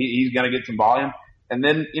he's going to get some volume, and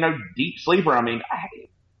then deep sleeper. I mean,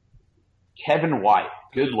 Kevin White,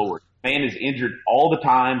 good Lord. Man is injured all the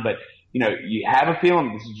time, but you have a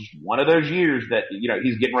feeling this is just one of those years that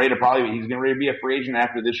he's getting ready to be a free agent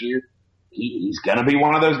after this year. He's going to be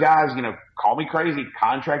one of those guys. Call me crazy,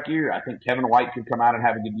 contract year. I think Kevin White could come out and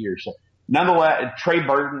have a good year. So, nonetheless, Trey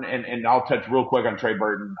Burton, and I'll touch real quick on Trey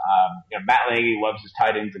Burton. Matt Nagy loves his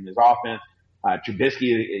tight ends in his offense.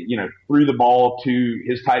 Trubisky, threw the ball to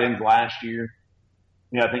his tight ends last year.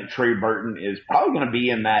 I think Trey Burton is probably going to be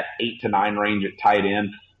in that 8 to 9 range at tight end.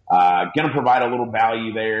 Going to provide a little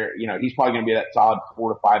value there. He's probably going to be that solid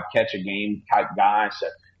 4 to 5 catch a game type guy. So,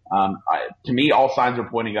 to me, all signs are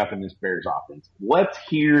pointing up in this Bears offense. Let's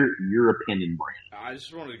hear your opinion, Brandon. I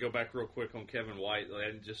just wanted to go back real quick on Kevin White,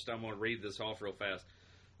 and I'm going to read this off real fast.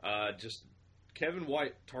 Kevin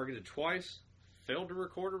White targeted twice, failed to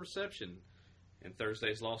record a reception in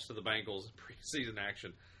Thursday's loss to the Bengals in preseason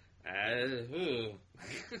action.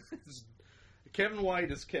 Kevin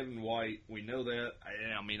White is Kevin White. We know that.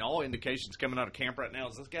 I mean, all indications coming out of camp right now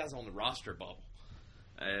is this guy's on the roster bubble.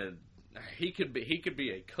 He could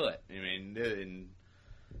be a cut. I mean, and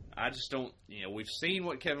I just don't. We've seen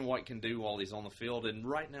what Kevin White can do while he's on the field, and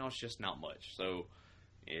right now it's just not much. So,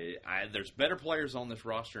 there's better players on this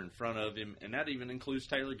roster in front of him, and that even includes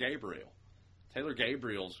Taylor Gabriel. Taylor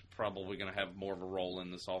Gabriel's probably going to have more of a role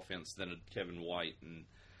in this offense than Kevin White,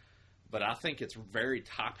 but I think it's very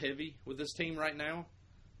top-heavy with this team right now.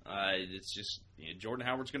 It's just Jordan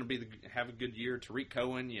Howard's going to have a good year. Tariq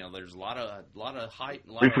Cohen, there's a lot of hype.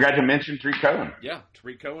 We forgot to mention Tariq Cohen. Yeah,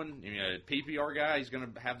 Tariq Cohen, PPR guy. He's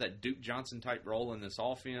going to have that Duke Johnson type role in this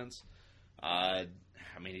offense. I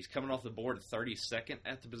mean, he's coming off the board at 32nd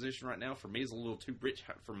at the position right now. For me, he's a little too rich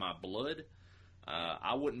for my blood.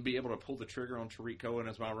 I wouldn't be able to pull the trigger on Tariq Cohen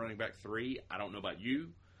as my running back 3. I don't know about you.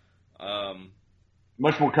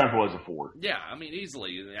 Much more comfortable as a 4. Yeah, I mean,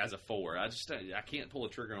 easily as a 4. I can't pull a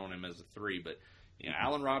trigger on him as a 3. But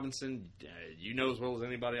Allen Robinson, as well as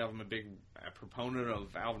anybody, I'm a big proponent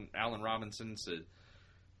of Allen Robinson. So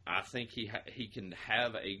I think he can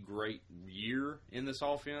have a great year in this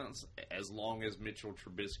offense as long as Mitchell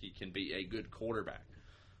Trubisky can be a good quarterback.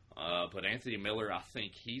 But Anthony Miller, I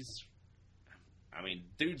think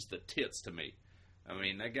dude's the tits to me. I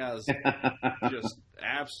mean, that guy's just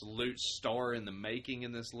absolute star in the making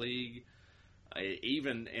in this league. I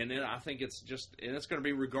think it's going to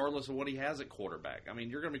be regardless of what he has at quarterback. I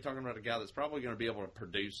mean, you're going to be talking about a guy that's probably going to be able to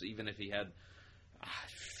produce even if he had,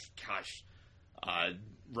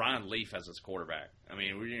 Ryan Leaf as his quarterback. I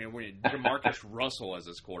mean, DeMarcus Russell as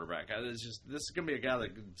his quarterback. This is going to be a guy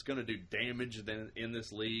that's going to do damage in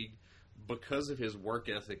this league because of his work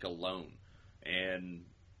ethic alone. And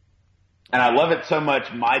I love it so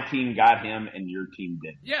much. My team got him, and your team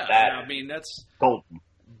didn't. Yeah, I mean that's golden.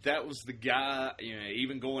 That was the guy.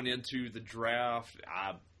 Even going into the draft,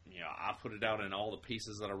 I put it out in all the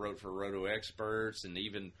pieces that I wrote for Roto Experts, and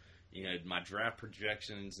even my draft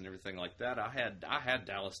projections and everything like that. I had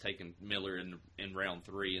Dallas taking Miller in round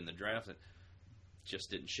 3 in the draft. It just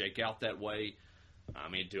didn't shake out that way. I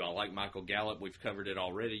mean, do I like Michael Gallup? We've covered it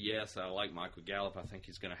already. Yes, I like Michael Gallup. I think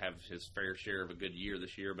he's going to have his fair share of a good year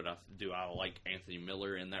this year. But I like Anthony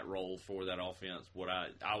Miller in that role for that offense?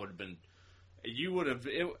 I would have been.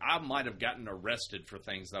 I might have gotten arrested for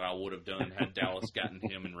things that I would have done had Dallas gotten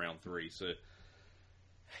him in round 3. So,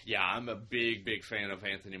 yeah, I'm a big, big fan of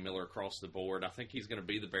Anthony Miller across the board. I think he's going to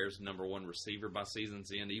be the Bears' #1 receiver by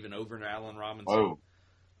season's end, even over Allen Robinson.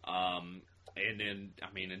 Oh. And then,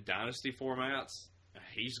 I mean, in dynasty formats,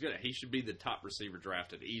 he should be the top receiver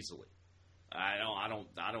drafted easily. I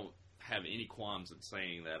don't have any qualms in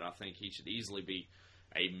saying that. I think he should easily be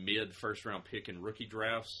a mid-first round pick in rookie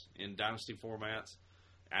drafts in dynasty formats.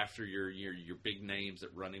 After your big names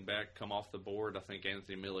at running back come off the board, I think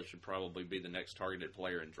Anthony Miller should probably be the next targeted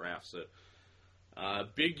player in drafts. So,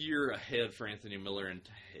 big year ahead for Anthony Miller, and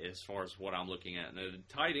as far as what I'm looking at. And at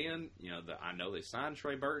tight end, I know they signed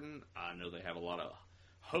Trey Burton. I know they have a lot of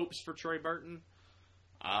hopes for Trey Burton.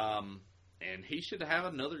 And he should have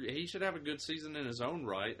a good season in his own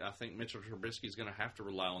right. I think Mitchell Trubisky is going to have to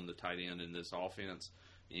rely on the tight end in this offense.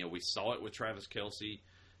 We saw it with Travis Kelce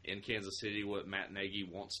in Kansas City, what Matt Nagy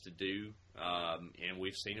wants to do. And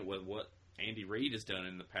we've seen it with what Andy Reid has done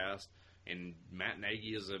in the past. And Matt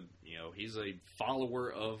Nagy is he's a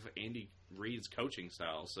follower of Andy Reid's coaching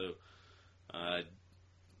style. So,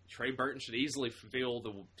 Trey Burton should easily fill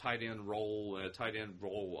the tight end role,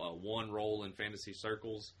 one role in fantasy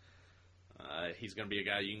circles. He's going to be a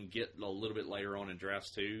guy you can get a little bit later on in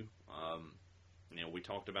drafts too. We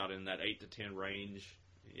talked about in that 8 to 10 range.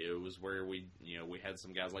 It was where we had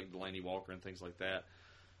some guys like Delaney Walker and things like that.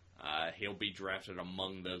 He'll be drafted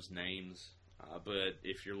among those names. But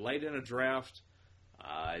if you're late in a draft,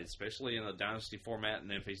 especially in a dynasty format,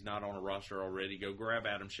 and if he's not on a roster already, go grab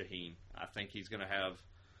Adam Shaheen. I think he's going to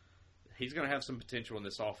have some potential in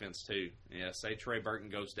this offense too. Say Trey Burton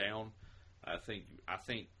goes down, I think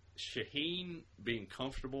Shaheen being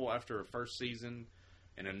comfortable after a first season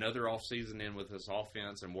and another offseason in with his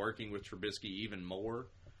offense and working with Trubisky even more,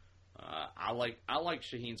 I like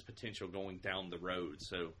Shaheen's potential going down the road.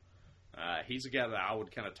 So he's a guy that I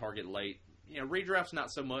would kind of target late. Redraft's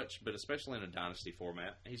not so much, but especially in a dynasty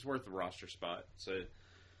format, he's worth the roster spot. So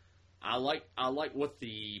I like what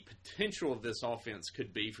the potential of this offense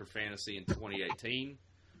could be for fantasy in 2018.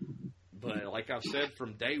 But like I've said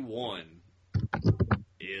from day one,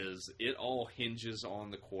 it all hinges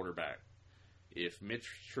on the quarterback. If Mitch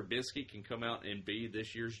Trubisky can come out and be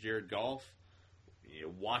this year's Jared Goff,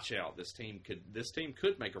 watch out. This team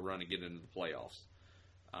could make a run and get into the playoffs.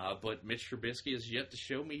 But Mitch Trubisky has yet to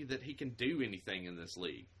show me that he can do anything in this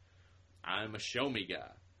league. I'm a show-me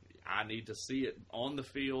guy. I need to see it on the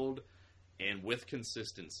field and with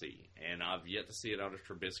consistency, and I've yet to see it out of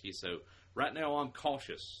Trubisky. So right now I'm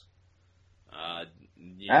cautious.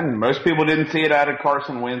 And most people didn't see it out of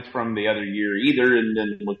Carson Wentz from the other year either, and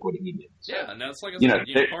then look what he did. So, yeah, and that's like I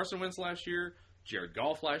said, Carson Wentz last year, Jared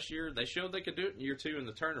Goff last year, they showed they could do it in year 2 in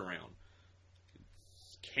the turnaround.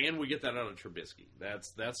 Can we get that out of Trubisky?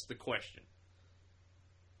 That's the question.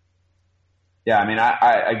 Yeah, I mean,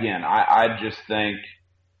 I just think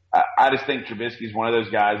Trubisky's one of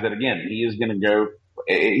those guys that, again, he's going to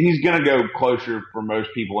go closer for most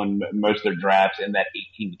people in most of their drafts in that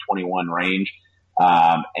 18 to 21 range.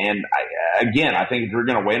 I think if you're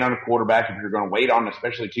going to wait on a quarterback, if you're going to wait on,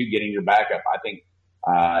 especially getting your backup, I think,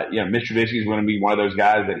 Mitch Trubisky is going to be one of those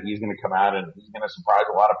guys that he's going to come out and he's going to surprise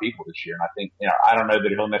a lot of people this year. And I think, I don't know that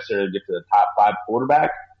he'll necessarily get to the top 5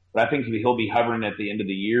 quarterback, but I think he'll be hovering at the end of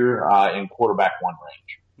the year, in quarterback 1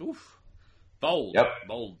 range. Oof. Bold. Yep.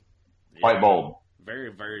 Bold. Quite bold.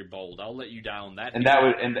 Very, very bold. I'll let you die on that. And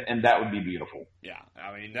that would be beautiful. Yeah.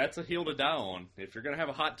 I mean, that's a hill to die on. If you're going to have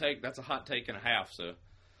a hot take, that's a hot take and a half. So,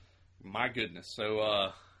 my goodness.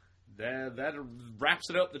 So, that wraps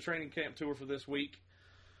it up, the training camp tour for this week.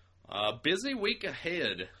 Busy week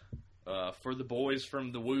ahead for the boys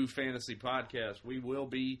from the Woo Fantasy Podcast. We will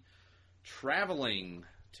be traveling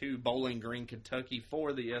to Bowling Green, Kentucky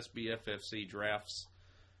for the SBFFC drafts.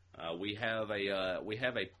 We have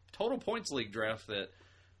a Total Points League draft that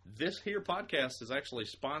this here podcast is actually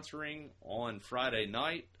sponsoring on Friday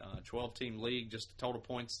night, 12-team league, just a total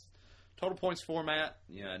points format.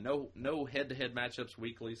 Yeah, no head-to-head matchups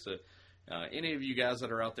weekly. So any of you guys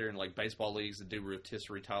that are out there in like baseball leagues that do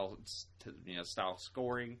rotisserie style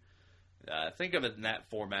scoring, think of it in that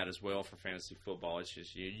format as well for fantasy football. It's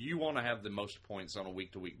just you want to have the most points on a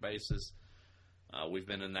week-to-week basis. We've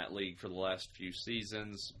been in that league for the last few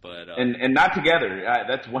seasons, but and not together.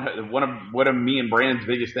 That's one of me and Brandon's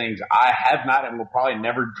biggest things. I have not, and will probably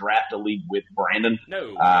never draft a league with Brandon.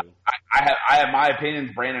 No, I have my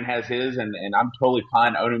opinions. Brandon has his, and I'm totally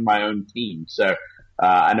fine owning my own team. So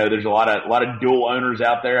I know there's a lot of dual owners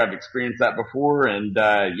out there. I've experienced that before, and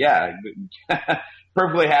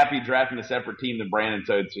perfectly happy drafting a separate team than Brandon.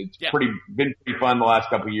 So it's been pretty fun the last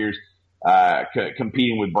couple of years.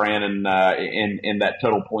 Competing with Brandon in that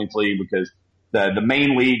total points league, because the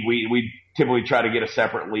main league we typically try to get a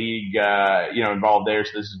separate league involved there.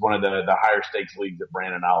 So this is one of the higher stakes leagues that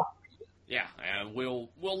Brandon and I'll. Yeah, and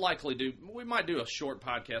we'll likely do. We might do a short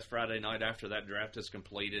podcast Friday night after that draft is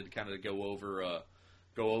completed, kind of go over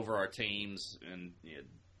our teams and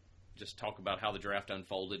just talk about how the draft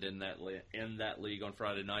unfolded in that league on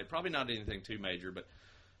Friday night. Probably not anything too major, but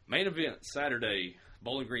main event Saturday.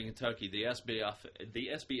 Bowling Green, Kentucky, the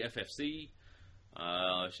SBFFC.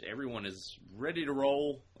 Everyone is ready to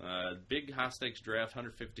roll. Big high-stakes draft,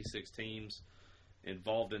 156 teams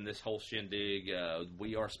involved in this whole shindig.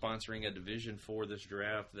 We are sponsoring a division for this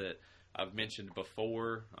draft that I've mentioned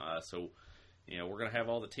before. So, we're going to have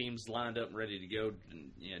all the teams lined up and ready to go.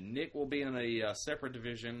 Nick will be in a separate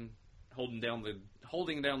division, holding down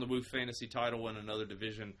the Woo Fantasy title in another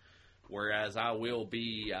division. Whereas I will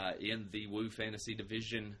be in the Woo Fantasy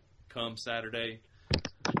division come Saturday.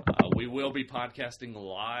 We will be podcasting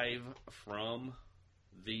live from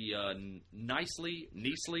the Nicely,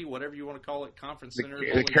 whatever you want to call it, conference center.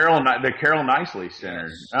 The Carol Nicely Center.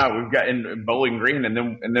 Yes. We've got in Bowling Green, and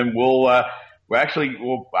then we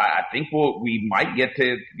might get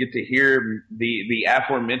to hear the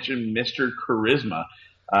aforementioned Mr. Charisma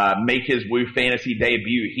make his Woo Fantasy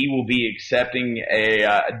debut. He will be accepting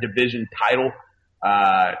a division title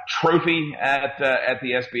trophy at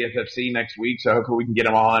the SBFFC next week. So hopefully we can get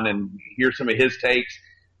him on and hear some of his takes,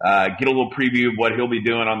 get a little preview of what he'll be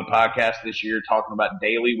doing on the podcast this year, talking about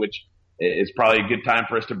daily, which is probably a good time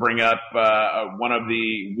for us to bring up one of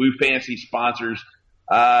the Woo Fantasy sponsors,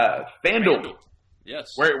 FanDuel.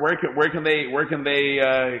 Yes. Where can they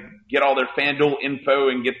get all their FanDuel info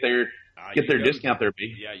and get their discount there,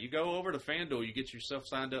 B? Yeah, you go over to FanDuel, you get yourself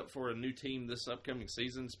signed up for a new team this upcoming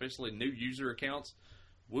season, especially new user accounts.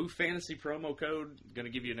 Woo Fantasy promo code, going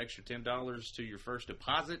to give you an extra $10 to your first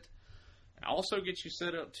deposit. Also get you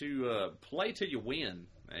set up to play till you win.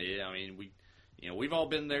 I mean, we've all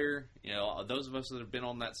been there. Those of us that have been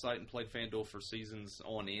on that site and played FanDuel for seasons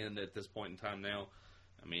on end at this point in time now,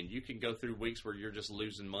 I mean, you can go through weeks where you're just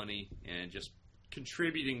losing money and just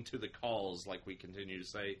contributing to the cause, like we continue to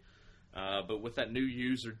say. But with that new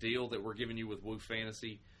user deal that we're giving you with Woo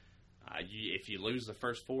Fantasy, if you lose the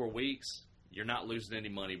first 4 weeks, you're not losing any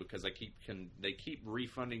money because they keep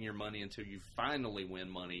refunding your money until you finally win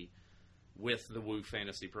money with the Woo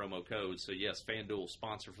Fantasy promo code. So yes, FanDuel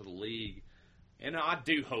sponsor for the league, and I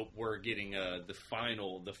do hope we're getting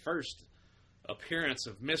the first appearance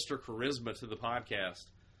of Mr. Charisma to the podcast,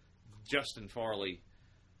 Justin Farley.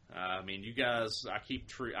 I mean, you guys, I keep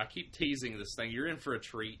teasing this thing. You're in for a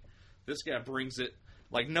treat. This guy brings it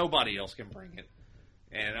like nobody else can bring it.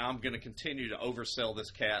 And I'm going to continue to oversell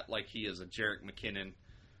this cat like he is a Jerick McKinnon.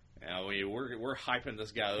 We're hyping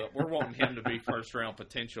this guy up. We're wanting him to be first-round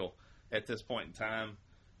potential at this point in time.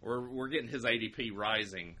 We're getting his ADP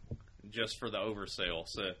rising just for the oversell.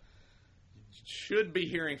 So should be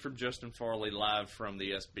hearing from Justin Farley live from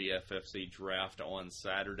the SBFFC draft on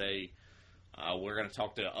Saturday. We're going to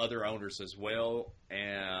talk to other owners as well,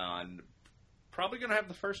 and probably going to have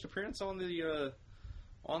the first appearance on the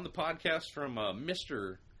podcast from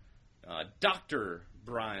Mr. Dr.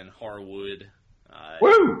 Brian Harwood.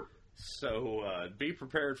 Woo! So be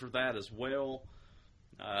prepared for that as well.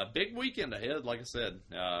 Big weekend ahead, like I said.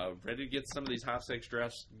 Ready to get some of these high-stakes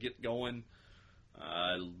drafts get going.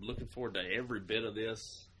 Looking forward to every bit of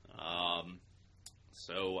this. Are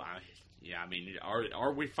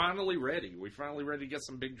we finally ready? We finally ready to get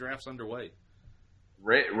some big drafts underway?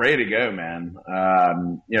 Ready to go, man.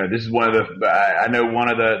 This is one of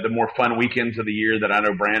the more fun weekends of the year that I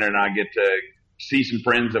know Brandon and I get to see some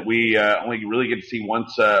friends that we only really get to see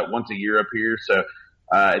once a year up here. So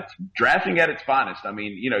it's drafting at its finest. I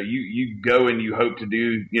mean, you go and you hope to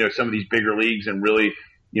do some of these bigger leagues and really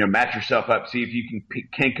match yourself up, see if you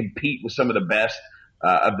can compete with some of the best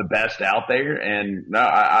of the best out there. And no,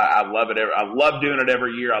 I love it. I love doing it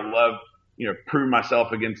every year. I love, prove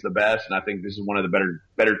myself against the best. And I think this is one of the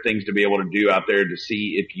better things to be able to do out there to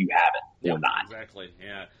see if you have it or not. Exactly.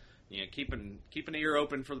 Yeah. Yeah. Keep an ear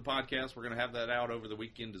open for the podcast. We're going to have that out over the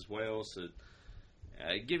weekend as well. So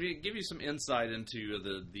give you some insight into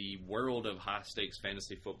the world of high stakes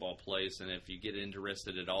fantasy football plays. And if you get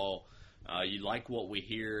interested at all, you like what we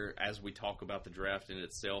hear as we talk about the draft in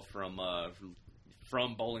itself from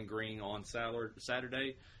Bowling Green on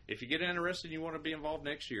Saturday. If you get interested and you want to be involved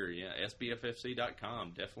next year,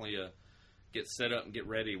 SBFFC.com. Definitely get set up and get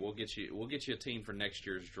ready. We'll get you a team for next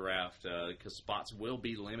year's draft because spots will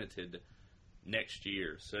be limited next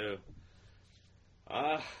year. So,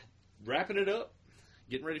 wrapping it up,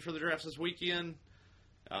 getting ready for the drafts this weekend.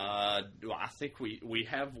 I think we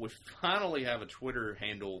finally have a Twitter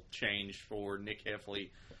handle change for Nick Heffley.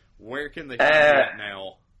 Where can they find that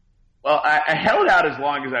now? Well, I held out as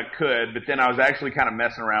long as I could, but then I was actually kind of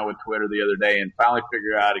messing around with Twitter the other day and finally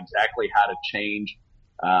figured out exactly how to change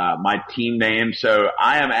my team name. So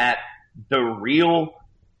I am at The Real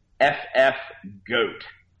FF Goat.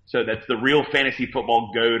 So that's The Real Fantasy Football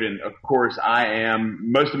Goat. And, of course,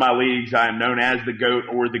 most of my leagues, I am known as the GOAT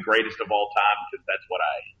or the greatest of all time because that's what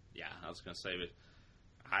I am. Yeah, I was going to say, but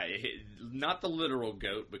not the literal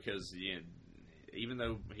GOAT because even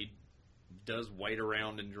though he does wait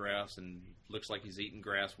around in drafts and looks like he's eating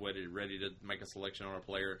grass, ready to make a selection on a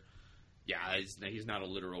player. Yeah, he's not a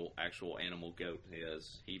literal actual animal goat. He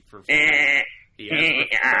has referred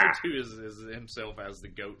to himself as the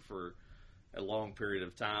goat for a long period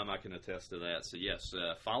of time. I can attest to that. So yes,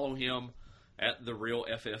 follow him at The Real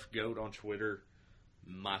FF Goat on Twitter.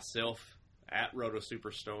 Myself at Roto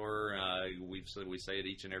Superstar. We say it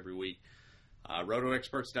each and every week.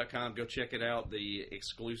 RotoExperts.com. Go check it out. The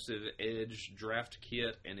exclusive Edge draft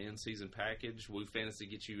kit and in-season package. Woo Fantasy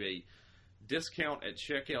gets you a discount at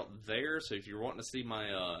checkout there. So if you're wanting to see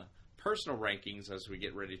my personal rankings as we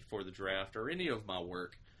get ready for the draft or any of my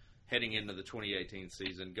work heading into the 2018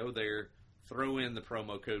 season, go there. Throw in the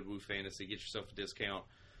promo code Woo Fantasy. Get yourself a discount.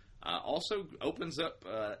 Also opens up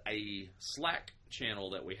a Slack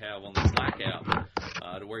channel that we have on the Slack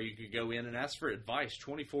app to where you could go in and ask for advice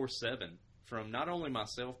 24/7. From not only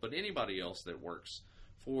myself, but anybody else that works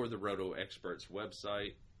for the Roto Experts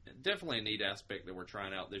website. Definitely a neat aspect that we're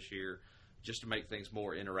trying out this year, just to make things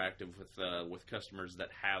more interactive with customers that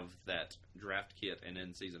have that draft kit and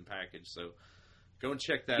in-season package. So go and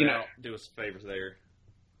check that out. Do us a favor there.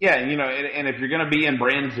 Yeah, and if you're going to be in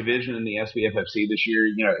Brandon's division in the SBFFC this year,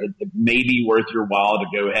 it may be worth your while to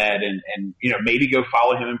go ahead and maybe go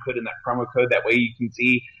follow him and put in that promo code. That way you can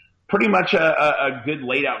see pretty much a good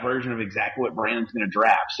laid out version of exactly what Brandon's going to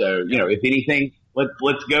draft. So, if anything,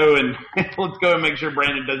 let's go and make sure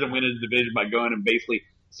Brandon doesn't win his division by going and basically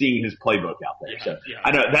seeing his playbook out there.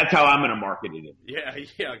 I know that's how I'm going to market it.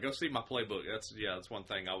 Yeah. Go see my playbook. That's one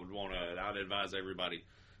thing I'd advise everybody,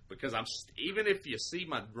 because even if you see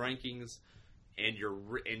my rankings and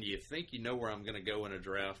you think you know where I'm going to go in a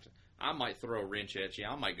draft, I might throw a wrench at you.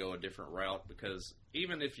 I might go a different route, because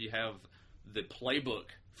even if you have the playbook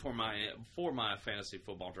for my fantasy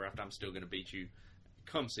football draft, I'm still going to beat you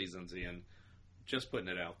come season's end. Just putting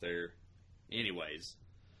it out there. Anyways,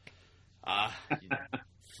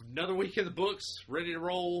 another week in the books, ready to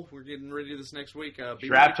roll. We're getting ready this next week.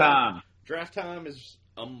 Draft time. Draft time is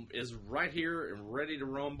right here and ready to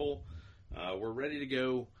rumble. We're ready to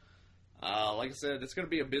go. Like I said, it's going to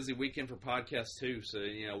be a busy weekend for podcasts too. So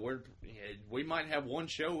we might have one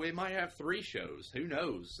show, we might have 3 shows. Who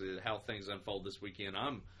knows how things unfold this weekend?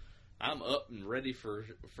 I'm up and ready for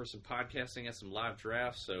some podcasting and some live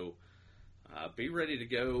drafts. So be ready to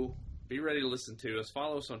go. Be ready to listen to us.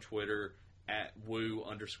 Follow us on Twitter at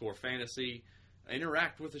 @woo_fantasy.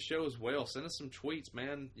 Interact with the show as well. Send us some tweets,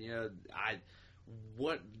 man.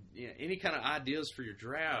 Any kind of ideas for your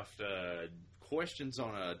draft. Questions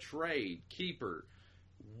on a trade, keeper,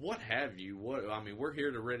 what have you. We're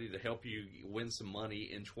here ready to help you win some money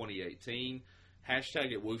in 2018.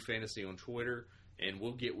 Hashtag it Woo Fantasy on Twitter, and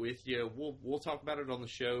we'll get with you. We'll talk about it on the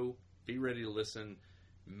show. Be ready to listen.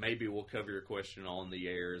 Maybe we'll cover your question on the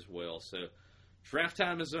air as well. So, draft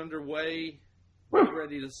time is underway. Be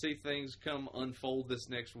ready to see things come unfold this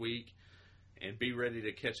next week, and be ready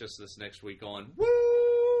to catch us this next week on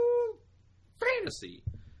Woo Fantasy.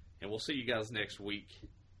 And we'll see you guys next week.